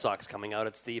Red Sox coming out.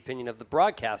 It's the opinion of the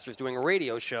broadcasters doing a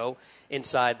radio show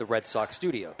inside the Red Sox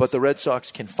studios. But the Red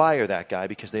Sox can fire that guy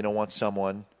because they don't want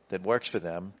someone that works for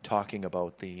them talking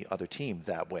about the other team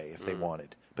that way if they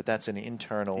wanted. But that's an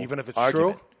internal Even if it's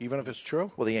argument. true? Even if it's true?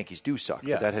 Well, the Yankees do suck,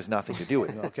 Yeah. but that has nothing to do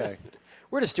with it. Okay.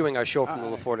 We're just doing our show from the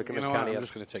LaFlorida County. I'm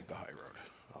just going to take the high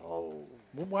road. Oh.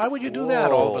 Well, why would you do that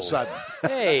all of a sudden?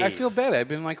 Hey. I feel bad. I've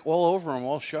been like all over them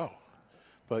all show.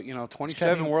 But,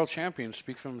 27 world champions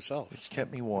speak for themselves. It's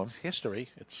kept me warm. It's history.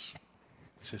 It's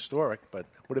historic. But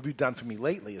what have you done for me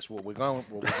lately is what we're going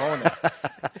at.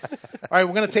 All right,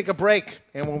 we're going to take a break.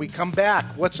 And when we come back,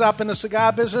 what's up in the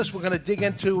cigar business? We're going to dig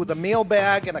into the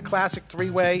mailbag and a classic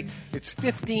three-way. It's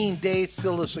 15 days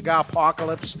till the cigar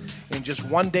apocalypse and just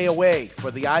 1 day away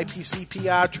for the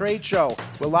IPCPR trade show.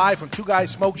 We're live from Two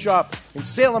Guys Smoke Shop in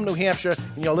Salem, New Hampshire,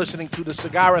 and you're listening to the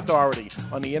Cigar Authority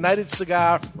on the United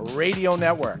Cigar Radio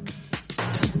Network.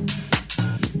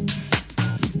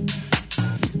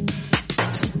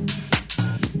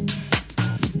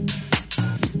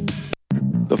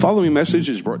 The following message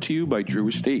is brought to you by Drew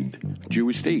Estate. Drew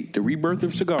Estate, the rebirth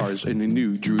of cigars in the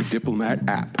new Drew Diplomat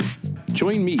app.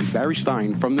 Join me, Barry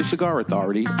Stein, from the Cigar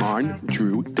Authority on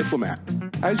Drew Diplomat.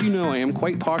 As you know, I am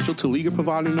quite partial to Liga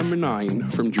Privada number 9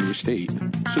 from Drew Estate.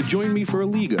 So join me for a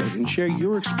Liga and share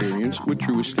your experience with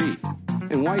Drew Estate.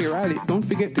 And while you're at it, don't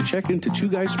forget to check into Two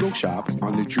Guys Smoke Shop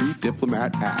on the Drew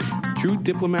Diplomat app. Drew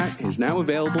Diplomat is now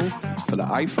available for the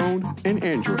iPhone and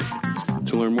Android.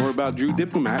 To learn more about Drew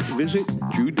Diplomat, visit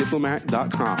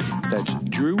drewdiplomat.com. That's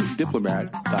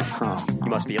drewdiplomat.com. You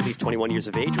must be at least 21 years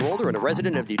of age or older and a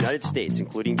resident of the United States,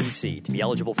 including D.C. To be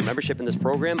eligible for membership in this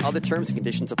program, other terms and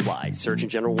conditions apply. Surgeon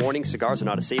General warning, cigars are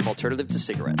not a safe alternative to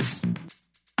cigarettes.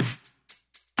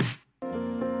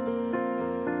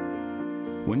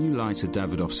 When you light a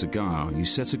Davidoff cigar, you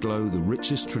set aglow the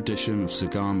richest tradition of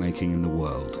cigar making in the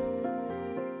world.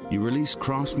 You release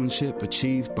craftsmanship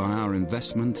achieved by our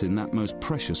investment in that most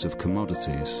precious of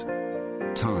commodities,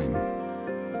 time.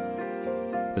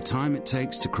 The time it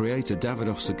takes to create a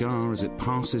Davidoff cigar as it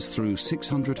passes through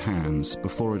 600 hands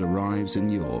before it arrives in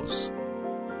yours.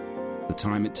 The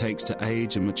time it takes to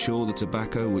age and mature the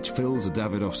tobacco which fills a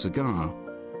Davidoff cigar,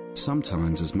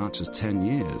 sometimes as much as 10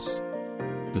 years.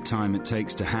 The time it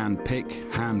takes to hand pick,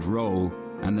 hand roll,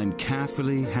 and then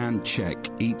carefully hand-check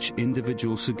each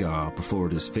individual cigar before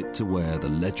it is fit to wear the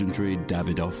legendary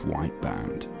Davidoff white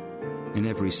band. In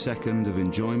every second of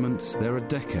enjoyment, there are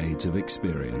decades of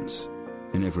experience.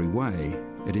 In every way,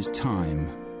 it is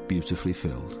time beautifully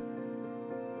filled.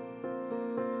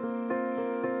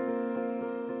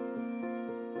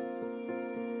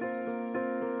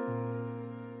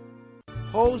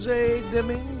 Jose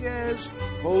Dominguez,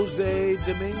 Jose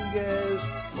Dominguez,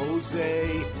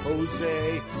 Jose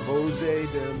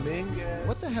Dominguez.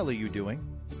 What the hell are you doing?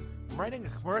 I'm writing a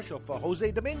commercial for Jose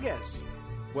Dominguez.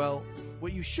 Well,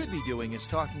 what you should be doing is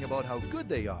talking about how good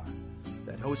they are.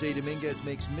 That Jose Dominguez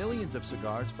makes millions of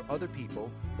cigars for other people,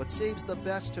 but saves the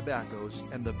best tobaccos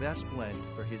and the best blend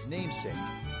for his namesake,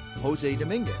 Jose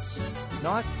Dominguez.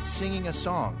 Not singing a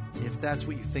song, if that's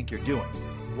what you think you're doing.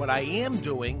 What I am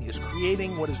doing is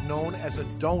creating what is known as a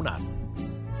donut.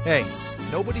 Hey,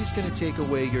 nobody's going to take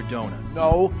away your donuts.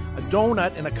 No, a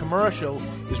donut in a commercial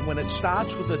is when it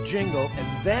starts with a jingle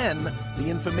and then the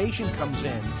information comes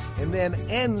in and then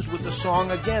ends with the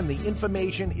song again. The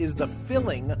information is the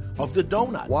filling of the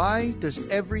donut. Why does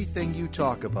everything you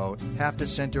talk about have to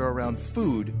center around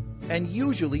food and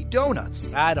usually donuts?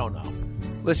 I don't know.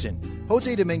 Listen,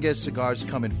 Jose Dominguez cigars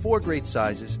come in 4 great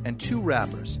sizes and 2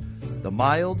 wrappers. The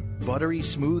mild, buttery,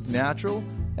 smooth, natural,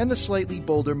 and the slightly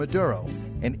bolder Maduro.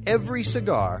 and every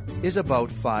cigar is about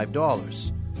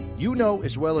 $5. You know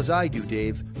as well as I do,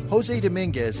 Dave, Jose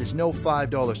Dominguez is no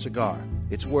 $5 cigar.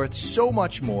 It's worth so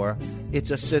much more.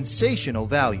 It's a sensational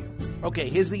value. Okay,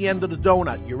 here's the end of the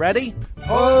donut. You ready?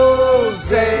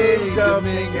 Jose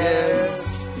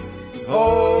Dominguez.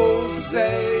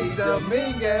 Jose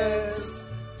Dominguez.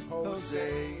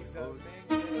 Jose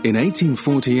Dominguez. In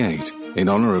 1848, in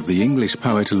honor of the English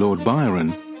poet Lord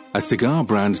Byron, a cigar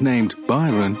brand named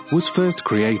Byron was first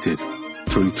created.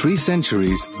 Through 3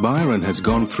 centuries, Byron has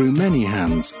gone through many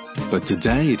hands, but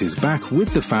today it is back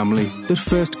with the family that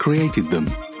first created them.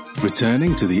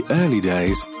 Returning to the early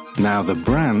days, now the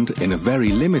brand, in a very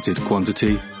limited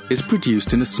quantity, is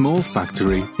produced in a small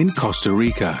factory in Costa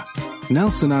Rica.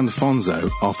 Nelson Alfonso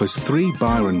offers 3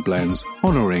 Byron blends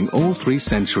honoring all 3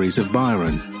 centuries of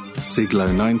Byron: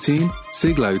 Siglo 19,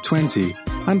 Siglo 20,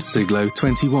 and Siglo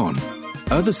 21.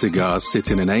 Other cigars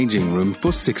sit in an aging room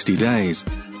for 60 days,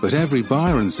 but every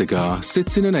Byron cigar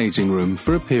sits in an aging room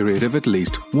for a period of at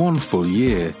least 1 full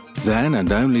year. Then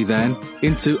and only then,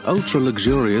 into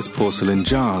ultra-luxurious porcelain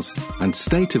jars and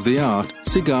state-of-the-art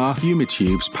cigar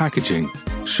humitubes packaging.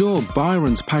 Sure,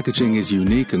 Byron's packaging is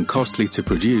unique and costly to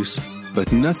produce,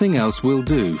 but nothing else will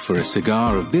do for a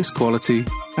cigar of this quality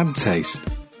and taste.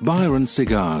 Byron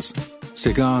cigars.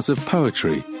 Cigars of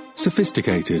poetry.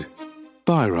 Sophisticated.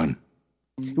 Byron.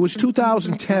 It was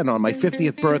 2010 on my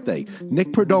 50th birthday.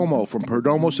 Nick Perdomo from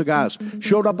Perdomo Cigars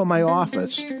showed up in my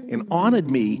office and honored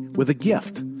me with a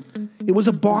gift. It was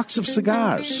a box of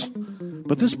cigars.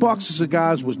 But this box of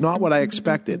cigars was not what I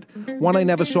expected. One I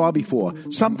never saw before.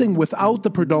 Something without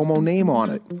the Perdomo name on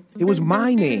it. It was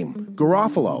my name,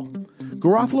 Garofalo.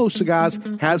 Garofalo Cigars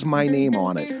has my name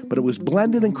on it, but it was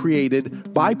blended and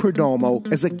created by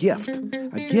Perdomo as a gift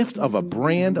of a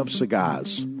brand of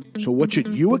cigars. So what should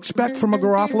you expect from a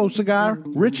Garofalo cigar?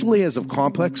 Rich layers of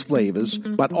complex flavors,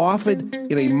 but offered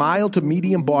in a mild to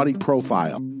medium-bodied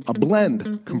profile. A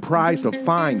blend comprised of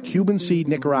fine Cuban seed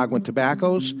Nicaraguan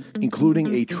tobaccos,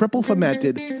 including a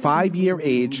triple-fermented,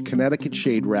 5-year-aged Connecticut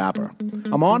shade wrapper.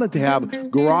 I'm honored to have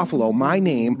Garofalo, my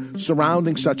name,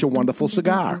 surrounding such a wonderful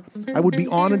cigar. I would be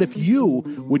honored if you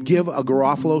would give a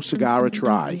Garofalo cigar a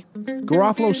try.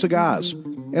 Garofalo Cigars,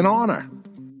 an honor.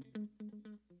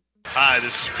 Hi,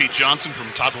 this is Pete Johnson from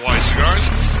Tatawai Cigars,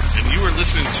 and you are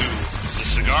listening to the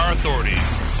Cigar Authority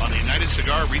on the United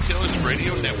Cigar Retailers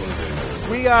Radio Network.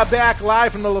 We are back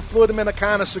live from the La Flor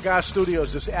Dominicana Cigar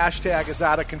Studios. This hashtag is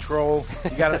out of control.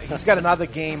 He's got another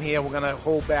game here. We're going to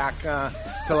hold back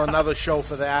till another show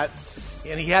for that.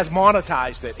 And he has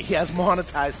monetized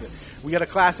it. We got a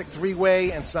classic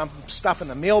 3-way and some stuff in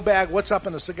the mailbag. What's up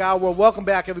in the cigar world? Welcome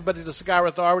back, everybody, to the Cigar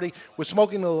Authority. We're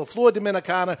smoking the La Flor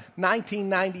Dominicana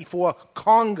 1994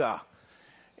 Conga.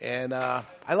 And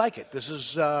I like it. This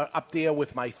is up there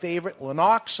with my favorite.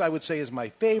 Lennox, I would say, is my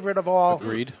favorite of all.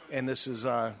 Agreed. And this is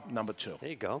number 2. There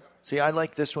you go. See, I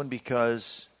like this one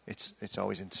because it's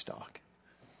always in stock.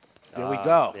 There we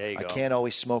go. There you go. I can't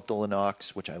always smoke the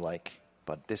Lennox, which I like,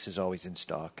 but this is always in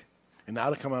stock. And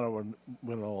now to come out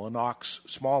with a Lennox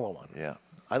smaller one. Yeah.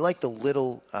 I like the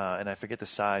little, and I forget the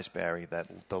size, Barry,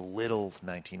 the little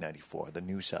 1994, the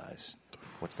new size.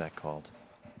 What's that called?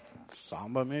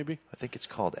 Samba, maybe? I think it's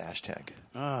called hashtag.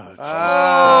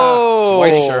 Oh,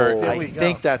 white shirt. I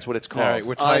think that's what it's called. All right,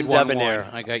 which side won?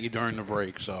 I got you during the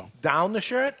break, so. Down the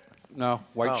shirt? No,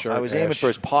 white shirt. I was aiming for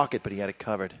his pocket, but he had it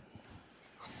covered.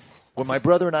 When my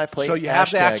brother and I played So you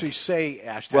have to actually say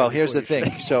hashtag. Well, here's the thing.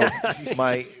 So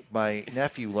my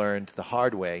nephew learned the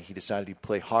hard way. He decided he'd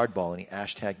play hardball, and he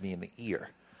hashtagged me in the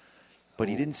ear. But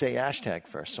he didn't say hashtag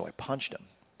first, so I punched him.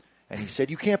 And he said,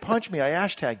 "You can't punch me. I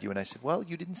hashtagged you." And I said, "Well,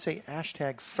 you didn't say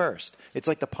hashtag first. It's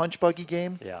like the punch buggy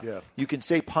game. Yeah. You can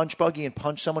say punch buggy and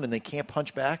punch someone, and they can't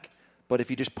punch back. But if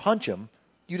you just punch them,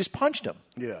 you just punched them.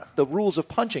 Yeah. The rules of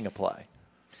punching apply.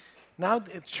 Now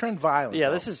it's turned violent. Yeah,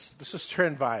 though. this is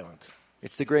turned violent.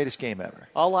 It's the greatest game ever.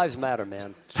 All lives matter,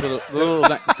 man. So the little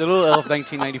elf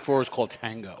 1994 is called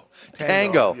Tango.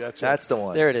 Tango. Yeah, that's the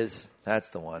one. There it is. That's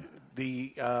the one.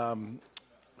 The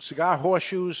cigar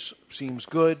horseshoes seems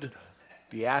good.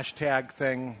 The hashtag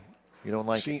thing. You don't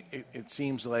like it? It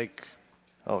seems like.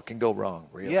 Oh, it can go wrong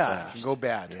real fast. fast. It can go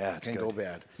bad. Yeah, it can go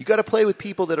bad. You got to play with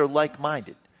people that are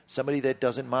like-minded. Somebody that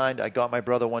doesn't mind. I got my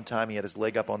brother one time. He had his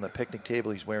leg up on the picnic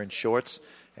table. He's wearing shorts.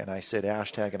 And I said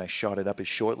hashtag, and I shot it up his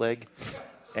short leg.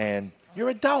 And you're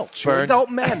adults. You're adult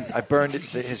men. I burned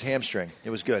his hamstring. It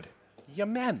was good. You're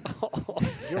men.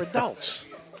 You're adults.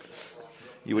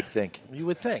 You would think. You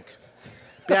would think.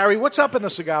 Barry, what's up in the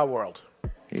cigar world?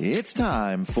 It's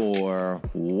time for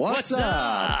What's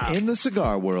Up in the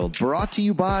Cigar World, brought to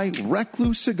you by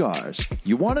Recluse Cigars.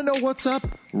 You want to know what's up?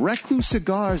 Recluse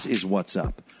Cigars is what's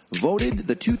up. Voted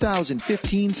the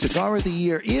 2015 Cigar of the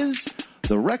Year is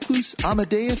the Recluse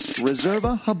Amadeus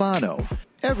Reserva Habano.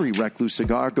 Every Recluse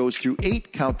cigar goes through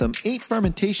 8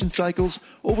 fermentation cycles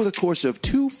over the course of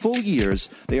 2 full years.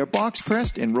 They are box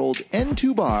pressed and rolled end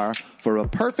to bar for a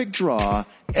perfect draw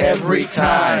every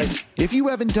time. If you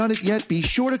haven't done it yet, be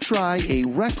sure to try a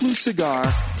Recluse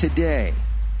cigar today.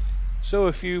 So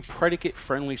a few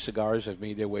predicate-friendly cigars have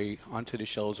made their way onto the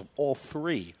shelves of all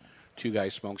 3 Two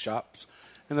Guys Smoke Shops.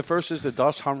 And the first is the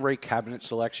Dos Hombre Cabinet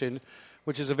Selection,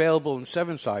 which is available in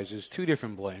 7 sizes, 2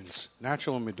 different blends,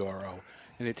 natural and Maduro,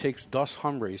 and it takes Dos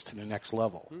Hombres to the next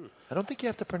level. I don't think you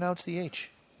have to pronounce the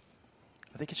H.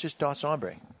 I think it's just Dos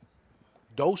Hombre.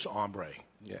 Dos Hombre.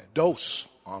 Yeah. Dos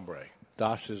Hombre.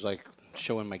 Dos is like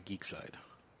showing my geek side.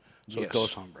 So Yes.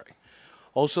 Dos Hombre.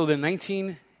 Also, the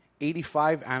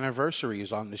 1985 anniversary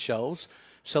is on the shelves,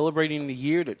 celebrating the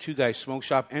year that Two Guys Smoke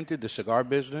Shop entered the cigar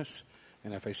business.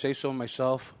 And if I say so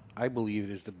myself, I believe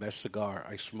it is the best cigar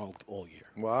I smoked all year.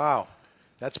 Wow.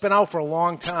 That's been out for a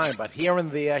long time, but here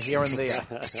and there, here and there.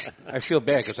 I feel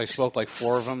bad because I smoked like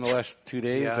 4 of them the last 2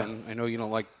 days, Yeah. and I know you don't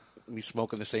like me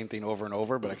smoking the same thing over and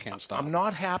over, but I can't stop. I'm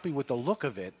not happy with the look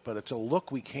of it, but it's a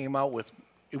look we came out with.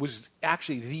 It was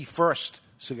actually the first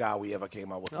cigar we ever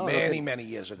came out with many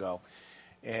years ago.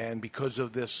 And because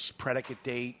of this predicate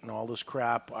date and all this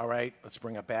crap, all right, let's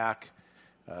bring it back.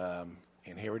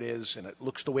 And here it is, and it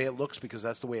looks the way it looks because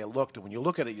that's the way it looked. And when you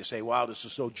look at it, you say, wow, this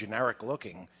is so generic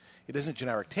looking. It isn't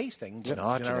generic tasting. It's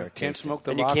not generic Can't tasting. smoke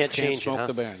the And you box, can't can't change it, smoke huh?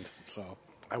 the band. So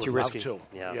I would Too love risky. to.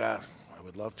 Yeah. I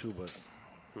would love to, but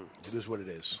it is what it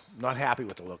is. Not happy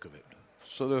with the look of it.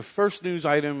 So the first news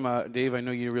item, Dave, I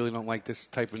know you really don't like this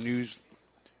type of news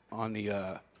on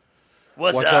the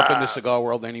What's up in the up? cigar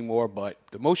world anymore, but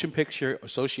the Motion Picture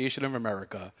Association of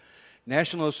America,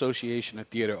 National Association of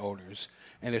Theater Owners,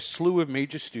 and a slew of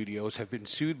major studios have been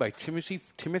sued by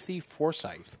Timothy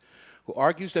Forsyth, who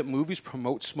argues that movies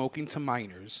promote smoking to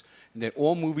minors and that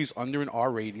all movies under an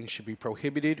R rating should be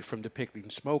prohibited from depicting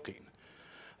smoking.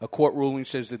 A court ruling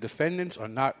says the defendants are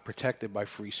not protected by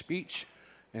free speech,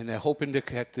 and they're hoping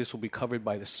that this will be covered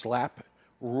by the SLAPP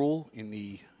rule in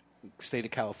the state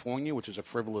of California, which is a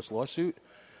frivolous lawsuit.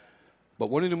 But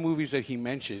one of the movies that he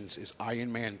mentions is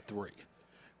Iron Man 3,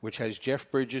 which has Jeff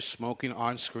Bridges smoking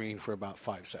on screen for about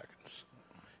 5 seconds.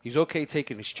 He's okay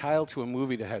taking his child to a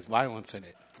movie that has violence in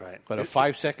it. Right. But a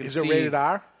 5-second Is it scene... rated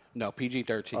R? No,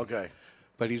 PG-13. Okay.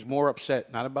 But he's more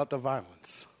upset, not about the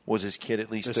violence. Was his kid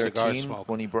at least The cigar 13 smoke.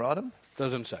 when he brought him?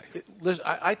 Doesn't say. Listen,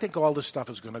 I think all this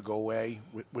stuff is going to go away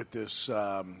with this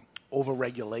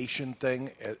over-regulation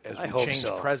thing as I we hope change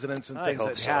so. presidents and I things.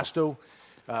 hope It so. has to.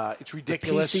 It's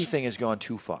ridiculous. The PC thing has gone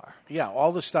too far. Yeah,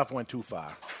 all this stuff went too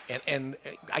far. And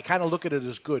I kind of look at it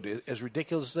as good. As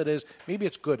ridiculous as it is, maybe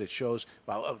it's good. It shows,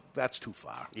 well, that's too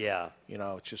far. Yeah. You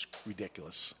know, it's just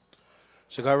ridiculous.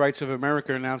 Cigar Rights of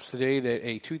America announced today that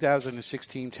a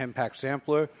 2016 10-pack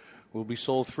sampler will be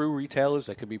sold through retailers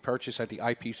that can be purchased at the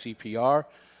IPCPR,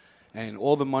 and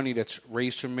all the money that's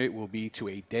raised from it will be to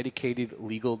a dedicated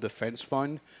legal defense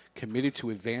fund committed to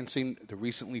advancing the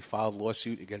recently filed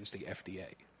lawsuit against the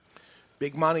FDA.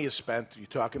 Big money is spent. You're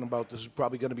talking about this is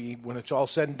probably going to be, when it's all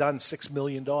said and done, $6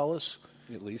 million.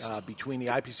 At least. Between the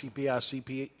IPCPR,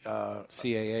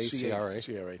 CAA,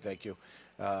 CRA, thank you.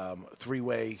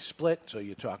 3-way split, so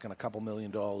you're talking a couple $1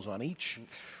 million on each.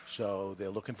 So they're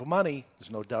looking for money.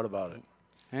 There's no doubt about it.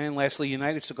 And lastly,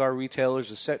 United Cigar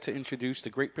Retailers is set to introduce the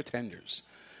Great Pretenders.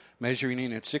 Measuring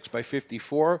in at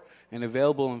 6x54 and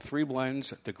available in 3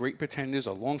 blends, the Great Pretenders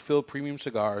are long-filled premium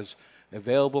cigars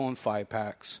available in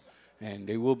 5-packs, and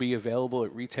they will be available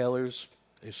at retailers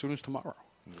as soon as tomorrow.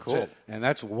 Cool. And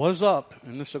that's what's up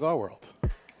in the cigar world.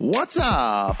 What's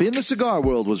Up in the Cigar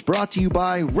World was brought to you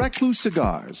by Recluse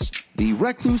Cigars. The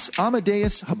Recluse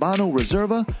Amadeus Habano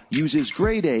Reserva uses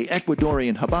grade A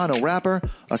Ecuadorian Habano wrapper,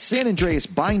 a San Andreas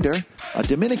binder, a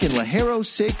Dominican Ligero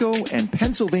Seco, and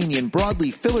Pennsylvanian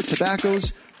broadleaf filler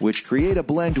tobaccos, which create a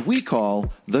blend we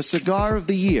call the Cigar of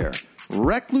the Year.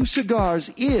 Recluse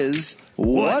Cigars is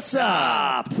What's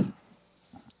Up?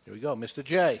 Here we go, Mr.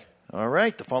 J. All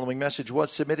right, the following message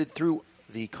was submitted through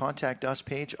the Contact Us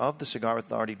page of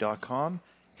thecigarauthority.com.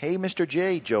 Hey, Mr.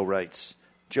 J, Joe writes.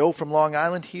 Joe from Long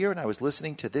Island here, and I was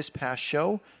listening to this past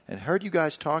show and heard you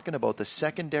guys talking about the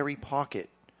secondary pocket.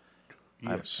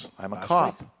 Yes. I'm a Last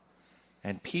cop, week.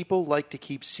 and people like to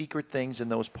keep secret things in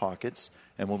those pockets,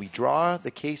 and when we draw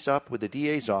the case up with the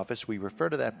DA's office, we refer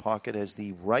to that pocket as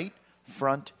the right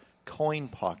front coin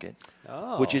pocket,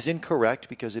 Oh. which is incorrect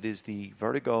because it is the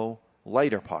Vertigo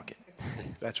lighter pocket.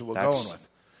 That's what we're going with.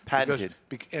 Patented.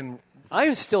 And I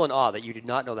am still in awe that you did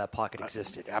not know that pocket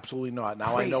existed. Absolutely not.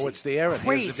 Now Crazy. I know it's there, and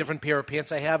Crazy. here's a different pair of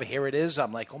pants I have. Here it is.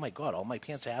 I'm like, oh my God, all my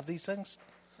pants have these things?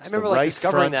 I remember like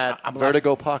discovering that. I'm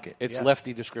Vertigo pocket. It's Yeah.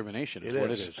 lefty discrimination. Is It what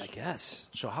is. it is. I guess.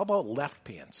 So how about left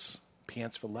pants?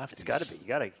 Pants for lefties. It's got to be. You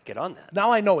got to get on that.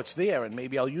 Now I know it's there, and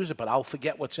maybe I'll use it, but I'll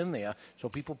forget what's in there. So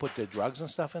people put their drugs and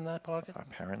stuff in that pocket?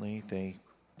 Apparently, they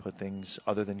put things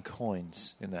other than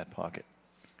coins in that pocket.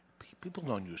 People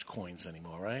don't use coins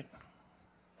anymore, right?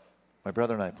 My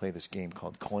brother and I play this game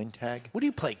called Coin Tag. What do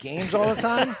you play, games all the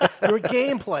time? You're a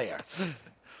game player.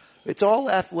 It's all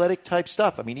athletic type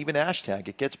stuff. I mean, even hashtag,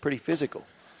 it gets pretty physical.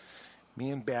 Me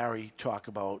and Barry talk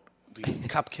about the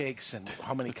cupcakes and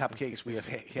how many cupcakes we have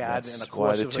had That's in the why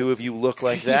course the of two of you look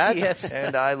like that, Yes.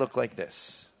 and I look like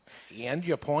this. And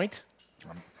your point?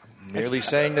 Merely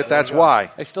saying that that's why.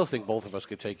 I still think both of us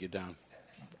could take you down.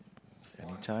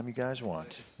 Anytime you guys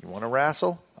want. You want to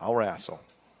wrestle? I'll wrestle.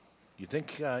 You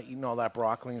think eating all that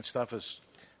broccoli and stuff has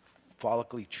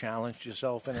follically challenged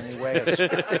yourself in any way?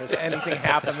 Has anything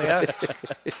happened there?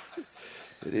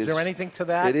 Is there anything to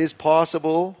that? It is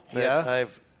possible that Yeah.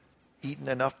 I've eaten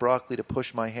enough broccoli to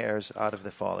push my hairs out of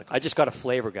the follicle. I just got a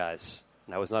flavor, guys,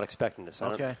 and I was not expecting this. I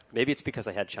don't- Okay. Maybe it's because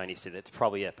I had Chinese today. It's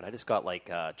probably it, but I just got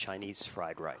like Chinese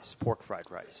fried rice, pork fried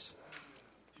rice.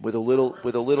 With a little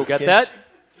You get hint- that?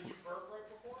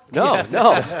 No, Yeah.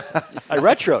 no. I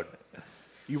retroed.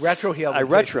 You retrohaled. I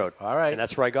retroed. All right. And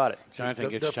that's where I got it.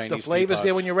 The flavor's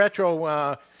there when you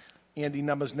retro. Andy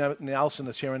Numbers Nelson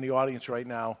is here in the audience right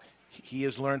now. He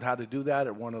has learned how to do that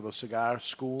at one of the cigar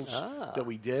schools that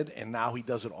we did, and now he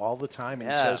does it all the time. And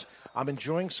he Yeah. says, I'm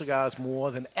enjoying cigars more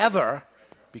than ever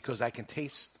because I can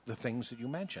taste the things that you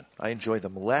mentioned. I enjoy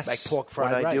them less Like pork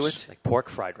fried when I rice. do it. Like pork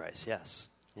fried rice, yes.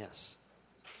 Yes.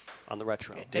 On the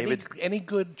retro. Any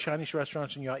good Chinese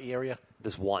restaurants in your area?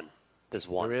 There's one. There's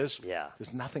one. There is? Yeah.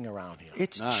 There's nothing around here.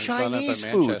 It's Chinese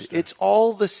food. It's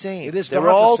all the same. It is They're not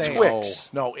all the same. Twix.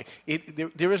 No,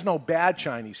 there is no bad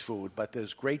Chinese food, but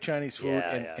there's great Chinese food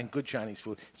Yeah. and good Chinese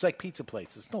food. It's like pizza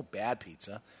plates. There's no bad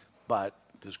pizza, but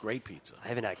there's great pizza. I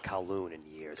haven't had Kowloon in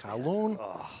years. man.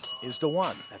 Kowloon is the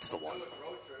one. That's the one.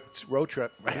 It's road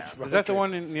trip. Right? Road Is that the trip.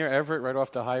 one near Everett, right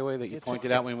off the highway that you It's-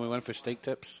 pointed out when we went for steak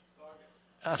tips?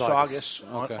 Saugus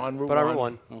Okay. on Route But on Route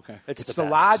 1. Okay. It's the the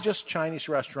best. largest Chinese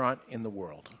restaurant in the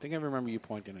world. I think I remember you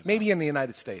pointing it. Maybe in the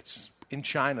United States. In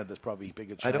China, there's probably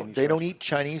bigger Chinese. They don't eat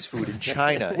Chinese food in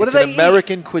China. What It's do an they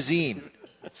American cuisine.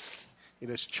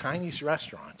 It is Chinese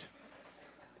restaurant.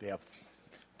 They have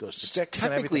those sticks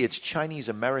and Technically, everything. it's Chinese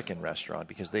American restaurant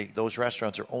because those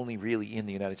restaurants are only really in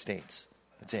the United States.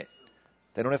 That's it.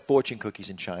 They don't have fortune cookies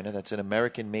in China. That's an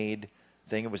American-made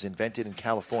thing. It was invented in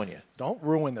California. Don't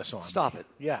ruin this on Stop me. it.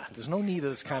 Yeah, there's no need of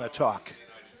this kind of talk.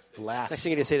 Last. Next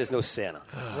thing you say, there's no Santa.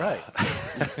 Right.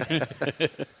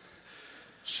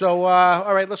 So,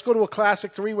 all right, let's go to a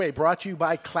classic three-way brought to you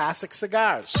by Classic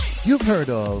Cigars. You've heard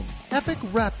of epic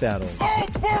rap battles. But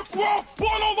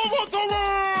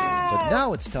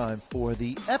now it's time for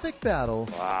the epic battle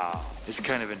Wow. It's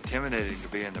kind of intimidating to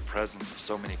be in the presence of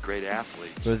so many great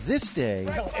athletes. for this day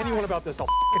Tell anyone about this, I'll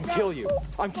f***ing kill you.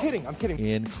 I'm kidding.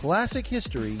 in classic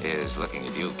history. Here's looking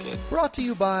at you, kid. Brought to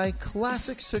you by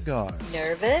Classic Cigars.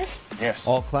 Nervous? Yes.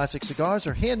 All Classic Cigars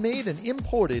are handmade and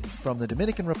imported from the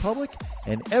Dominican Republic,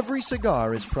 and every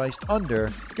cigar is priced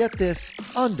under, get this,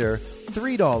 under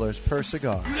 $3 per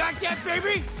cigar. You like that,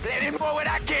 baby? Let him know where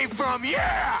that came from,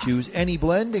 yeah! Choose any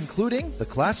blend, including the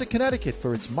Classic Connecticut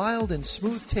for its mild and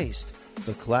smooth taste,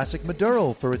 the Classic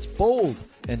Maduro for its bold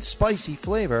and spicy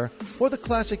flavor, or the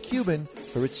Classic Cuban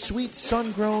for its sweet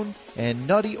sun-grown and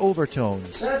nutty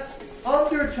overtones. That's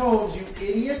undertones, you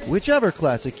idiot. Whichever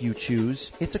classic you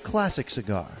choose, it's a classic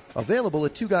cigar. Available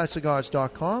at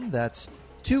twoguyscigars.com. That's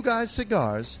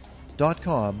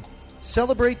twoguyscigars.com.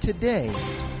 Celebrate today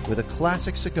with a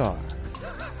classic cigar.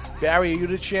 Barry, are you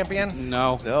the champion?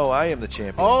 No. No, I am the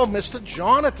champion. Oh, Mr.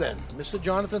 Jonathan. Mr.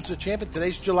 Jonathan's the champion.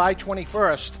 Today's July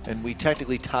 21st. And we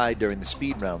technically tied during the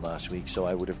speed round last week, so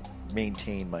I would have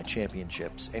maintained my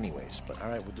championships anyways. But All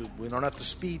right, we don't have to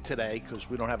speed today because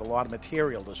we don't have a lot of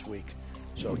material this week.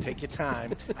 So take your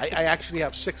time. I actually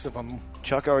have 6 of them.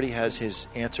 Chuck already has his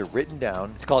answer written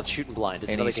down. It's called shooting blind.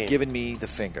 It's and another he's game. given me the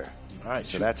finger. All right,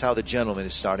 so that's how the gentleman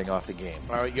is starting off the game.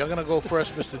 All right, you're going to go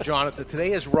first, Mr. Jonathan.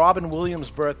 Today is Robin Williams'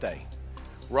 birthday.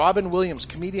 Robin Williams,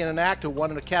 comedian and actor, won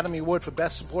an Academy Award for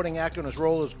Best Supporting Actor in his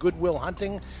role as Good Will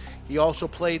Hunting. He also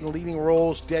played in leading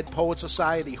roles Dead Poet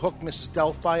Society, Hook, Mrs.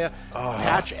 Doubtfire,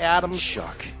 Patch Adams,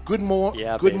 Chuck. Good baby.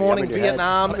 Morning Up in your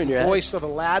Vietnam, head. Up in your voice of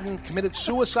Aladdin. Committed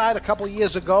suicide a couple of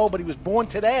years ago, but he was born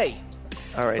today.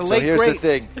 All right, The so late here's great-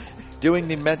 the thing. Doing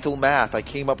the mental math, I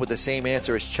came up with the same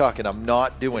answer as Chuck, and I'm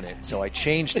not doing it. So I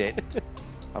changed it.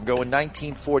 I'm going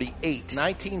 1948.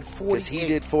 1948. Because he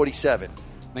did 47.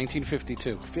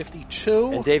 1952.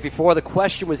 52. And Dave, before the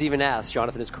question was even asked,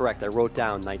 Jonathan is correct. I wrote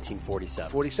down 1947.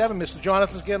 47. Mr.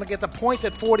 Jonathan's going to get the point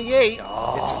at 48.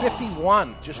 It's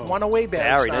 51. Just one away,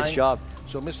 Barry Stein. Nice job.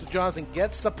 So Mr. Jonathan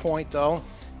gets the point, though,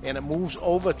 and it moves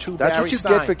over to That's Barry what you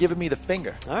Stein. get for giving me the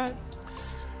finger. All right.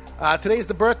 Today's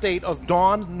the birth date of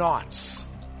Don Knotts.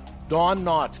 Don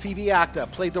Knotts, TV actor,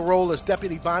 played the role as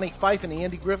Deputy Barney Fife in The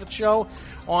Andy Griffith Show.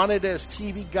 Honored as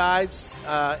TV Guides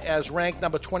as ranked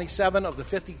number 27 of the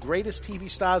 50 greatest TV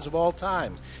stars of all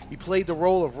time. He played the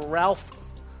role of Ralph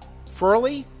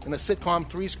Furley in the sitcom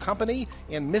Three's Company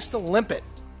and Mr. Limpet.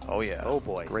 Oh, yeah. Oh,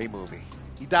 boy. Great movie.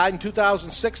 He died in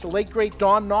 2006. The late, great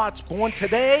Don Knotts, born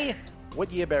today. What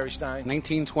year, Barry Stein?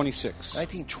 1926.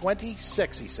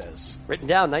 1926, he says. Written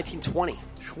down, 1920.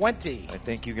 20. I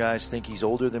think you guys think he's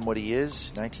older than what he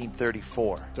is.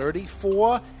 1934.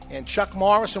 34. And Chuck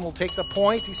Morrison will take the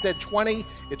point. He said 20.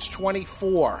 It's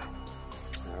 24.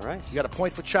 All right. You got a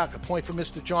point for Chuck, a point for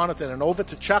Mr. Jonathan. And over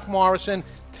to Chuck Morrison.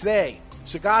 Today,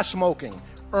 cigar smoking.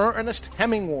 Ernest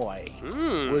Hemingway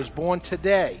was born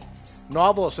today.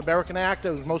 Novelist, American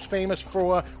actor, who's most famous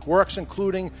for works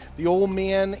including The Old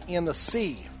Man and the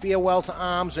Sea, Farewell to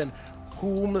Arms, and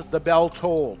Whom the Bell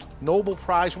Tolled. Nobel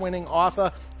Prize-winning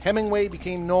author, Hemingway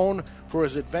became known for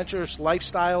his adventurous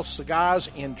lifestyle, cigars,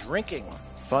 and drinking.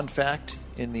 Fun fact,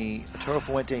 in the Arturo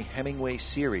Fuente Hemingway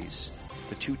series,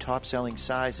 the two top-selling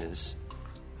sizes,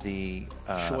 the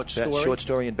short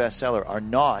story and bestseller, are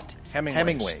not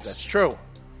Hemingways. That's true.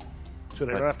 So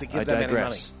they don't have to give them any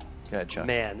money. Go ahead, Chuck.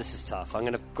 Man, this is tough. I'm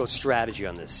going to go strategy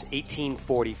on this.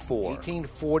 1844.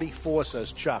 1844,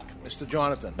 says Chuck. Mr.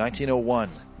 Jonathan. 1901.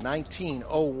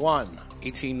 1901.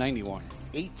 1891.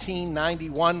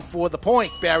 1891 for the point,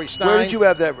 Barry Stein. Where did you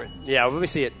have that written? Yeah, let me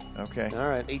see it. Okay. All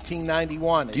right.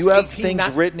 1891. Do you have things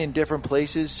written in different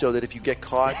places so that if you get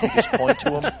caught, you just point to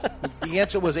them? The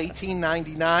answer was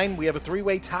 1899. We have a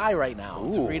three-way tie right now.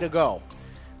 Ooh. 3 to go.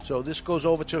 So this goes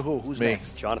over to who? Who's Me.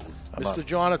 next? Jonathan. Mr.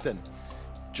 Jonathan.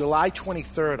 July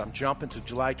 23rd. I'm jumping to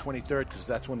July 23rd because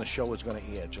that's when the show is going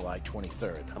to air, July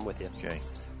 23rd. I'm with you. Okay.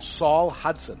 Saul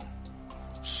Hudson.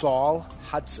 Saul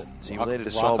Hudson. Is he related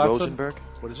to Saul Hudson? Rosenberg?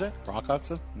 What is it? Rock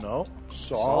Hudson? No.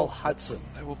 Saul Hudson.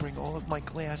 I will bring all of my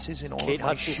glasses and all Kate of my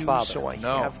Hudson's shoes father. so I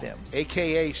No. have them.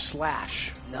 A.K.A.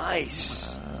 Slash.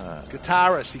 Nice.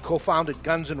 Guitarist. He co-founded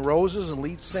Guns N' Roses and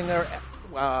lead singer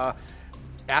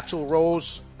Axl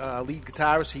Rose, lead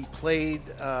guitarist. He played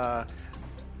on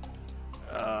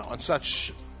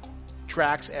such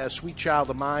tracks as Sweet Child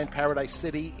of Mine, Paradise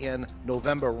City, and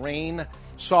November Rain.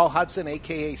 Saul Hudson,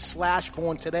 a.k.a. Slash,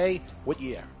 born today. What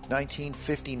year?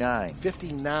 1959.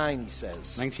 59, he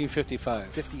says. 1955.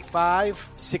 55.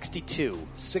 62.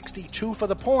 62 for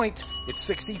the point. It's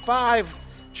 65.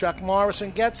 Chuck Morrison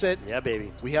gets it. Yeah,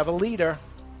 baby. We have a leader.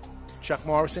 Chuck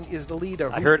Morrison is the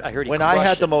leader. I heard he When I had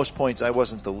crushed the it. most points, I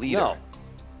wasn't the leader. No.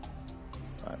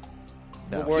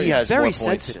 No, he has very more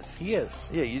points. sensitive. He is.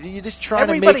 Yeah, you're just trying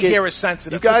Everybody to make it. here is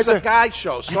sensitive. You guys This is are a guy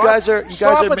show. you Stop- guys are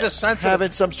stop with ma- the sensitive.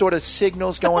 having some sort of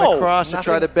signals going No, across to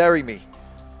try to nothing. bury me.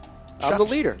 I'm the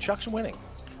leader. Chuck's winning.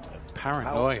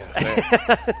 Paranoia.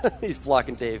 He's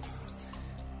blocking Dave.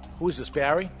 Who is this,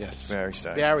 Barry? Yes. Barry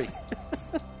Stein. Barry.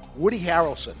 Woody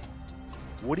Harrelson.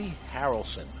 Woody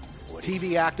Harrelson.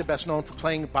 TV actor best known for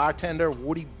playing bartender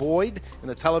Woody Boyd in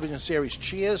the television series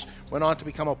Cheers. Went on to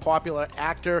become a popular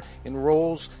actor in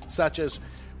roles such as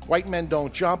White Men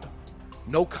Don't Jump,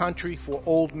 No Country for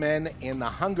Old Men, and The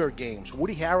Hunger Games.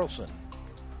 Woody Harrelson.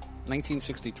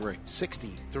 1963.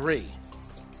 63.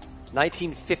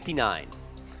 1959.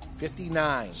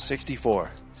 59.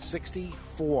 64.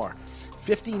 64.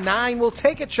 59 will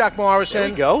take it, Chuck Morrison. There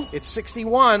we go. It's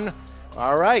 61.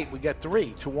 All right, we got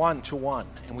 3 to 1 to 1.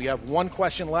 And we have one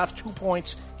question left. 2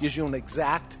 points gives you an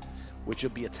exact, which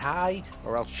will be a tie,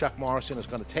 or else Chuck Morrison is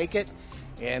going to take it.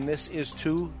 And this is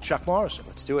to Chuck Morrison.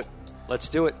 Let's do it. Let's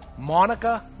do it.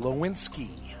 Monica Lewinsky.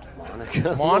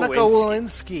 Monica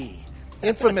Lewinsky.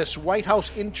 Infamous White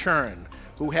House intern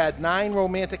who had 9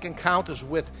 romantic encounters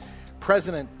with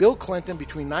President Bill Clinton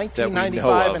between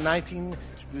 1995 and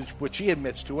which he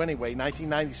admits to anyway,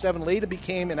 1997, later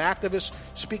became an activist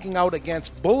speaking out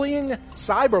against bullying,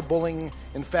 cyberbullying,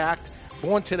 in fact.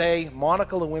 Born today,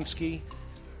 Monica Lewinsky.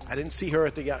 I didn't see her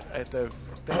at the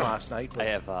thing last night. But I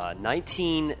have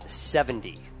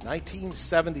 1970.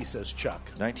 1970, says Chuck.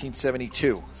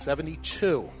 1972.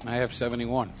 72. I have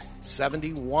 71.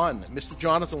 71. Mr.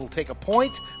 Jonathan will take a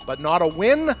point, but not a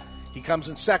win. He comes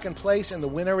in second place, and the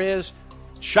winner is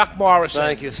Chuck Morrison.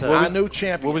 Thank you, sir. Our new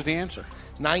champion. What was the answer?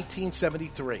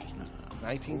 1973.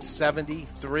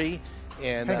 1973.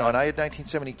 And hang on, I had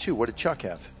 1972. What did Chuck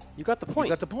have? You got the point.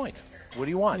 You got the point. What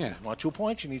do you want? Yeah. You want 2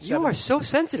 points? You need You 7. are so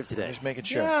sensitive today. Just making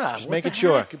sure. Yeah, Just what making the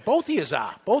sure. heck? Both of you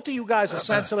are. Both of you guys are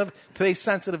sensitive. Today's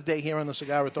sensitive day here on the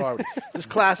Cigar Authority. This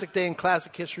classic day in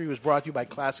classic history was brought to you by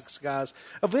Classic Cigars.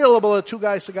 Available at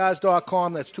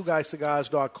twoguyscigars.com. That's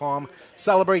twoguyscigars.com.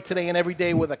 Celebrate today and every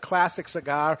day with a classic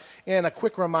cigar. And a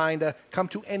quick reminder, come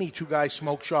to any Two Guys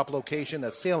Smoke Shop location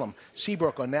at Salem,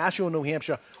 Seabrook, or Nashua, New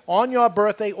Hampshire on your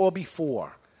birthday or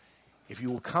before. If you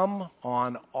will come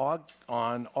on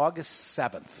August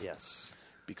 7th. Yes.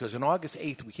 Because on August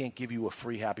 8th, we can't give you a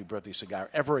free happy birthday cigar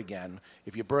ever again.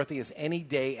 If your birthday is any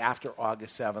day after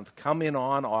August 7th, come in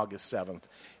on August 7th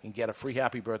and get a free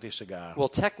happy birthday cigar. Well,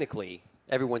 technically,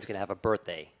 everyone's going to have a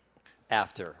birthday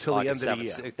after Till the August end of the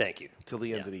 7th. year. Thank you. Till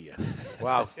the end of the year.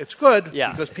 Wow, it's good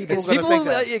Yeah. because people are It's going to think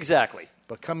that. Exactly.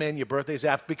 But come in, your birthday's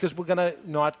after, because we're going to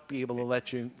not be able to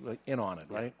let you in on it,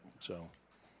 right? So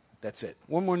that's it.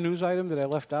 One more news item that I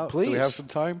left out. Please. Do we have some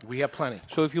time? We have plenty.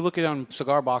 So if you look at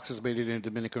cigar boxes made in the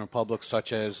Dominican Republic,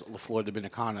 such as La Flor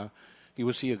Dominicana, you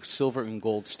will see a silver and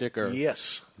gold sticker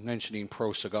mentioning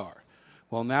Pro Cigar.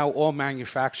 Well, now all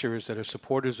manufacturers that are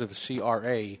supporters of the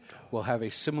CRA will have a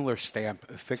similar stamp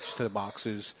affixed to the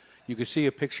boxes. You can see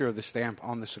a picture of the stamp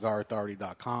on the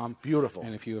cigarauthority.com. Beautiful.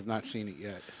 And if you have not seen it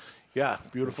yet. Yeah,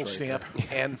 beautiful That's stamp.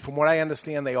 right And from what I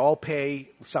understand, they all pay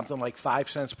something like 5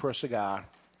 cents per cigar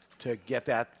to get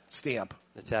that stamp.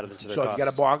 It's added into their So if costs.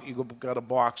 you got a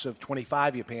box of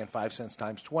 25, you're paying 5 cents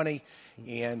times 20,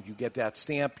 and you get that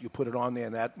stamp, you put it on there,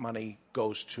 and that money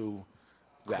goes to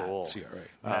that. Cool. CRA.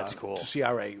 That's cool. To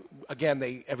CRA.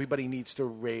 Again, everybody needs to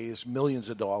raise millions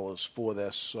of dollars for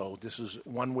this, so this is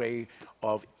one way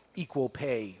of equal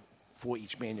pay for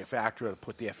each manufacturer to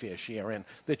put their fair share in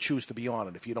that choose to be on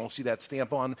it. If you don't see that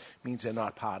stamp on, it means they're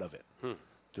not part of it.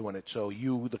 Doing it. So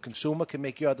you, the consumer, can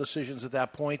make your decisions at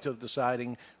that point of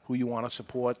deciding who you want to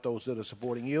support, those that are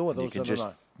supporting you or those that are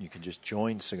not. You can just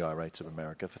join Cigar Rights of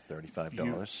America for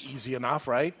 $35. Easy enough,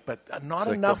 right? But not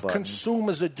Click the enough button.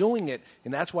 consumers are doing it,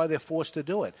 and that's why they're forced to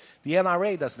do it. The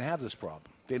NRA doesn't have this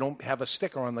problem. They don't have a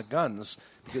sticker on the guns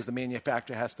because the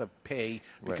manufacturer has to pay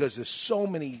because there's so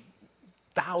many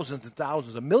thousands and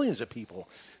thousands of millions of people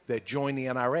that join the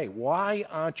NRA. Why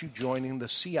aren't you joining the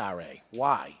CRA?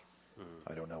 Why?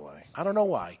 I don't know why. I don't know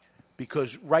why.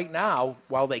 Because right now,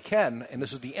 while they can, and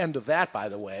this is the end of that, by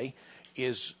the way,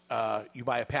 is you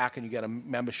buy a pack and you get a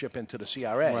membership into the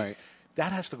CRA. Right.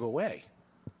 That has to go away.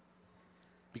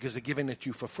 Because they're giving it to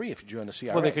you for free if you join the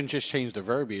CRA. Well, they can just change the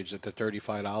verbiage that the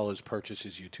 $35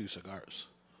 purchases you 2 cigars.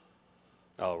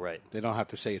 Oh, right. They don't have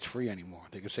to say it's free anymore.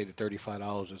 They can say the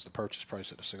 $35 is the purchase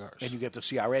price of the cigars. And you get the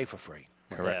CRA for free.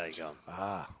 Correct. There you go.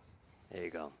 Ah. There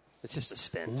you go. It's just a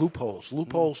spin. Loopholes.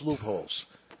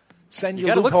 Send You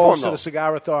your gotta look for loopholes them, to though. the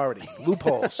Cigar Authority.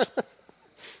 Loopholes.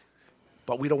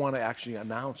 But we don't want to actually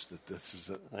announce that this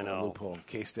is a loophole in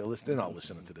case they're listening. They're not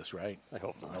listening to this, right? I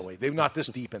hope not. No way. They're not this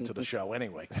deep into the show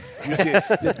anyway. Usually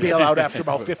they bail out after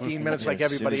about 15 minutes like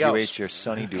everybody as soon as else. you ate your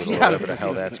Sunny Doodle, or whatever the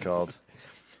hell that's called.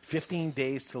 15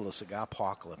 days till the cigar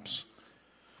apocalypse.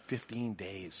 15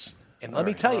 days. And let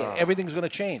me tell you, everything's going to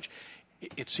change.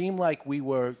 It seemed like we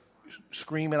were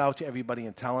screaming out to everybody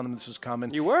and telling them this is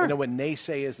coming. You were. And there were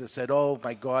naysayers that said, oh,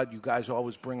 my God, you guys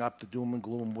always bring up the doom and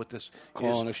gloom with this.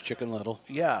 Calling us Chicken Little.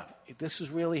 Yeah, this is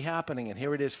really happening. And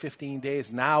here it is, 15 days.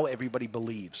 Now everybody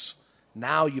believes.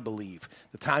 Now you believe.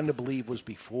 The time to believe was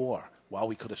before, while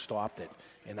we could have stopped it.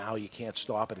 And now you can't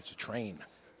stop it. It's a train.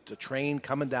 It's a train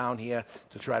coming down here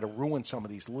to try to ruin some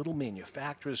of these little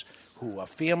manufacturers who are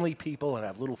family people and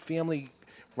have little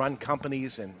family-run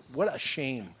companies. And what a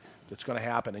shame that's going to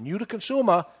happen. And you, the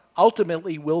consumer,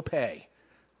 ultimately will pay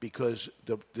because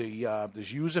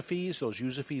there's user fees. Those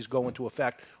user fees go into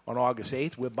effect on August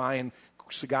 8th. We're buying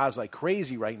cigars like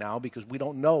crazy right now because we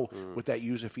don't know what that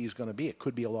user fee is going to be. It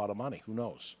could be a lot of money. Who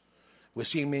knows? We're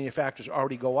seeing manufacturers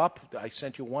already go up. I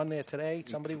sent you one there today.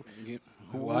 Somebody...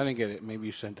 Well, I didn't get it. Maybe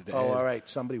you sent it to Oh, Ed. all right.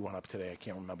 Somebody went up today. I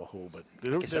can't remember who, but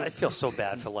I feel so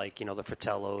bad for the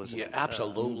Fratellos. Yeah,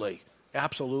 absolutely,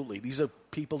 absolutely. These are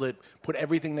people that put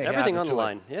everything they Everything have on into the it.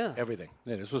 line. Yeah, everything.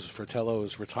 Yeah, this was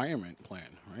Fratello's retirement plan,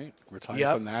 right? Retired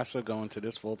Yep. from NASA, going to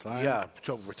this full time. Yeah,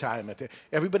 so retirement.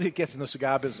 Everybody that gets in the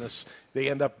cigar business, they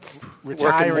end up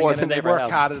retiring more and then than they they ever work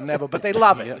have. harder than ever. But they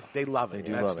love it. Yeah. They love it. They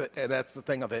do and that's love it. And that's the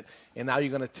thing of it. And now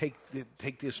you're going to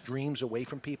take these dreams away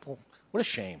from people? What a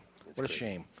shame. What a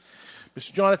shame.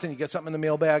 Mr. Jonathan, you got something in the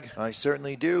mailbag? I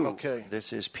certainly do. Okay.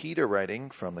 This is Peter writing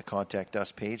from the Contact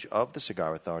Us page of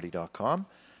thecigarauthority.com.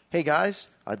 Hey, guys,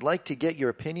 I'd like to get your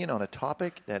opinion on a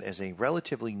topic that, as a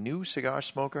relatively new cigar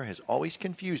smoker, has always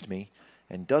confused me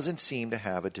and doesn't seem to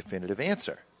have a definitive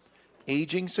answer.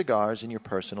 Aging cigars in your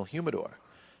personal humidor.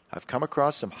 I've come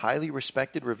across some highly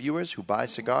respected reviewers who buy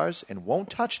cigars and won't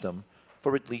touch them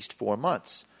for at least 4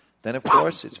 months. Then, of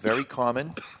course, it's very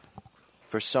common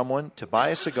for someone to buy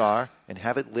a cigar and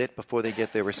have it lit before they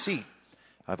get their receipt.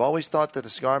 I've always thought that the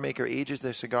cigar maker ages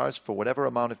their cigars for whatever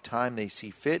amount of time they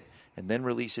see fit and then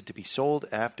release it to be sold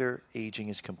after aging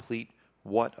is complete.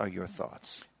 What are your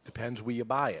thoughts? Depends where you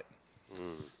buy it.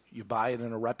 You buy it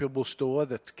in a reputable store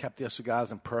that's kept their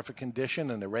cigars in perfect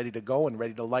condition and they're ready to go and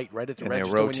ready to light, ready to And they're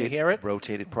register when you hear it.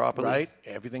 rotated properly. Right?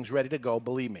 Everything's ready to go,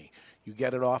 believe me. You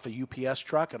get it off a UPS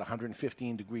truck at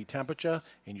 115-degree temperature,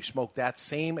 and you smoke that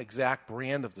same exact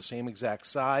brand of the same exact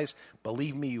size.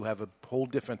 Believe me, you have a whole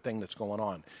different thing that's going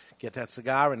on. Get that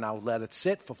cigar and now let it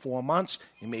sit for 4 months,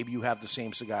 and maybe you have the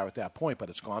same cigar at that point, but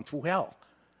it's gone through hell.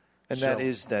 And that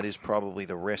is probably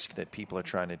the risk that people are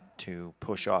trying to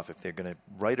push off. If they're going to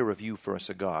write a review for a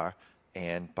cigar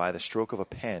and by the stroke of a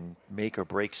pen make or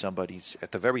break somebody's,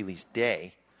 at the very least,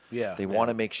 day, they want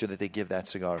to make sure that they give that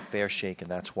cigar a fair shake, and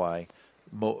that's why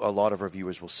a lot of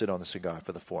reviewers will sit on the cigar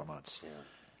for the 4 months. Yeah.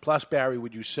 Plus, Barry,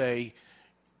 would you say,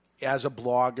 as a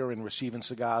blogger and receiving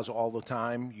cigars all the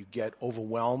time, you get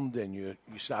overwhelmed and you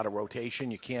start a rotation?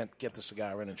 You can't get the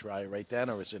cigar in and try it right then,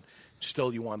 or is it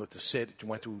still you want it to sit? You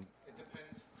went through.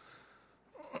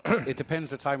 It depends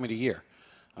the time of the year.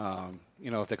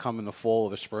 If they come in the fall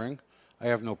or the spring, I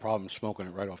have no problem smoking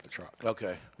it right off the truck.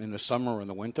 Okay. In the summer or in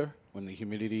the winter, when the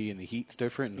humidity and the heat's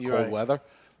different and the You're cold right. weather,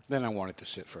 then I want it to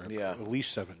sit for at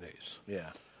least 7 days.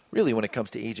 Yeah. Really, when it comes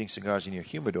to aging cigars in your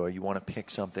humidor, you want to pick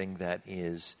something that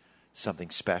is something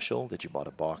special that you bought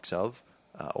a box of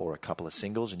or a couple of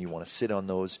singles, and you want to sit on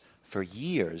those for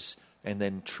years and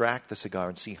then track the cigar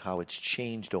and see how it's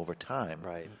changed over time.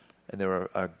 Right. And there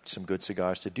are some good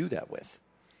cigars to do that with.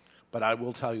 But I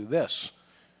will tell you this.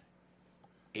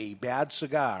 A bad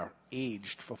cigar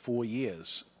aged for 4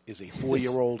 years is a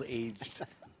 4-year-old aged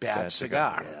bad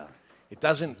cigar. Yeah. It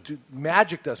doesn't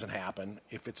magic doesn't happen.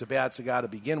 If it's a bad cigar to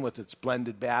begin with, it's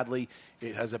blended badly,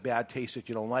 it has a bad taste that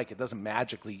you don't like, it doesn't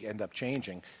magically end up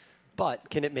changing. But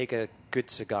can it make a good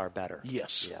cigar better?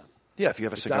 Yes. Yeah. Yeah, if you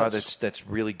have a It cigar does. that's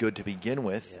really good to begin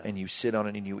with and you sit on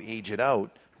it and you age it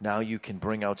out, now you can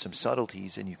bring out some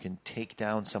subtleties and you can take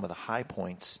down some of the high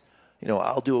points.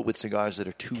 I'll do it with cigars that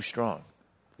are too strong.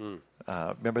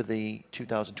 Remember the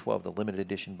 2012, the limited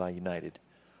edition by United?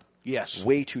 Yes.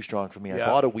 Way too strong for me. Yeah. I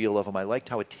bought a wheel of them. I liked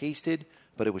how it tasted,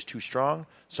 but it was too strong.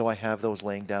 So I have those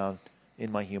laying down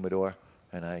in my humidor,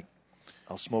 and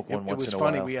I'll smoke one once in a while.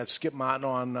 It was funny. We had Skip Martin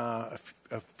on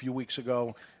a few weeks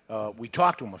ago. We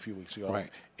talked to him a few weeks ago, Right.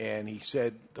 And he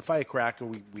said the firecracker,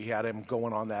 we had him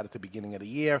going on that at the beginning of the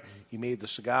year. He made the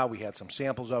cigar. We had some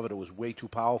samples of it. It was way too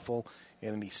powerful.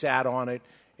 And then he sat on it,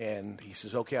 and he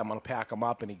says, okay, I'm going to pack them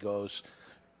up. And he goes,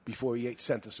 before he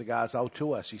sent the cigars out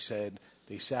to us, he said,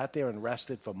 they sat there and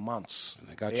rested for months. And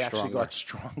they actually stronger. got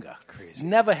stronger. Crazy.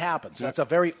 Never happens. That's a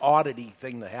very oddity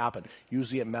thing to happen.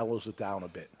 Usually it mellows it down a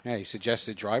bit. Yeah, he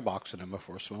suggested dry boxing them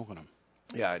before smoking them.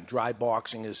 Yeah, and dry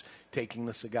boxing is taking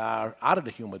the cigar out of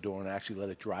the humidor and actually let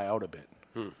it dry out a bit.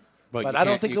 But you I don't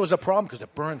can't- think you- it was a problem because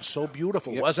it burns so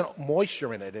beautiful. Yep. It wasn't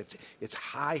moisture in it. It's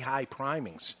high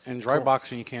primings. And dry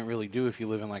boxing you can't really do if you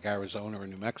live in like Arizona or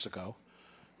New Mexico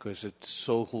because it's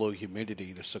so low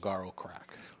humidity, the cigar will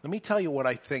crack. Let me tell you what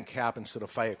I think happens to the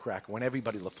firecracker. When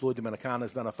everybody, La Flor Dominicana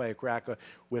has done a firecracker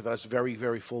with us, very,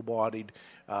 very full-bodied.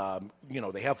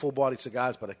 They have full-bodied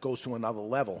cigars, but it goes to another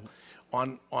level.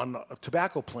 On a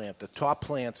tobacco plant, the top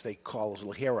plants they call is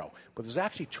Ligero. But there's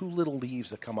actually two little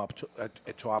leaves that come up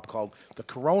at top called the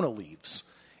Corona leaves.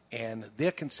 And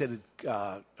they're considered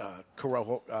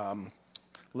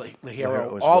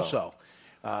Ligero as also.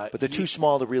 But they're too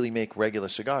small to really make regular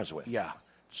cigars with. Yeah.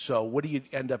 So what do you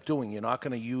end up doing? You're not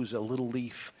going to use a little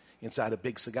leaf inside a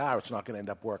big cigar. It's not going to end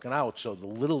up working out. So the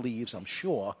little leaves, I'm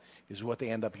sure, is what they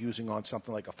end up using on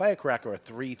something like a firecracker. A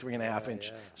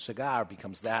 3.5-inch cigar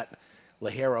becomes that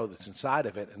Ligero that's inside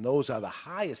of it. And those are the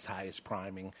highest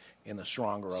priming and the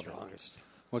stronger of it.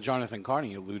 Well, Jonathan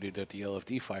Carney alluded that the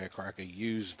LFD firecracker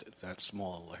used that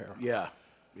small Ligero. Yeah.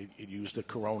 It used the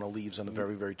Corona leaves on the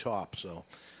very, very top. So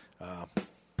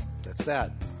that's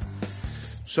that.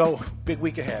 So, big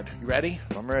week ahead. You ready?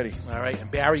 I'm ready. All right.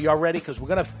 And Barry, you're ready? Because we're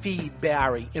going to feed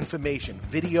Barry information,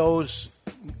 videos,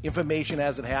 information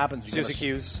as it happens. Susie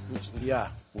Q's. Yeah.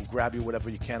 We'll grab you whatever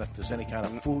you can if there's any kind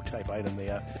of food type item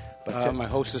there. But my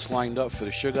hostess lined up for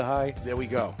the Sugar High. There we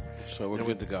go. So we're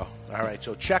good to go. All right.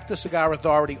 So check the Cigar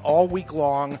Authority all week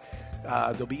long.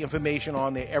 There'll be information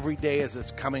on there every day as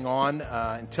it's coming on.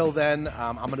 Until then,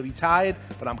 I'm going to be tired,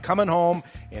 but I'm coming home,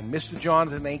 and Mr.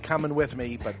 Jonathan ain't coming with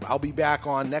me, but I'll be back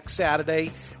on next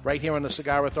Saturday right here on the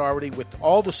Cigar Authority with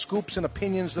all the scoops and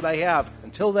opinions that I have.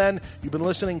 Until then, you've been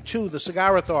listening to the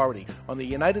Cigar Authority on the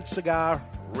United Cigar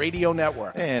Radio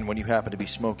Network. And when you happen to be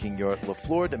smoking your La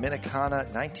Flor Dominicana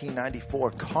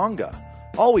 1994 Conga,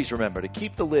 always remember to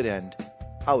keep the lid end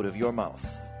out of your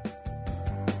mouth.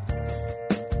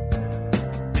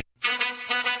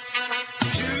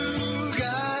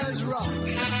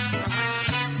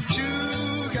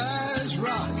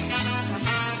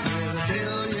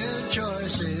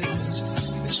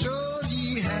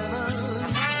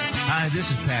 Hi, this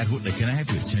is Pat Whitley. Can I have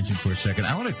your attention for a second?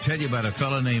 I want to tell you about a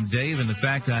fellow named Dave and the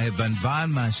fact I have been buying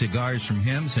my cigars from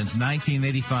him since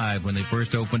 1985 when they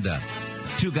first opened up.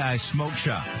 Two Guys Smoke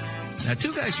Shop. Now,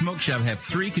 Two Guys Smoke Shop have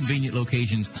 3 convenient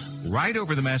locations right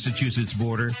over the Massachusetts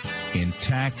border in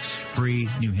tax-free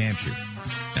New Hampshire.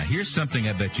 Now, here's something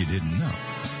I bet you didn't know.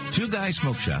 Two Guys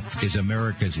Smoke Shop is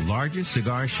America's largest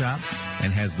cigar shop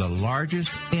and has the largest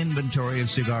inventory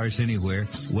of cigars anywhere.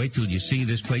 Wait till you see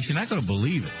this place. You're not going to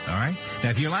believe it, all right? Now,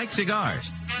 if you like cigars,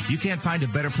 you can't find a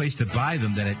better place to buy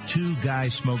them than at Two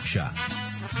Guys Smoke Shop.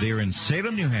 They're in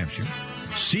Salem, New Hampshire,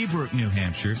 Seabrook, New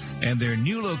Hampshire, and their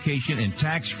new location in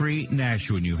tax-free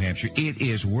Nashua, New Hampshire. It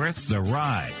is worth the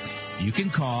ride. You can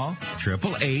call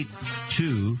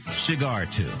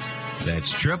 888-2-CIGAR-2.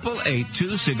 That's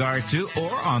 888-2-CIGAR-2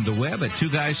 or on the web at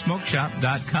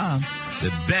twoguysmokeshop.com.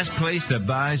 The best place to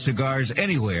buy cigars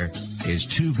anywhere is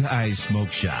Two Guys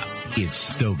Smoke Shop. It's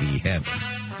Stogie heaven.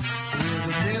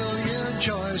 With a million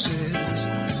choices,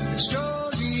 it's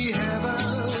Stogie